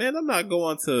names, man, I'm not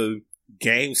going to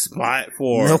GameSpot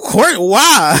for of course,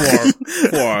 why?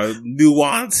 for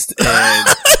nuanced and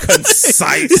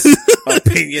concise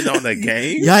opinion on the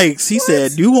game. Yikes! He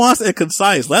said nuanced and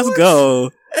concise. Let's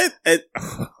go. And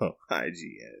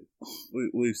IGN,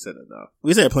 we've said enough.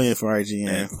 We said plenty for IGN.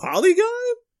 And Polygon.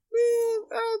 Man,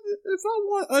 if I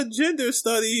want a gender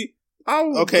study, I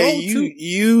will Okay,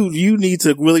 you need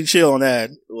to really chill on that.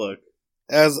 Look,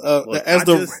 I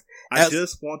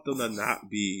just want them to not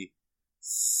be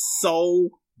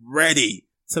so ready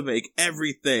to make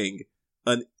everything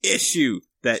an issue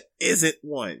that isn't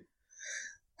one.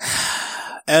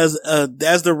 as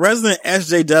the resident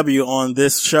SJW on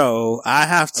this show, I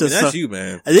have to. That's you,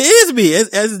 man. It is me.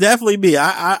 It's definitely me.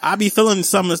 I be feeling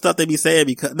some of the stuff they be saying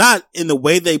because not in the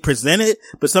way they present it,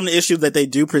 but some of the issues that they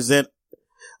do present.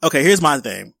 Okay, here's my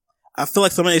thing. I feel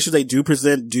like some of the issues they do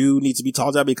present do need to be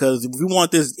talked about because if we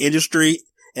want this industry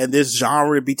and this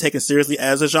genre to be taken seriously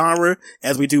as a genre,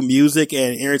 as we do music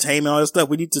and entertainment and all this stuff,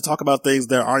 we need to talk about things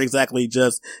that aren't exactly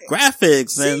just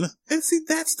graphics. See,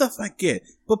 that stuff I get.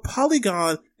 But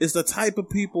Polygon is the type of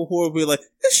people who will be like,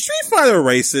 is Street Fighter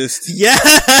racist?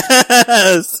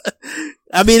 Yes!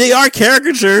 I mean, they are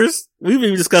caricatures. We've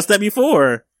even discussed that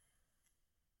before.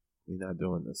 We're not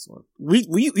doing this one.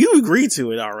 You agreed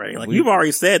to it already. Like, you've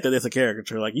already said that it's a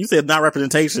caricature. Like, you said not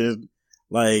representation.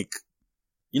 Like,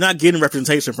 you're not getting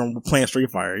representation from playing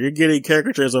Street Fighter. You're getting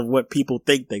caricatures of what people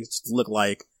think they look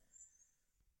like.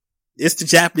 It's the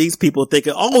Japanese people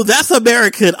thinking, oh, that's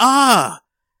American. Ah.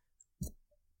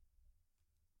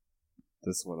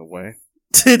 This went away.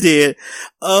 It did.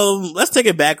 Let's take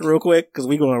it back real quick because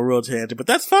we're going on a real tangent, but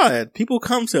that's fine. People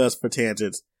come to us for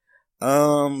tangents.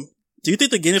 Do you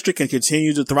think the industry can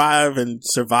continue to thrive and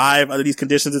survive under these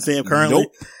conditions it's in currently?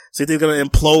 Nope. So you think it's going to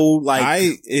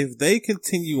implode? If they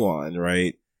continue on,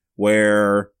 right,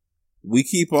 where we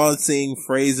keep on seeing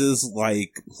phrases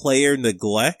like player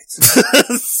neglect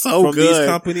so from good. These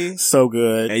companies. So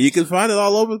good. And you can find it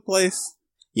all over the place.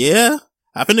 Yeah.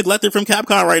 I've been neglected from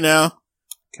Capcom right now.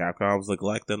 Capcom's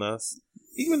neglecting us.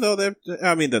 Even though the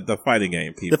fighting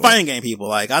game people. The fighting game people.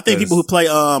 Like, I think people who play,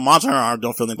 Monster Hunter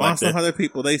don't feel neglected. Monster Hunter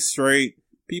people, they straight.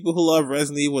 People who love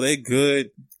Resident Evil, they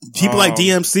good. People like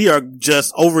DMC are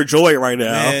just overjoyed right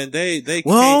now. Man, they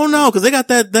well, no, cause they got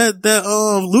that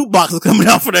loot boxes coming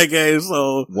out for that game,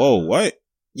 so. Whoa, what?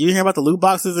 You didn't hear about the loot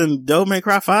boxes in Devil May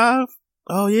Cry 5?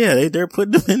 Oh yeah, they're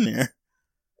putting them in there.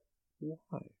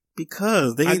 Why?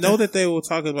 Because I know that they were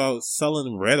talking about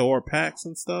selling red ore packs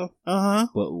and stuff. Uh-huh.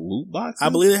 But loot boxes? I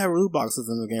believe they have loot boxes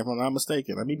in the game, if I'm not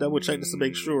mistaken. Let me double check just to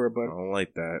make sure, but. I don't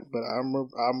like that. But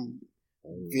I'm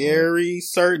very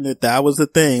certain that was the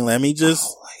thing. Let me just. I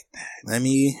don't like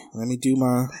that. Let me do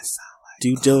my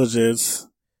due diligence.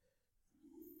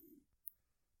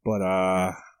 But,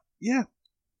 yeah.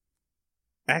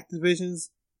 Activision's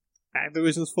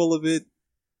full of it.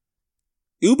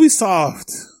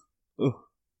 Ubisoft. Ugh.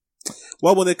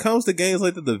 Well, when it comes to games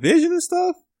like The Division and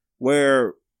stuff,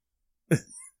 where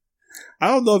I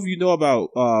don't know if you know about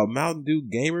Mountain Dew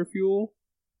Gamer Fuel.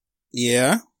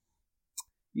 Yeah.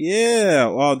 Yeah.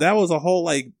 Well, that was a whole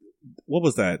what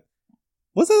was that?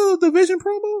 Was it a Division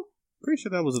promo? Pretty sure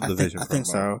that was a Division promo. I think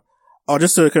so. Oh,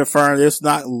 just to confirm, it's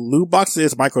not loot boxes,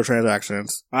 it's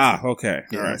microtransactions. Ah, okay.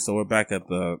 Yeah. All right. So we're back at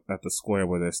the square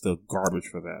where there's still garbage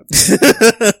for that.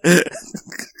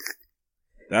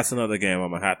 That's another game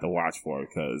I'm gonna have to watch for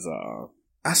because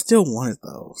I still want it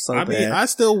though. So bad. I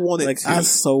still want it too. I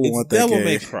so want that Devil game.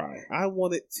 May Cry. I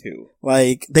want it too.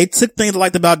 Like, they took things I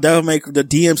liked about Devil May Cry, the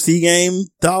DMC game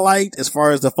that I liked, as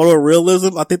far as the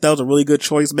photorealism. I think that was a really good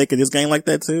choice making this game like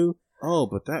that too. Oh,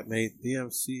 but that made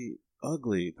DMC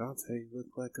ugly. Dante, you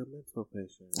look like a mental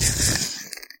patient.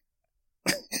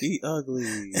 He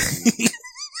ugly.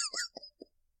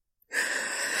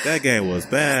 That game was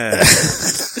bad.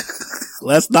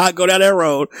 Let's not go down that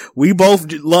road. We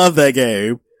both love that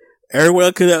game. Everyone I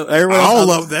don't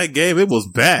love that game. It was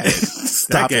bad.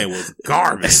 That game was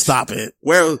garbage. Stop it.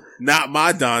 Well, not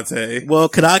my Dante. Well,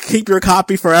 can I keep your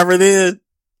copy forever then?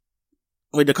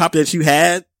 Wait, the copy that you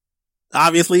had,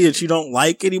 obviously, that you don't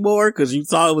like anymore because you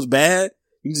thought it was bad.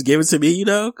 You just give it to me,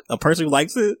 a person who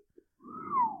likes it.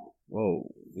 Whoa.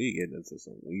 We getting into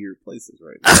some weird places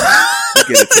right now.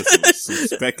 We get into some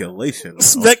speculation.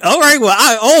 All right, well,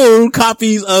 I own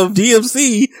copies of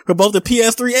DMC for both the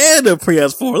PS3 and the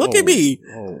PS4. Look at me.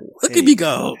 Look at me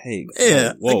go. Hey,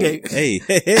 yeah. Whoa. Okay. Hey.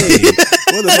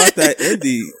 What about that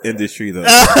indie industry though?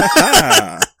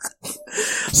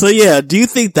 So yeah, do you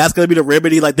think that's going to be the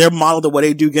remedy? Like, their model, the way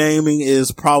they do gaming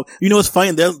is probably, it's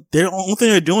funny. Their only thing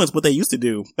they're doing is what they used to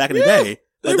do back in the day.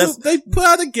 They put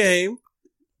out a game.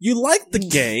 You like the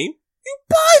game, you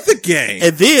buy the game.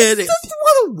 And then,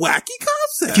 what a wacky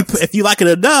concept. If you like it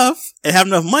enough and have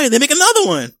enough money, they make another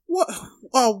one. What?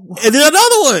 Oh, and then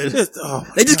another one.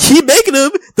 They just keep making them.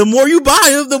 The more you buy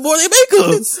them, the more they make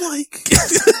them. It's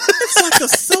like a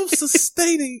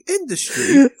self-sustaining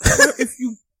industry where if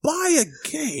you buy a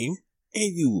game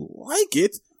and you like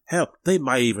it, hell, they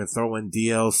might even throw in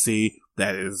DLC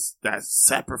that's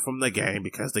separate from the game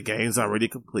because the game's already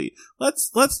complete. Let's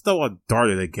throw a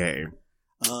dart at the game.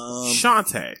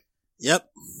 Shantae. Yep.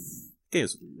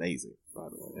 Game's amazing, by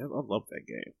the way. I love that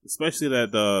game. Especially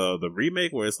that the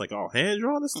remake where it's like all hand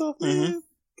drawn and stuff, man. Mm-hmm.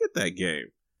 Get that game.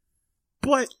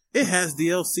 but it has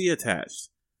DLC attached.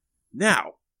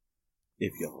 Now,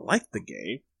 if you like the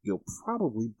game, you'll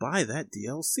probably buy that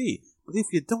DLC. But if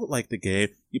you don't like the game,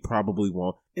 you probably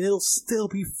won't. And it'll still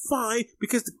be fine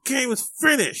because the game is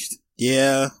finished.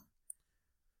 Yeah.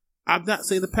 I've not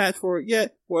seen the patch for it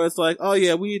yet, where it's like, oh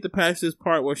yeah, we need to patch this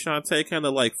part where Shantae kind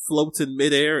of like floats in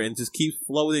midair and just keeps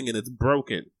floating and it's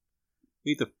broken.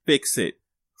 We need to fix it.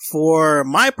 For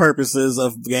my purposes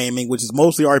of gaming, which is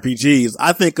mostly RPGs,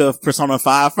 I think of Persona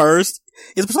 5 first.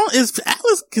 Is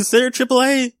Atlas considered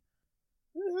AAA?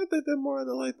 I think they're more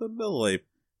than like the middle A,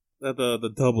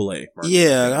 the double A.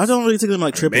 Yeah, I don't really think them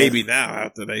like AAA. Maybe now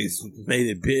after they made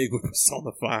it big with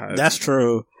Persona 5. That's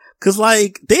true. Cause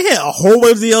like, they had a whole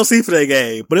bunch of DLC for that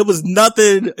game, but it was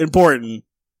nothing important.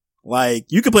 Like,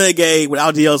 you could play a game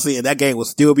without DLC and that game would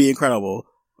still be incredible.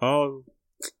 To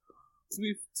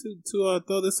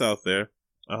throw this out there,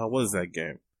 what is that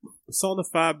game? Persona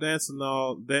 5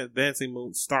 Dancing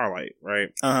Moon Starlight, right?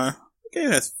 Uh-huh. The game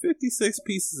has 56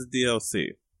 pieces of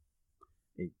DLC.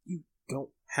 And you don't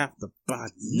have to buy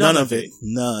none of it.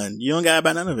 None. You don't gotta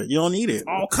buy none of it. You don't need it.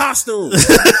 All costumes!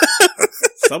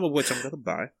 Some of which I'm gonna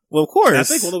buy. Well, of course. And I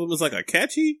think one of them is like a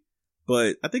catchy,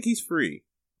 but I think he's free.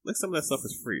 Like some of that stuff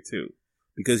is free too.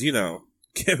 Because,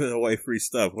 giving away free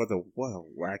stuff. What a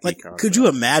wacky concept. Could you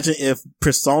imagine if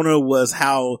Persona was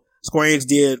how Square Enix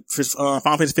did for Final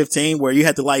Fantasy 15, where you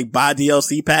had to like buy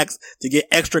DLC packs to get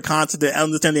extra content to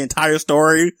understand the entire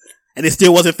story, and it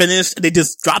still wasn't finished, and they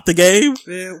just dropped the game?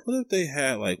 Man, what if they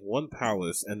had like one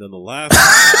palace, and then the last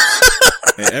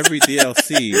and every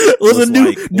DLC was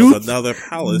another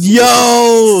palace?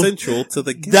 Yo! Central to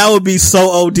the game. That would be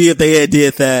so OD if they had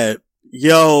did that.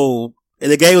 Yo!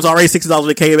 And the game was already $60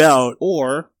 when it came out.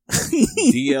 Or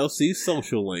DLC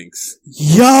social links.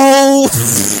 Yo!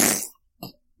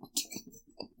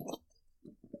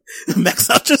 Max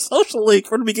out your social link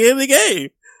from the beginning of the game.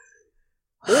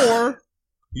 Or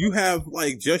you have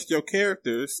like just your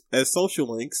characters as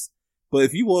social links, but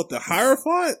if you want the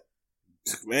Hierophant,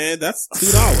 man, that's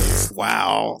 $2.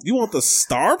 Wow. You want the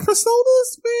star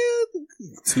personas, man?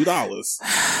 $2.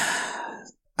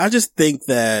 I just think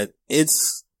that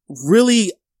it's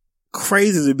really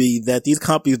crazy to me that these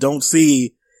companies don't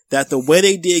see that the way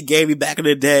they did gaming back in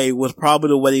the day was probably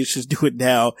the way they should do it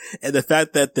now. And the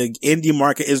fact that the indie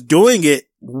market is doing it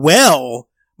well,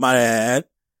 might I add,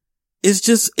 is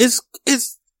just, it's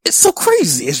so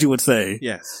crazy, as you would say.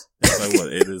 Yes. Like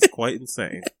what? It is quite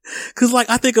insane. Cause like,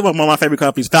 I think about one of my favorite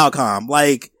companies, Falcom.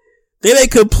 Like, they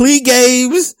make complete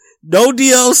games, no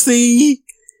DLC,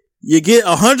 you get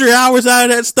 100 hours out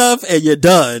of that stuff and you're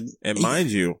done. And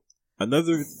mind you,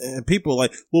 and people are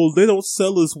like, well, they don't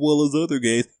sell as well as other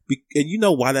games. And you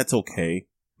know why that's okay?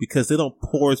 Because they don't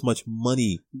pour as much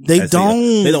money. They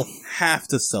don't have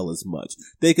to sell as much.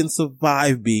 They can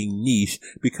survive being niche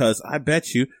because I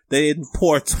bet you they didn't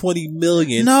pour $20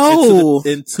 million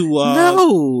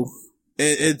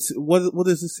what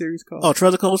is this series called? Oh,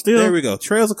 Trails of Cold Steel? There we go.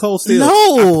 Trails of Cold Steel.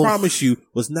 No. I promise you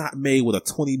was not made with a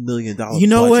 $20 million You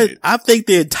know budget. what? I think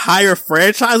the entire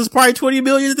franchise is probably $20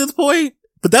 million at this point.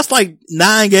 But that's like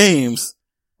 9 games.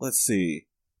 Let's see.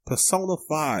 Persona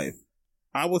 5.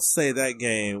 I would say that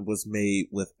game was made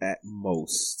with at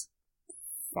most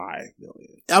 $5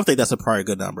 million. I would think that's probably a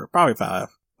good number. Probably 5.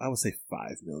 I would say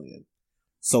 $5 million.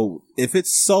 So if it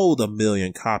sold 1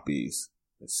 million copies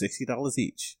at $60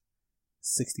 each,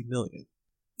 $60 million.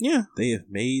 Yeah. They have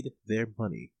made their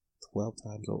money 12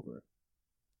 times over.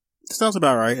 Sounds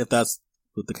about right if that's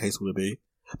what the case would be.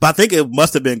 But I think it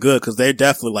must have been good because they're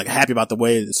definitely like happy about the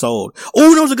way it sold.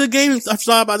 Oh, that was a good game. I just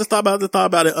thought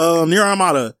about it. Nier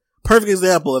Automata. Perfect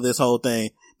example of this whole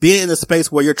thing. Being in a space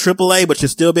where you're AAA, but you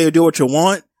still be able to do what you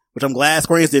want, which I'm glad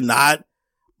Square Enix did not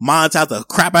monetize the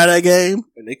crap out of that game.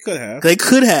 And they could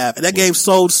have. And that game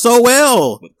sold so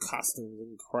well. With costumes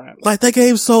and crap. Like that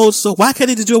game sold so, why can't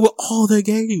they just do it with all their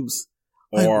games?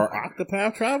 Or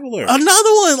Octopath Traveler. Another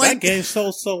one. That game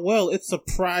sold so well, it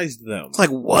surprised them. It's like,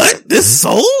 what? This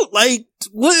sold? Like,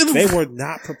 what? They were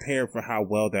not prepared for how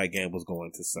well that game was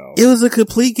going to sell. It was a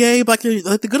complete game like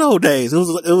the good old days. It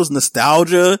was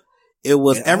nostalgia. It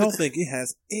was everything. I don't think it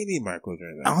has any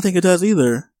microtransactions. I don't think it does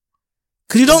either.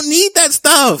 Cause you don't need that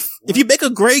stuff. What? If you make a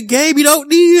great game, you don't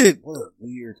need it. What a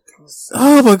weird concept.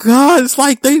 Oh my god. It's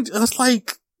like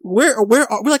we're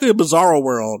like in a bizarro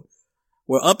world.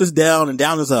 Where up is down and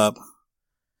down is up.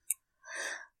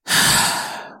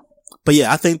 But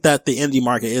yeah, I think that the indie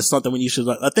market is something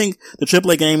I think the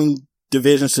AAA gaming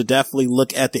division should definitely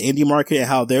look at the indie market and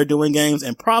how they're doing games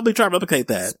and probably try to replicate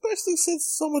that. Especially since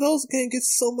some of those games get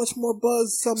so much more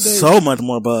buzz someday. So much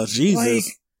more buzz. Jesus. Like,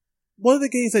 one of the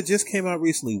games that just came out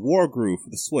recently, Wargroove for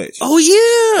the Switch. Oh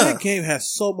yeah, that game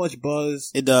has so much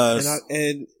buzz. It does,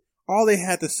 and all they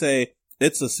had to say,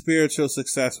 it's a spiritual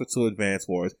successor to Advance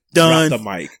Wars. Done. Drop the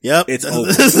mic. Yep, it's over.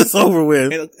 It's over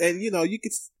with. And you know,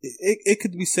 it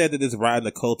could be said that it's riding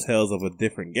the coattails of a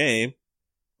different game.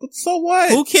 But so what?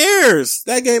 Who cares?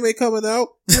 That game ain't coming out.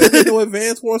 You ain't no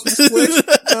Advance Wars for the Switch.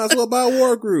 Might as well buy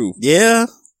Wargroove. Yeah.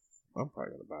 I'm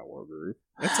probably gonna buy Wargroove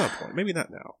at some point. Maybe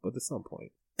not now, but at some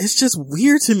point. It's just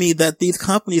weird to me that these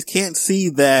companies can't see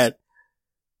that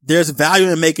there's value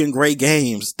in making great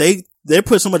games. They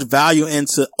put so much value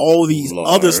into all these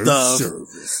other stuff.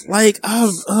 Service. Like,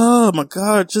 oh my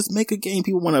God, just make a game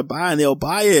people want to buy and they'll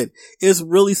buy it. It's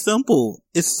really simple.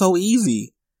 It's so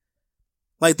easy.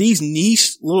 Like these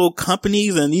niche little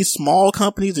companies and these small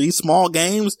companies and these small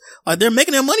games, like they're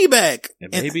making their money back.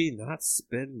 And maybe not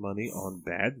spend money on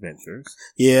bad ventures.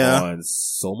 Yeah. On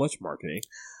so much marketing.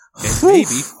 And maybe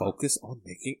focus on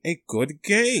making a good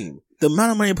game. The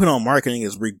amount of money put on marketing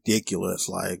is ridiculous.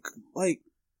 Like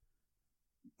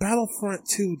Battlefront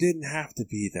 2 didn't have to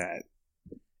be that.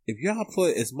 If y'all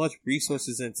put as much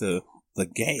resources into the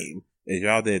game as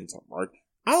y'all did into marketing,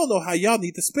 I don't know how y'all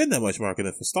need to spend that much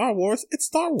marketing for Star Wars. It's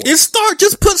Star Wars.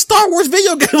 Just put Star Wars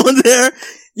video game on there.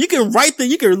 You can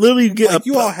you can literally get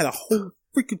you all had a whole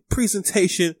freaking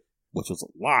presentation, which was a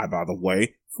lie, by the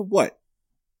way. For what?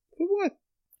 For what?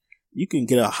 You can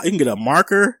get a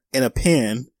marker and a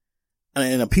pen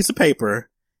and a piece of paper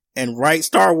and write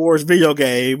Star Wars video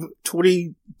game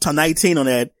 2019 on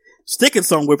that. Stick it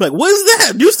somewhere. Like, what is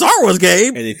that? New Star Wars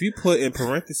game. And if you put in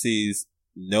parentheses,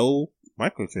 no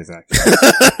microtransactions.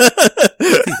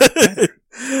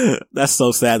 That's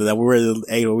so sad that we're in an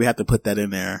age where we have to put that in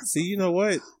there. See, you know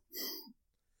what?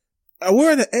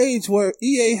 We're in an age where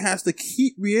EA has to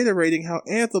keep reiterating how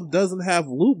Anthem doesn't have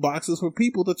loot boxes for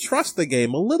people to trust the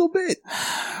game a little bit.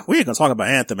 We ain't gonna talk about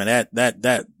Anthem and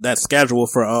that schedule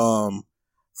for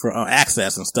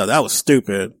access and stuff. That was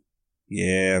stupid.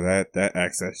 Yeah, that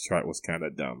access chart was kind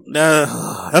of dumb.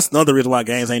 That's another reason why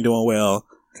games ain't doing well.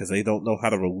 Because they don't know how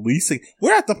to release it.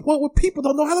 We're at the point where people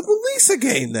don't know how to release a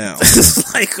game now.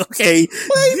 It's like, okay.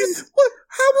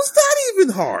 How was that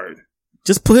even hard?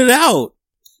 Just put it out.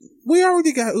 We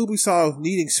already got Ubisoft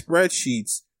needing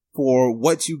spreadsheets for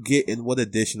what you get in what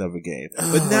edition of a game.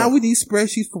 But now we need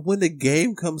spreadsheets for when the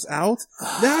game comes out.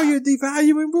 Now you're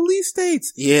devaluing release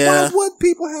dates. Yeah. Why would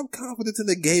people have confidence in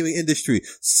the gaming industry?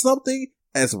 Something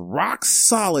as rock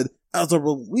solid as a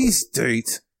release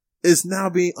date is now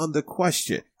being under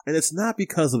question. And it's not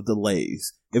because of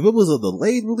delays. If it was a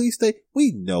delayed release date,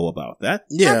 we know about that.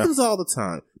 Yeah. Happens all the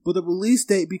time. But a release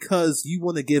date because you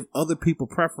want to give other people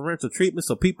preferential treatment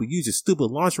so people use your stupid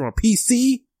launcher on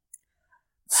PC?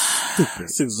 Stupid.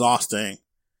 It's exhausting.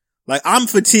 Like, I'm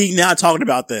fatigued now talking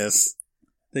about this.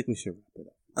 I think we should wrap it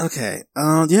up. Okay.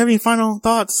 Do you have any final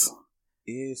thoughts?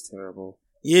 It is terrible.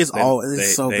 It's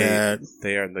so bad.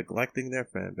 They are neglecting their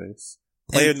fan base.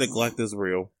 Player neglect is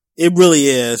real. It really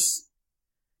is.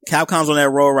 Capcom's on that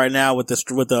roll right now with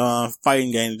the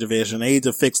fighting game division. They need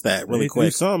to fix that really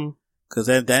quick. Cause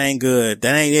that ain't good.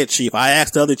 That ain't it, Chief. I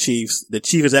asked the other chiefs, the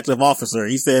chief executive officer.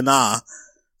 He said, nah.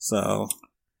 So.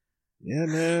 Yeah,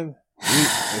 man.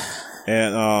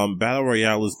 And, Battle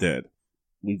Royale is dead.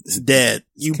 It's dead.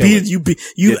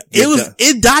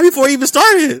 It died before it even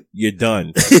started. You're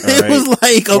done. It was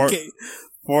like, okay.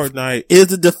 Fortnite is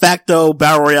the de facto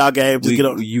Battle Royale game.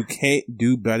 You can't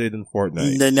do better than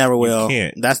Fortnite. They never will.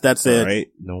 You can't. That's it.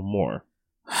 Right? No more.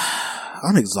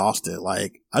 I'm exhausted.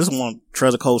 Like, I just want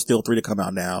Treasure Coast Steel 3 to come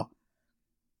out now.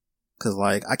 Cause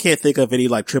like, I can't think of any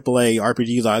like AAA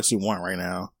RPGs I actually want right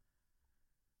now.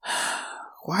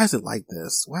 Why is it like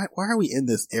this? Why are we in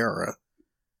this era?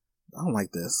 I don't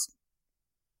like this.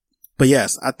 But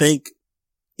yes, I think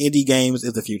indie games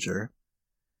is the future.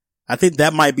 I think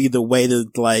that might be the way to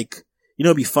like,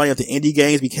 it'd be funny if the indie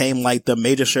games became like the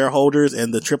major shareholders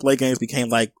and the AAA games became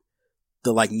like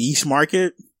the like niche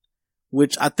market,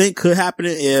 which I think could happen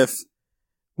if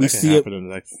we see it in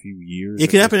the next few years. It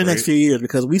could happen in the next few years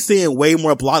because we're seeing way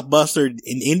more blockbuster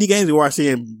in indie games than we are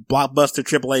seeing blockbuster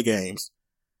AAA games.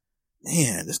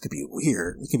 Man, this could be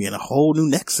weird. We could be in a whole new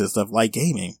nexus of like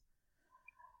gaming.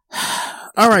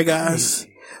 All right, guys.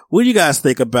 What do you guys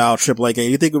think about AAA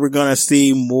games? You think we're going to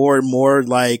see more and more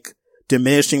like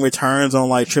diminishing returns on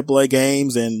like AAA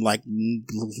games and like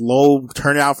low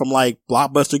turnout from like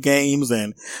blockbuster games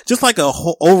and just like a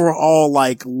whole overall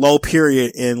like low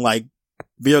period in like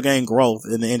video game growth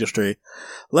in the industry?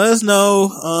 Let us know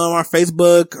on our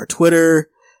Facebook or Twitter.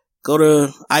 Go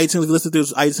to iTunes. If you listen to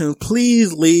iTunes,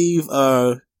 please leave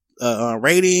a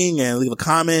rating and leave a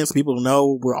comment so people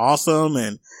know we're awesome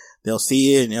and they'll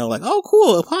see it and they're like, oh,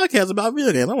 cool, a podcast about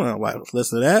video games. I want to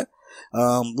listen to that.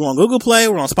 We're on Google Play.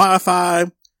 We're on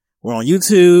Spotify. We're on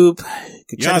YouTube.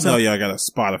 Y'all know y'all got a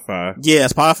Spotify. Yeah,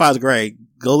 Spotify's great.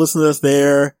 Go listen to us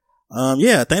there.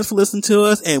 Yeah, thanks for listening to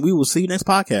us, and we will see you next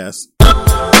podcast.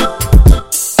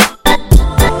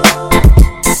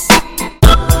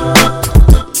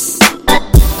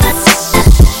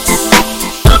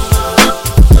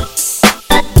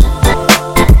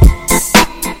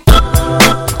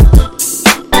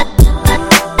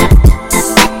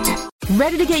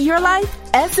 Ready to get your life?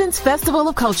 Essence Festival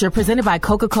of Culture presented by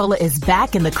Coca-Cola is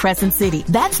back in the Crescent City.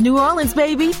 That's New Orleans,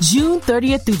 baby. June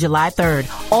 30th through July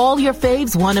 3rd. All your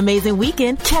faves one amazing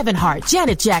weekend. Kevin Hart,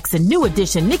 Janet Jackson, New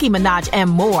Edition, Nicki Minaj, and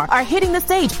more are hitting the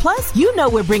stage. Plus, you know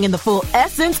we're bringing the full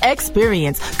Essence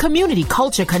experience. Community,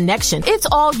 culture, connection. It's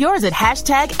all yours at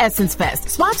 #EssenceFest.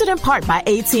 Sponsored in part by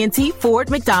AT&T, Ford,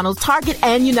 McDonald's, Target,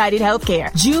 and United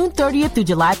Healthcare. June 30th through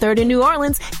July 3rd in New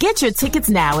Orleans. Get your tickets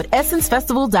now at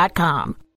EssenceFestival.com.